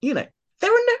themselves. There are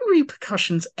no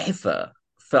repercussions ever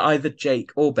for either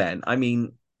Jake or Ben. I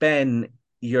mean, Ben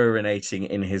urinating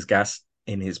in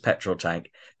his petrol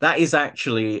tank, that is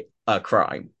actually a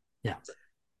crime. Yeah.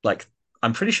 Like,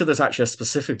 I'm pretty sure there's actually a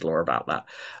specific law about that.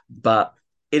 But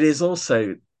it is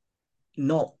also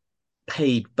not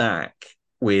paid back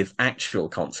with actual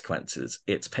consequences.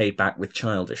 It's paid back with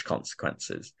childish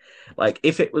consequences. Like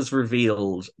if it was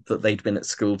revealed that they'd been at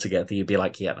school together, you'd be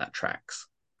like, yeah, that tracks.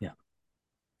 Yeah,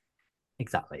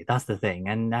 exactly. That's the thing.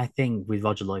 And I think with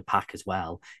Roger Lloyd Pack as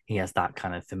well, he has that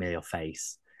kind of familiar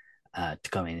face to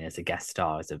come in as a guest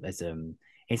star.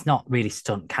 It's not really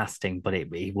stunt casting, but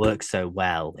he works so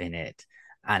well in it,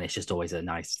 and it's just always a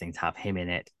nice thing to have him in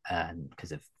it,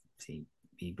 because of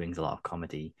he brings a lot of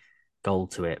comedy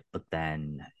gold to it. But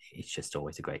then it's just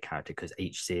always a great character because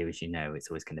each series, it's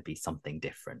always going to be something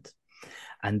different.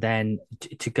 And then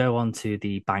to go on to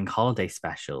the bank holiday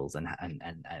specials and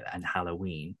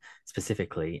Halloween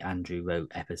specifically, Andrew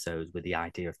wrote episodes with the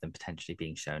idea of them potentially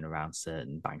being shown around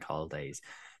certain bank holidays.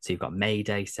 So you've got May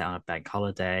Day set on a bank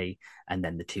holiday, and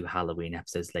then the two Halloween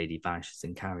episodes, Lady Vanishes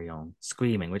and Carry On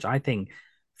Screaming, which I think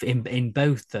in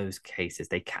both those cases,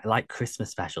 like Christmas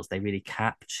specials, they really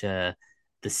capture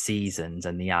the seasons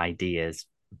and the ideas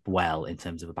well in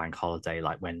terms of a bank holiday.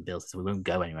 Like when Bill says we won't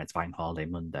go anywhere, it's bank holiday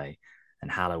Monday,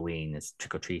 and Halloween is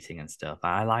trick or treating and stuff.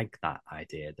 I like that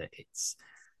idea that it's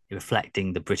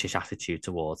reflecting the British attitude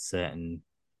towards certain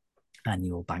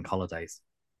annual bank holidays.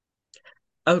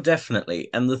 Oh, definitely.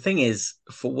 And the thing is,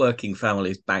 for working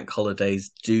families, bank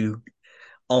holidays do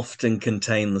often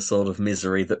contain the sort of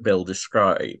misery that Bill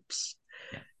describes.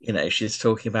 Yeah. She's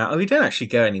talking about, oh, we don't actually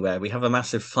go anywhere. We have a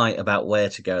massive fight about where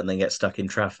to go and then get stuck in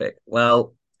traffic.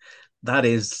 Well, that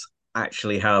is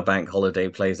actually how a bank holiday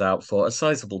plays out for a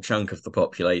sizable chunk of the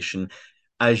population.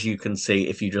 As you can see,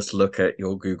 if you just look at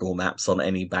your Google Maps on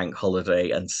any bank holiday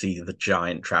and see the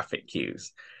giant traffic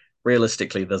queues,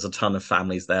 realistically, there's a ton of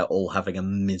families there all having a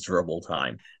miserable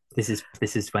time. This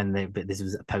is when this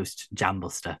was a post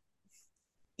Jambuster.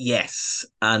 Yes,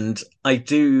 and I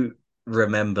do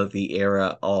remember the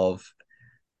era of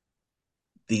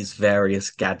these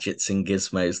various gadgets and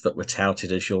gizmos that were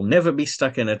touted as you'll never be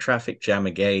stuck in a traffic jam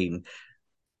again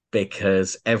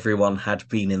because everyone had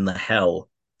been in the hell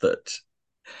that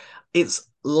it's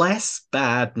less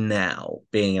bad now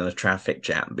being in a traffic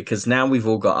jam because now we've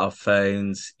all got our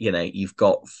phones. You've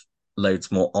got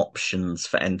loads more options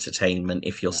for entertainment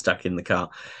if you're Yeah. stuck in the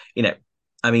car. You know,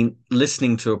 I mean,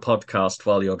 listening to a podcast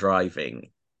while you're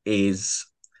driving is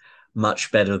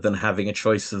much better than having a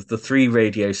choice of the three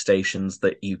radio stations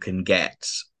that you can get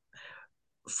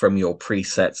from your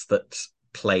presets that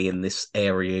play in this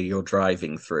area you're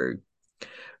driving through,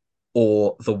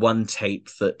 or the one tape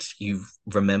that you've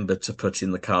remembered to put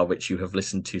in the car, which you have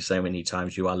listened to so many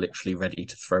times, you are literally ready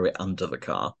to throw it under the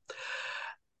car.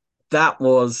 That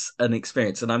was an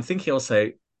experience. And I'm thinking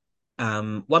also,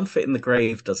 One Foot in the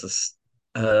Grave does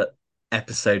a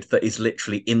episode that is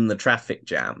literally in the traffic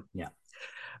jam, Yeah.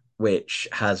 which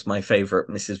has my favorite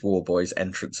Mrs. Warboy's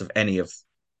entrance of any of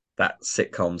that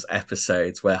sitcom's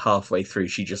episodes, where halfway through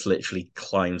she just literally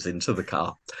climbs into the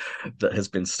car that has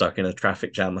been stuck in a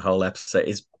traffic jam. The whole episode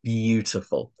is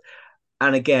beautiful.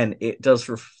 And again, it does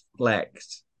reflect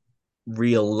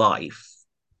real life.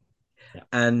 Yeah.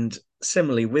 And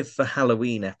similarly with the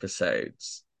Halloween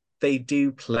episodes, they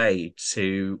do play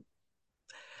to,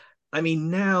 I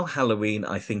mean, now Halloween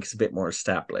I think is a bit more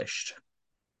established.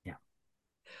 Yeah.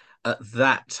 At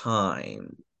that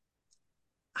time,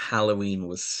 Halloween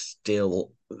was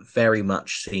still very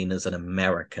much seen as an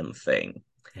American thing.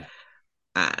 Yeah.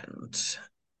 And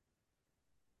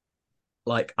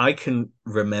like I can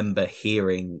remember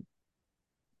hearing,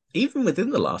 even within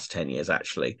the last 10 years,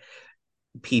 actually,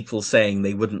 people saying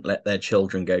they wouldn't let their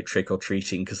children go trick or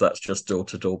treating because that's just door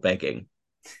to door begging.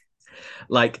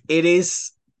 Like it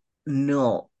is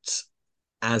not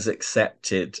as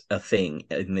accepted a thing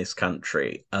in this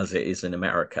country as it is in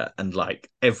America. And like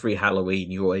every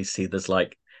Halloween, you always see there's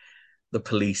like the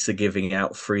police are giving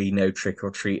out free no trick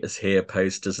or treaters here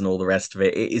posters and all the rest of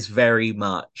it. It is very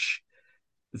much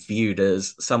viewed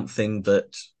as something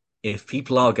that if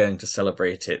people are going to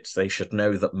celebrate it, they should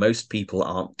know that most people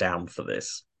aren't down for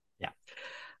this. Yeah.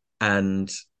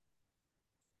 And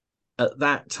at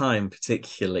that time,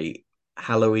 particularly,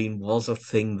 Halloween was a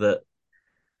thing that,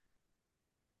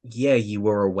 yeah, you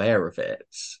were aware of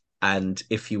it. And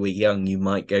if you were young, you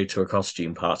might go to a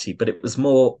costume party, but it was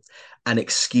more an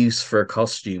excuse for a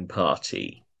costume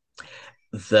party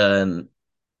than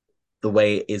the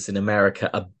way it is in America,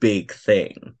 a big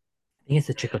thing. I think it's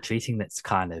the trick or treating that's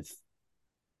kind of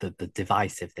the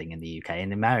divisive thing in the UK.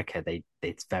 In America,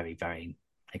 it's very, very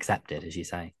accepted, as you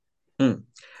say. Mm.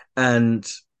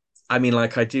 And I mean,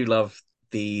 like, I do love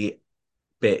the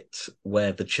bit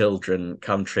where the children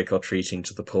come trick or treating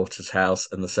to the porter's house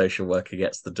and the social worker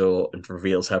gets the door and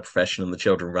reveals her profession and the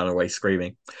children run away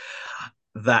screaming.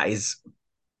 That is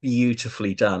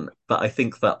beautifully done. But I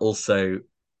think that also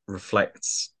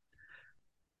reflects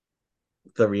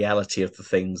the reality of the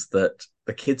things that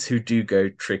the kids who do go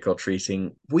trick or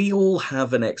treating, we all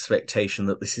have an expectation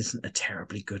that this isn't a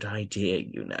terribly good idea,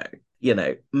 you know. You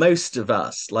know, most of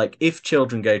us, like if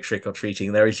children go trick or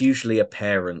treating, there is usually a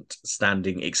parent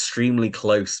standing extremely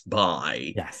close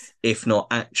by, Yes. if not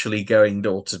actually going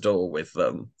door to door with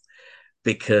them,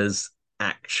 because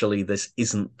actually this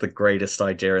isn't the greatest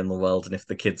idea in the world. And if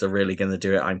the kids are really going to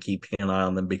do it, I'm keeping an eye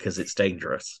on them because it's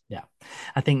dangerous. Yeah.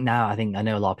 I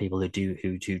know a lot of people who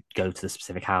do go to the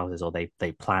specific houses, or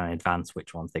they plan in advance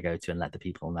which ones they go to and let the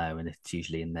people know, and it's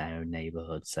usually in their own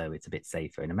neighborhood, so it's a bit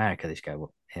safer. In America, they just go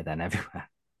well, here, then, everywhere.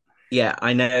 Yeah,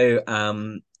 I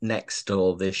know next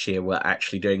door this year we're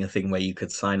actually doing a thing where you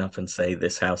could sign up and say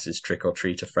this house is trick or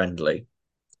treater friendly,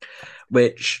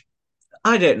 which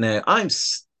I don't know.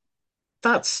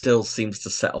 That still seems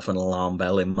to set off an alarm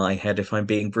bell in my head if I'm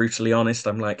being brutally honest.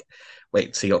 I'm like,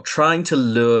 wait, so you're trying to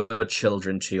lure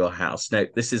children to your house. No,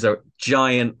 this is a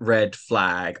giant red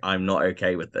flag. I'm not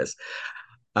okay with this.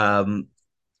 Um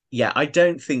yeah, I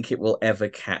don't think it will ever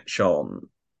catch on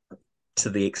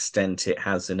to the extent it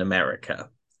has in America,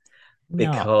 No.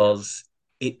 because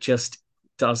it just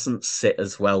doesn't sit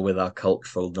as well with our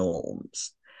cultural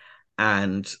norms.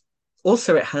 And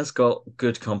also, it has got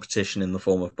good competition in the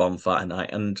form of Bonfire Night.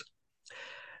 And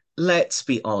let's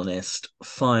be honest,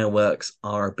 fireworks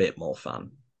are a bit more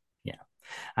fun. Yeah.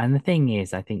 And the thing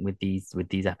is, I think with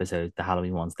these episodes, the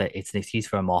Halloween ones, that it's an excuse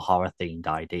for a more horror themed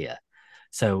idea.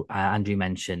 So Andrew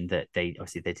mentioned that they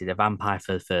did a vampire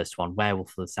for the first one,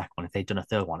 werewolf for the second one. If they'd done a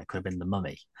third one, it could have been the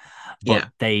mummy. But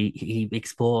Yeah, he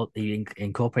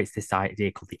incorporates this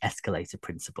idea called the escalator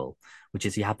principle, which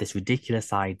is you have this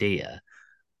ridiculous idea,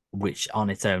 which on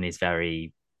its own is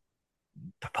very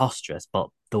preposterous, but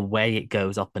the way it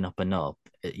goes up and up and up,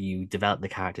 you develop the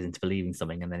characters into believing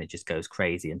something, and then it just goes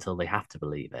crazy until they have to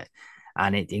believe it.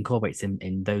 And it incorporates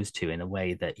in those two in a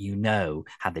way that,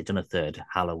 had they done a third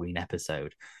Halloween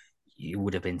episode, you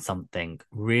would have been something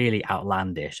really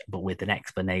outlandish, but with an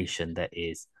explanation that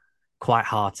is quite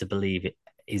hard to believe it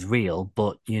is real,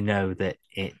 but you know that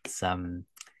it's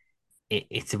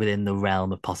within the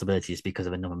realm of possibilities because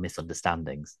of a number of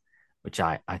misunderstandings, which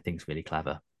I think is really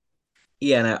clever.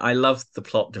 yeah, no, I love the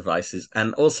plot devices,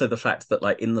 and also the fact that,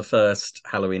 like, in the first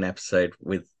Halloween episode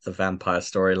with the vampire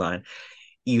storyline,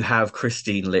 you have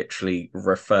Christine literally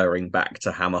referring back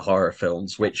to Hammer horror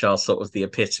films, Yeah. which are sort of the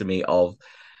epitome of,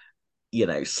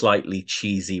 slightly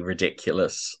cheesy,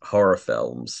 ridiculous horror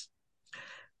films,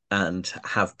 and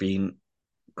have been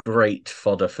great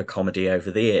fodder for comedy over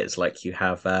the years. Like you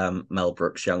have Mel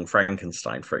Brooks' Young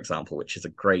Frankenstein, for example, which is a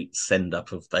great send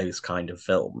up of those kind of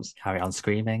films. Carry on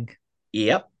screaming.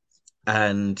 Yep.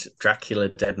 And Dracula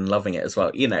Dead and Loving It as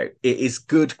well. It is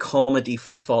good comedy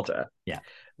fodder Yeah.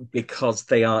 because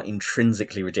they are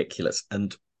intrinsically ridiculous.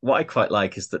 And what I quite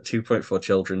like is that 2.4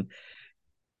 Children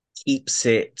keeps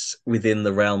it within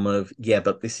the realm of, yeah,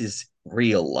 but this is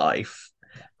real life.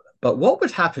 Yeah. But what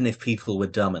would happen if people were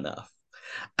dumb enough?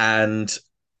 And,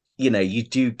 you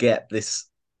do get this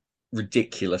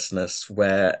ridiculousness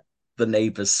where the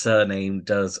neighbor's surname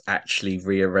does actually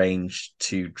rearrange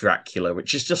to Dracula,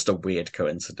 which is just a weird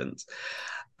coincidence.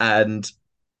 And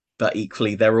but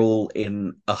equally, they're all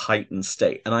in a heightened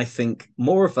state. And I think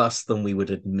more of us than we would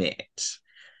admit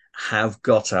have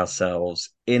got ourselves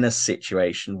in a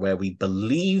situation where we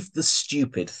believe the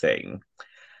stupid thing,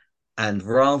 and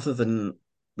rather than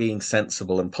being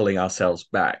sensible and pulling ourselves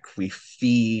back, we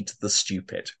feed the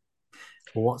stupid.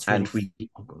 Well, what's really, And we,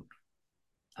 I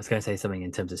was going to say something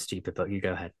in terms of stupid, but you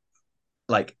go ahead.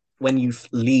 like, when you've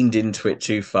leaned into it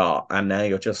too far and now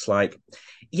you're just like,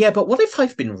 yeah, but what if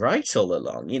I've been right all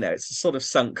along? It's a sort of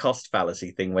sunk cost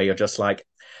fallacy thing where you're just like,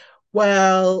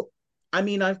 well, I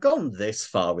mean, I've gone this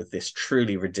far with this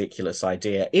truly ridiculous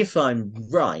idea. If I'm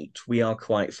right, we are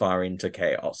quite far into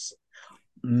chaos.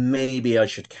 Maybe I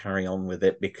should carry on with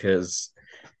it, because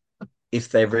if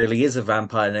there really is a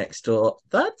vampire next door,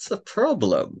 that's a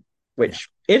problem. Yeah. Which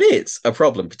it is a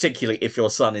problem, particularly if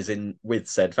your son is in with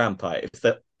said vampire. If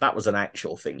that was an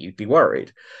actual thing, you'd be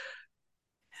worried.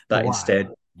 But But why? instead,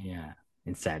 Yeah.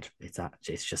 Instead,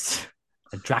 it's just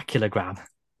a Dracula gram.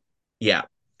 yeah.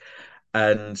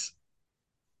 And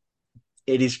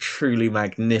it is truly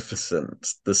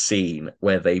magnificent, the scene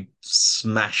where they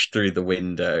smash through the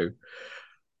window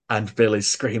and Bill is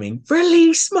screaming,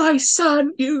 "Release my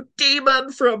son, you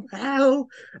demon from hell!"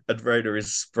 And Rhoda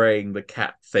is spraying the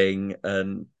cat thing,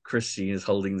 and Christine is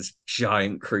holding this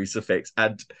giant crucifix.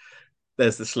 And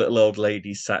there's this little old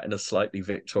lady sat in a slightly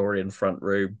Victorian front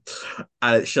room.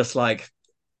 And it's just like,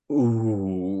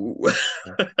 Ooh.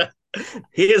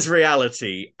 Here's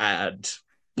reality, and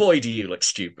boy, do you look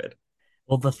stupid.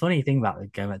 Well, the funny thing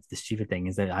about going back to the stupid thing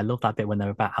is that I love that bit when they're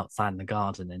about outside in the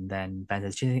garden, and then Ben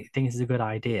says, "Do you think this is a good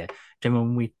idea?" Do you remember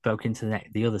when we broke into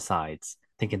the other sides,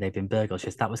 thinking they've been burgled?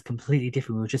 Just that was completely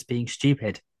different. We were just being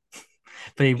stupid.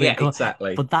 But Yeah,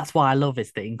 exactly. but that's what I love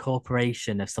is the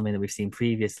incorporation of something that we've seen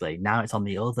previously. Now it's on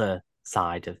the other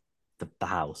side of the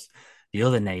house, the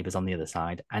other neighbors on the other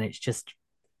side, and it's just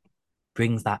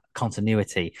brings that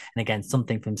continuity. And again,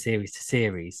 something from series to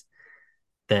series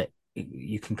that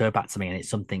you can go back to me and it's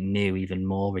something new, even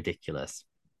more ridiculous.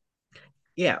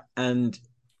 Yeah, and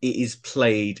it is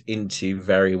played into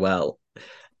very well.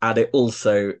 And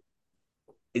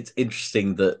it's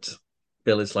interesting that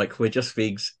Bill is like, we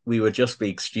were just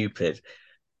being stupid.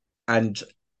 And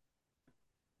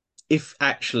if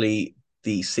actually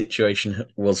the situation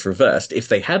was reversed, if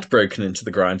they had broken into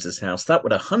the Grimes's house, that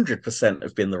would 100%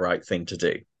 have been the right thing to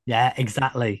do. Yeah,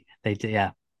 exactly. They do.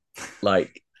 Yeah,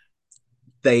 Like,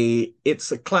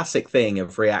 it's a classic thing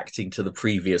of reacting to the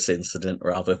previous incident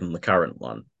rather than the current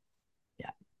one.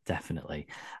 yeah, definitely.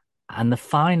 And the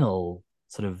final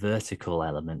sort of vertical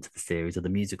element of the series are the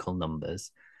musical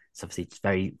numbers. So obviously, it's a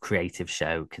very creative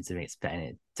show considering it's set in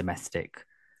a domestic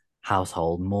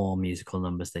household, more musical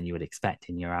numbers than you would expect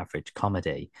in your average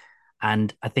comedy.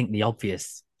 And I think the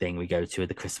obvious thing we go to are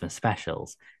the Christmas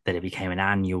specials, that it became an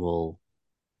annual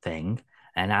thing,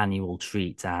 an annual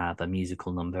treat to have a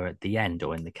musical number at the end,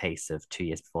 or in the case of 2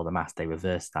 years before the mask, they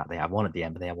reversed that. They have one at the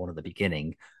end, but they have one at the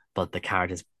beginning. But the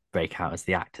characters break out as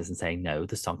the actors and say, no,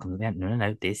 the song comes at the end. No, no,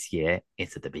 no, this year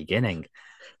it's at the beginning.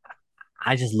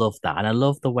 I just love that. And I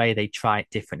love the way they try it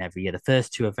different every year. The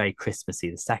first two are very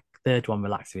Christmassy. Third one,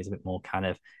 Relaxer, is a bit more kind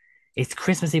of, it's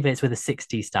Christmassy, but it's with a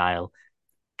 60s style.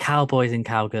 Cowboys and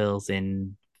cowgirls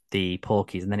in the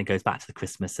Porkies. And then it goes back to the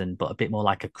Christmas and, but a bit more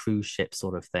like a cruise ship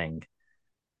sort of thing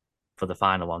for the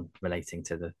final one relating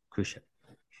to the cruise ship.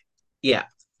 Yeah,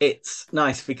 it's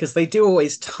nice because they do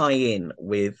always tie in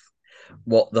with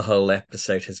what the whole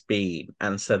episode has been.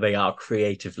 And so they are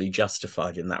creatively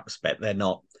justified in that respect. They're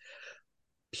not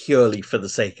purely for the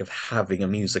sake of having a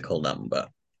musical number.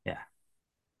 Yeah.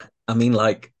 I mean,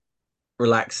 like,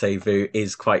 Relaxez-vous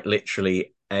is quite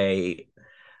literally a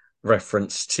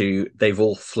reference to they've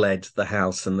all fled the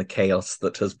house and the chaos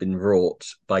that has been wrought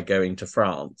by going to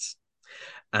France.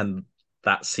 And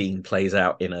that scene plays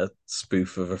out in a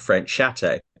spoof of a French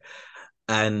chateau.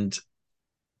 And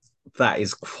that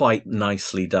is quite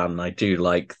nicely done. I do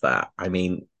like that. I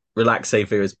mean,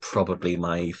 Relaxez-vous is probably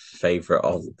my favorite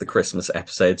of the Christmas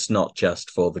episodes, not just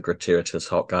for the gratuitous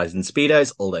hot guys in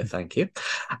Speedos, although thank you.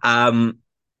 Um,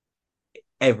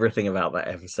 Everything about that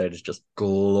episode is just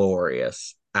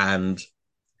glorious. And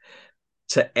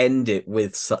to end it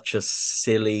with such a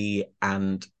silly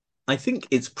and I think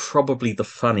it's probably the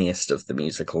funniest of the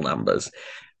musical numbers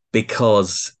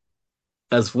because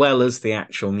as well as the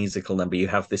actual musical number, you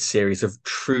have this series of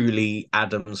truly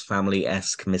Addams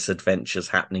Family-esque misadventures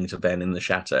happening to Ben in the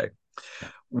chateau, Yeah.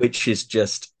 which is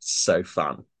just so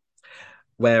fun.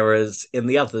 Whereas in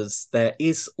the others, there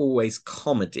is always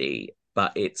comedy,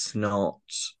 but it's not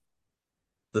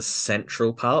the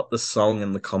central part. The song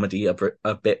and the comedy are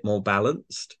a bit more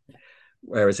balanced.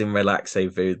 Whereas in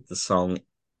Relaxez-vous, the song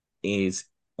is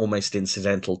almost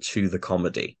incidental to the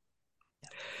comedy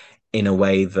in a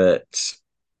way that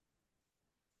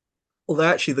although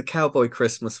actually the Cowboy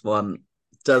Christmas one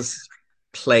does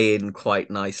play in quite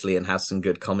nicely and has some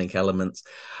good comic elements.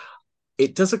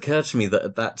 It does occur to me that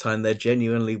at that time there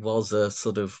genuinely was a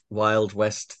sort of Wild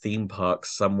West theme park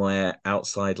somewhere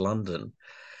outside London.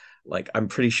 Like I'm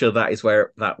pretty sure that is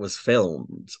where that was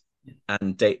filmed,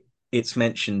 and it's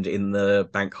mentioned in the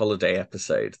Bank Holiday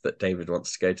episode that David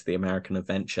wants to go to the American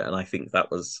Adventure, and I think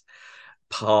that was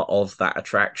part of that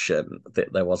attraction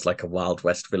that there was like a Wild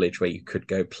West village where you could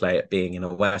go play at being in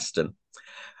a Western.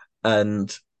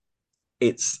 And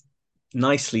it's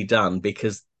nicely done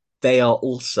because they are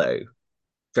also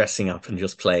dressing up and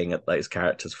just playing at those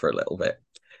characters for a little bit.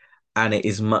 And it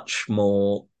is much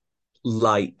more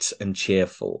light and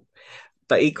cheerful.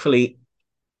 But equally,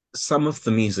 some of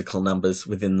the musical numbers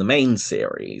within the main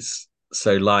series,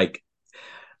 so like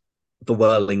the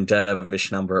Whirling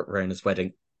Dervish number at Rona's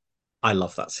wedding, I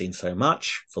love that scene so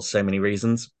much for so many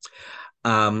reasons.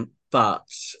 But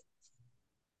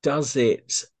does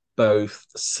it both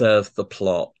serve the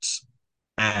plot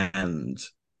and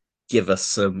give us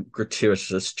some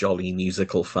gratuitous, jolly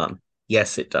musical fun?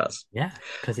 Yes, it does. Yeah,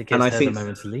 because it And gives I her the think,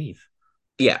 moment to leave.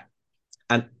 yeah,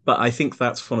 but I think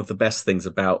that's one of the best things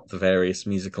about the various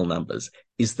musical numbers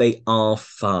is they are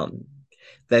fun.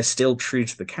 they're still true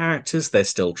to the characters, they're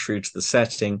still true to the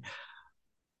setting,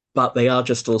 but they are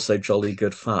just also jolly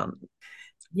good fun.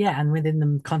 Yeah, and within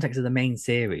the context of the main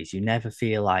series, you never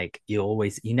feel like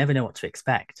you never know what to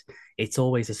expect. It's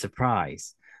always a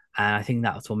surprise. And I think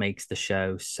that's what makes the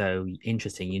show so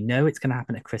interesting. You know it's going to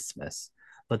happen at Christmas,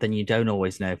 but then you don't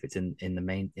always know if it's in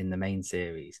the main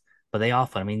series. But they are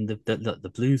fun. I mean,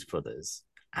 the Blues Brothers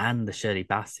and the Shirley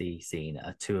Bassey scene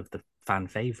are two of the fan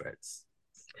favorites.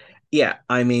 Yeah,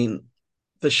 I mean,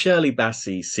 the Shirley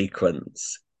Bassey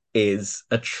sequence is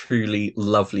a truly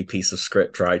lovely piece of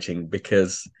script writing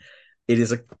because it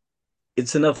is a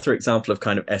it's another example of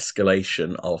kind of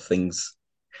escalation of things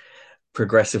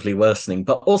progressively worsening.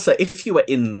 But also, if you were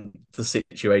in the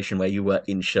situation where you were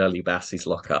in Shirley Bassey's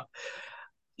lockup,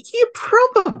 you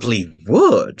probably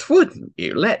would, wouldn't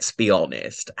you? Let's be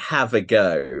honest. Have a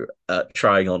go at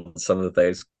trying on some of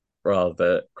those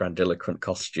rather grandiloquent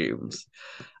costumes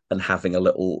and having a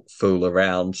little fool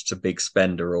around to Big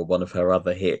Spender or one of her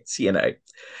other hits.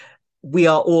 We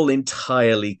are all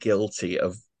entirely guilty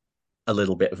of a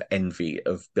little bit of envy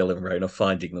of Bill and Rona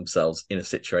finding themselves in a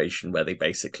situation where they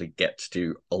basically get to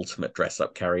do ultimate dress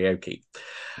up karaoke.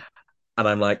 And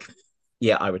I'm like,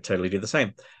 yeah, I would totally do the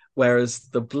same. Whereas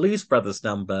the Blues Brothers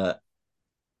number,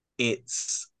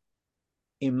 it's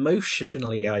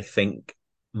emotionally, I think,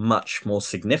 much more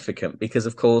significant because,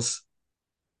 of course,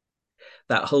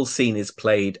 that whole scene is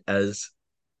played as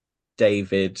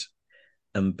David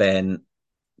and Ben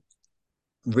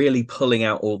really pulling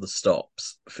out all the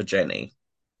stops for Jenny.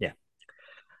 Yeah.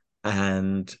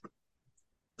 And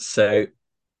so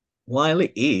while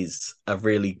it is a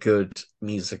really good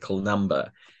musical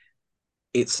number,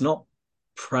 it's not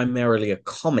primarily a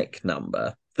comic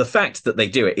number. The fact that they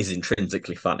do it is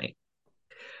intrinsically funny.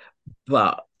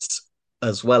 But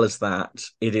as well as that,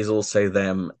 it is also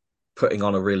them putting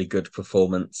on a really good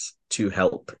performance to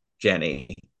help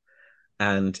Jenny.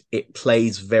 And it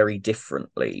plays very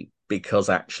differently because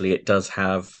actually it does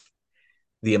have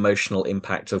the emotional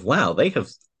impact of, wow, they have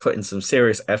put in some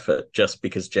serious effort just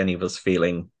because Jenny was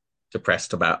feeling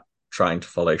depressed about trying to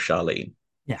follow Charlene,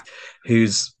 Yeah.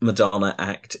 whose Madonna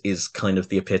act is kind of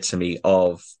the epitome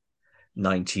of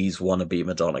 90s wannabe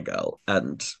Madonna girl.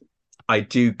 And I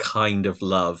do kind of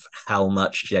love how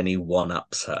much Jenny one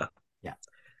ups her. Yeah.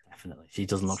 Definitely. She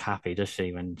doesn't look happy, does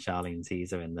she, when Charlene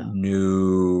sees her in the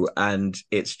No. And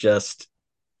it's just,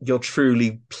 you're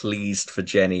truly pleased for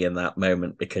Jenny in that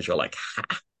moment because you're like,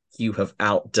 ha, you have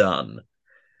outdone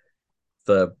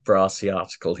the brassy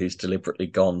article who's deliberately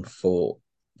gone for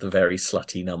the very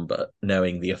slutty number,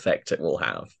 knowing the effect it will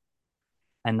have.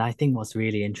 And I think what's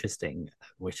really interesting,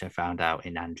 which I found out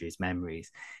in Andrew's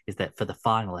memories, is that for the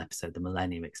final episode, the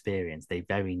Millennium Experience, they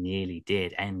very nearly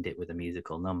did end it with a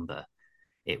musical number.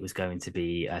 It was going to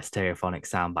be a stereophonic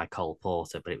sound by Cole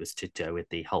Porter, but it was to do with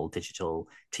the whole digital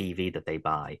TV that they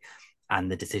buy. And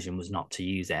the decision was not to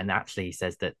use it. And actually he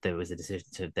says that there was a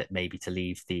decision that maybe to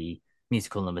leave the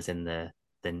musical numbers in the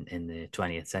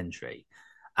 20th century.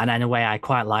 And in a way, I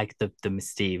quite like the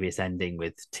mysterious ending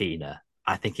with Tina.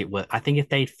 I think it would. I think if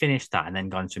they'd finished that and then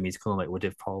gone to a musical number, it would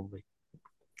have probably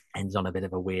ended on a bit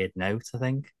of a weird note. I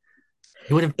think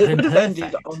it would have It been would have ended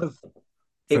perfect on a for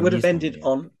it a would have musical ended video.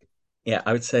 on yeah,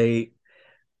 I would say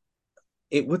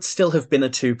it would still have been a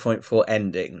 2.4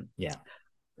 ending, Yeah,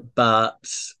 but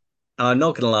I'm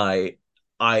not gonna lie,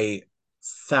 I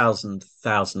thousand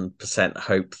percent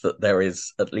hope that there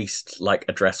is at least like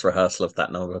a dress rehearsal of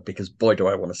that number because boy do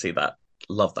I want to see that.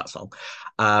 Love that song.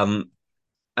 Um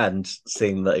and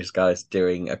seeing those guys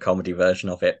doing a comedy version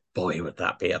of it, boy, would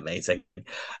that be amazing.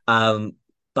 Um,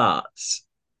 but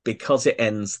because it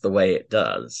ends the way it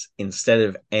does, instead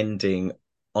of ending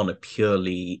on a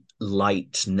purely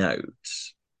light note,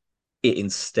 it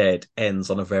instead ends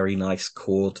on a very nice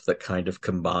chord that kind of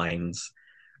combines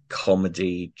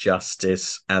comedy,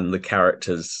 justice, and the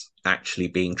characters actually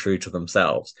being true to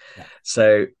themselves. yeah.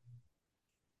 So,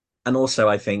 and also,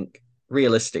 I think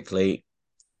realistically,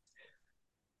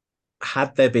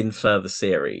 had there been further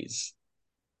series,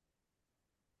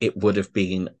 it would have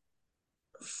been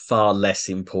far less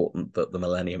important that the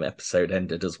Millennium episode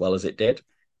ended as well as it did.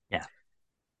 Yeah, I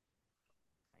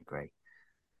agree.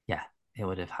 Yeah, it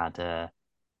would have had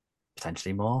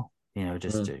potentially more.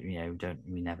 Just Mm. don't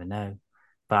we never know.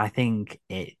 But I think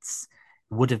it's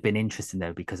would have been interesting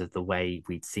though because of the way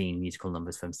we'd seen musical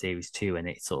numbers from series two and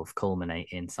it sort of culminate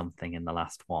in something in the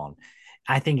last one.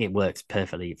 I think it works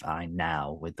perfectly fine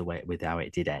now with the way with how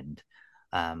it did end.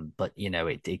 But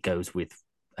it goes with,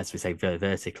 as we say,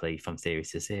 vertically from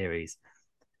series to series.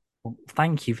 Well,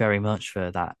 thank you very much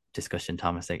for that discussion,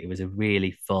 Thomas. It was a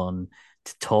really fun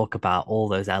to talk about all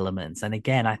those elements. And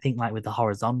again, I think like with the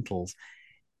horizontals,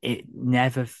 it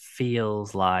never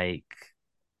feels like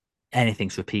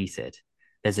anything's repeated.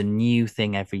 There's a new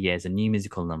thing every year. There's a new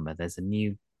musical number. There's a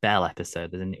new Belle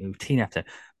episode. There's a new teen episode.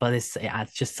 But it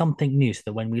adds just something new so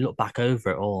that when we look back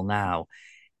over it all now,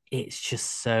 it's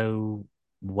just so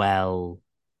well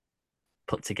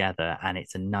put together and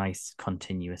it's a nice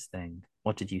continuous thing.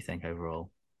 What did you think overall?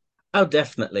 Oh,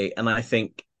 definitely. And I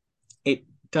think it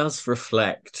does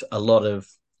reflect a lot of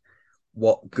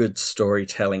what good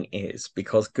storytelling is,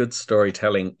 because good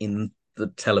storytelling in the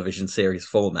television series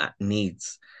format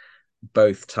needs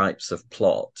both types of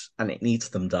plot and it needs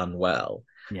them done well.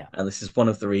 Yeah. And this is one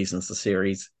of the reasons the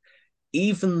series,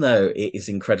 even though it is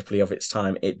incredibly of its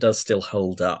time, it does still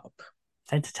hold up.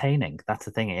 It's entertaining. That's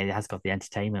the thing. It has got the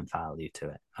entertainment value to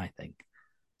it, I think.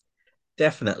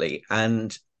 Definitely.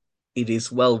 And it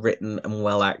is well written and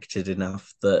well acted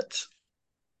enough that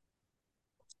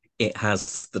it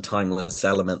has the timeless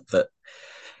element that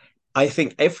I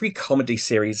think every comedy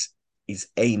series is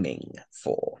aiming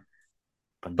for,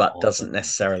 But but all of doesn't them.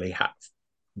 necessarily have.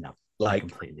 No, I Like,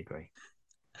 completely agree.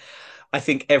 I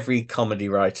think every comedy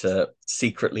writer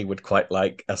secretly would quite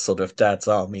like a sort of Dad's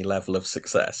Army level of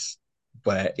success,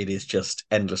 where it is just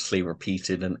endlessly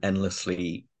repeated and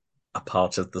endlessly a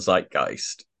part of the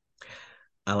zeitgeist.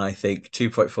 And I think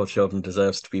 2.4 Children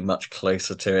deserves to be much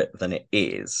closer to it than it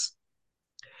is,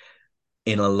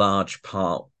 in a large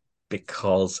part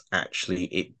because actually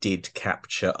it did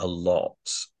capture a lot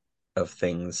of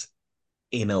things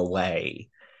in a way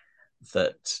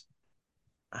that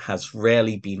has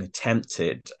rarely been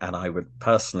attempted, and I would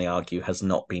personally argue has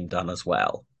not been done as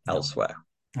well No, elsewhere.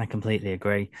 I completely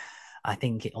agree. I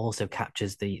think it also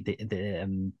captures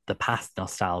the past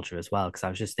nostalgia as well. Because I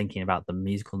was just thinking about the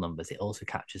musical numbers. It also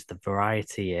captures the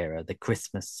variety era, the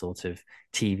Christmas sort of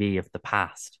TV of the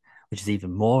past, which is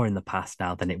even more in the past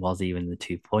now than it was even in the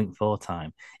 2.4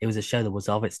 time. It was a show that was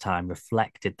of its time,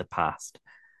 reflected the past,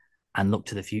 and looked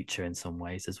to the future in some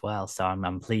ways as well. So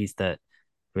I'm pleased that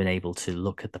we're able to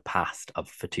look at the past of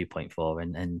for 2.4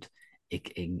 and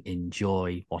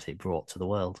enjoy what it brought to the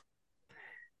world.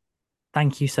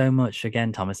 Thank you so much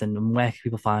again, Thomas. And where can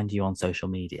people find you on social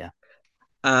media?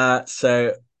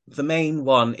 So the main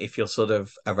one, if you're sort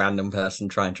of a random person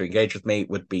trying to engage with me,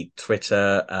 would be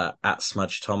Twitter at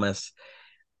Smudge Thomas.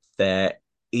 There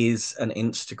is an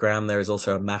Instagram. There is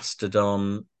also a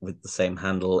Mastodon with the same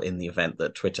handle in the event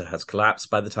that Twitter has collapsed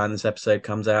by the time this episode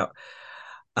comes out.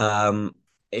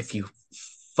 If you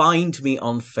find me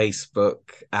on Facebook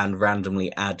and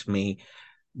randomly add me,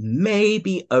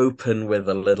 maybe open with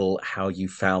a little how you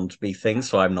found me thing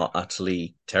so I'm not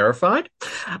utterly terrified.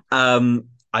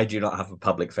 I do not have a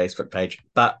public Facebook page,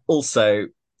 but also,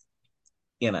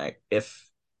 if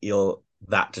you're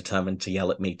that determined to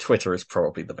yell at me, Twitter is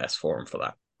probably the best forum for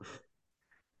that.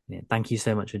 Yeah, thank you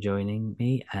so much for joining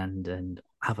me and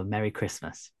have a Merry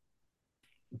Christmas.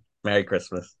 Merry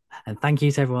Christmas. And thank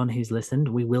you to everyone who's listened.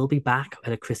 We will be back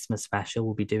at a Christmas special.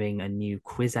 We'll be doing a new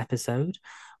quiz episode,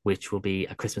 which will be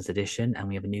a Christmas edition. And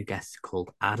we have a new guest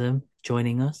called Adam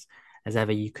joining us. As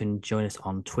ever, you can join us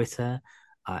on Twitter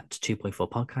at 2.4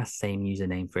 Podcast, same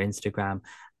username for Instagram,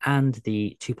 and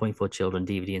the 2.4 Children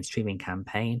DVD and streaming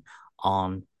campaign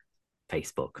on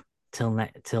Facebook.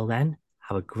 Till then,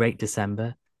 have a great December,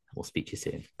 and we'll speak to you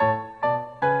soon.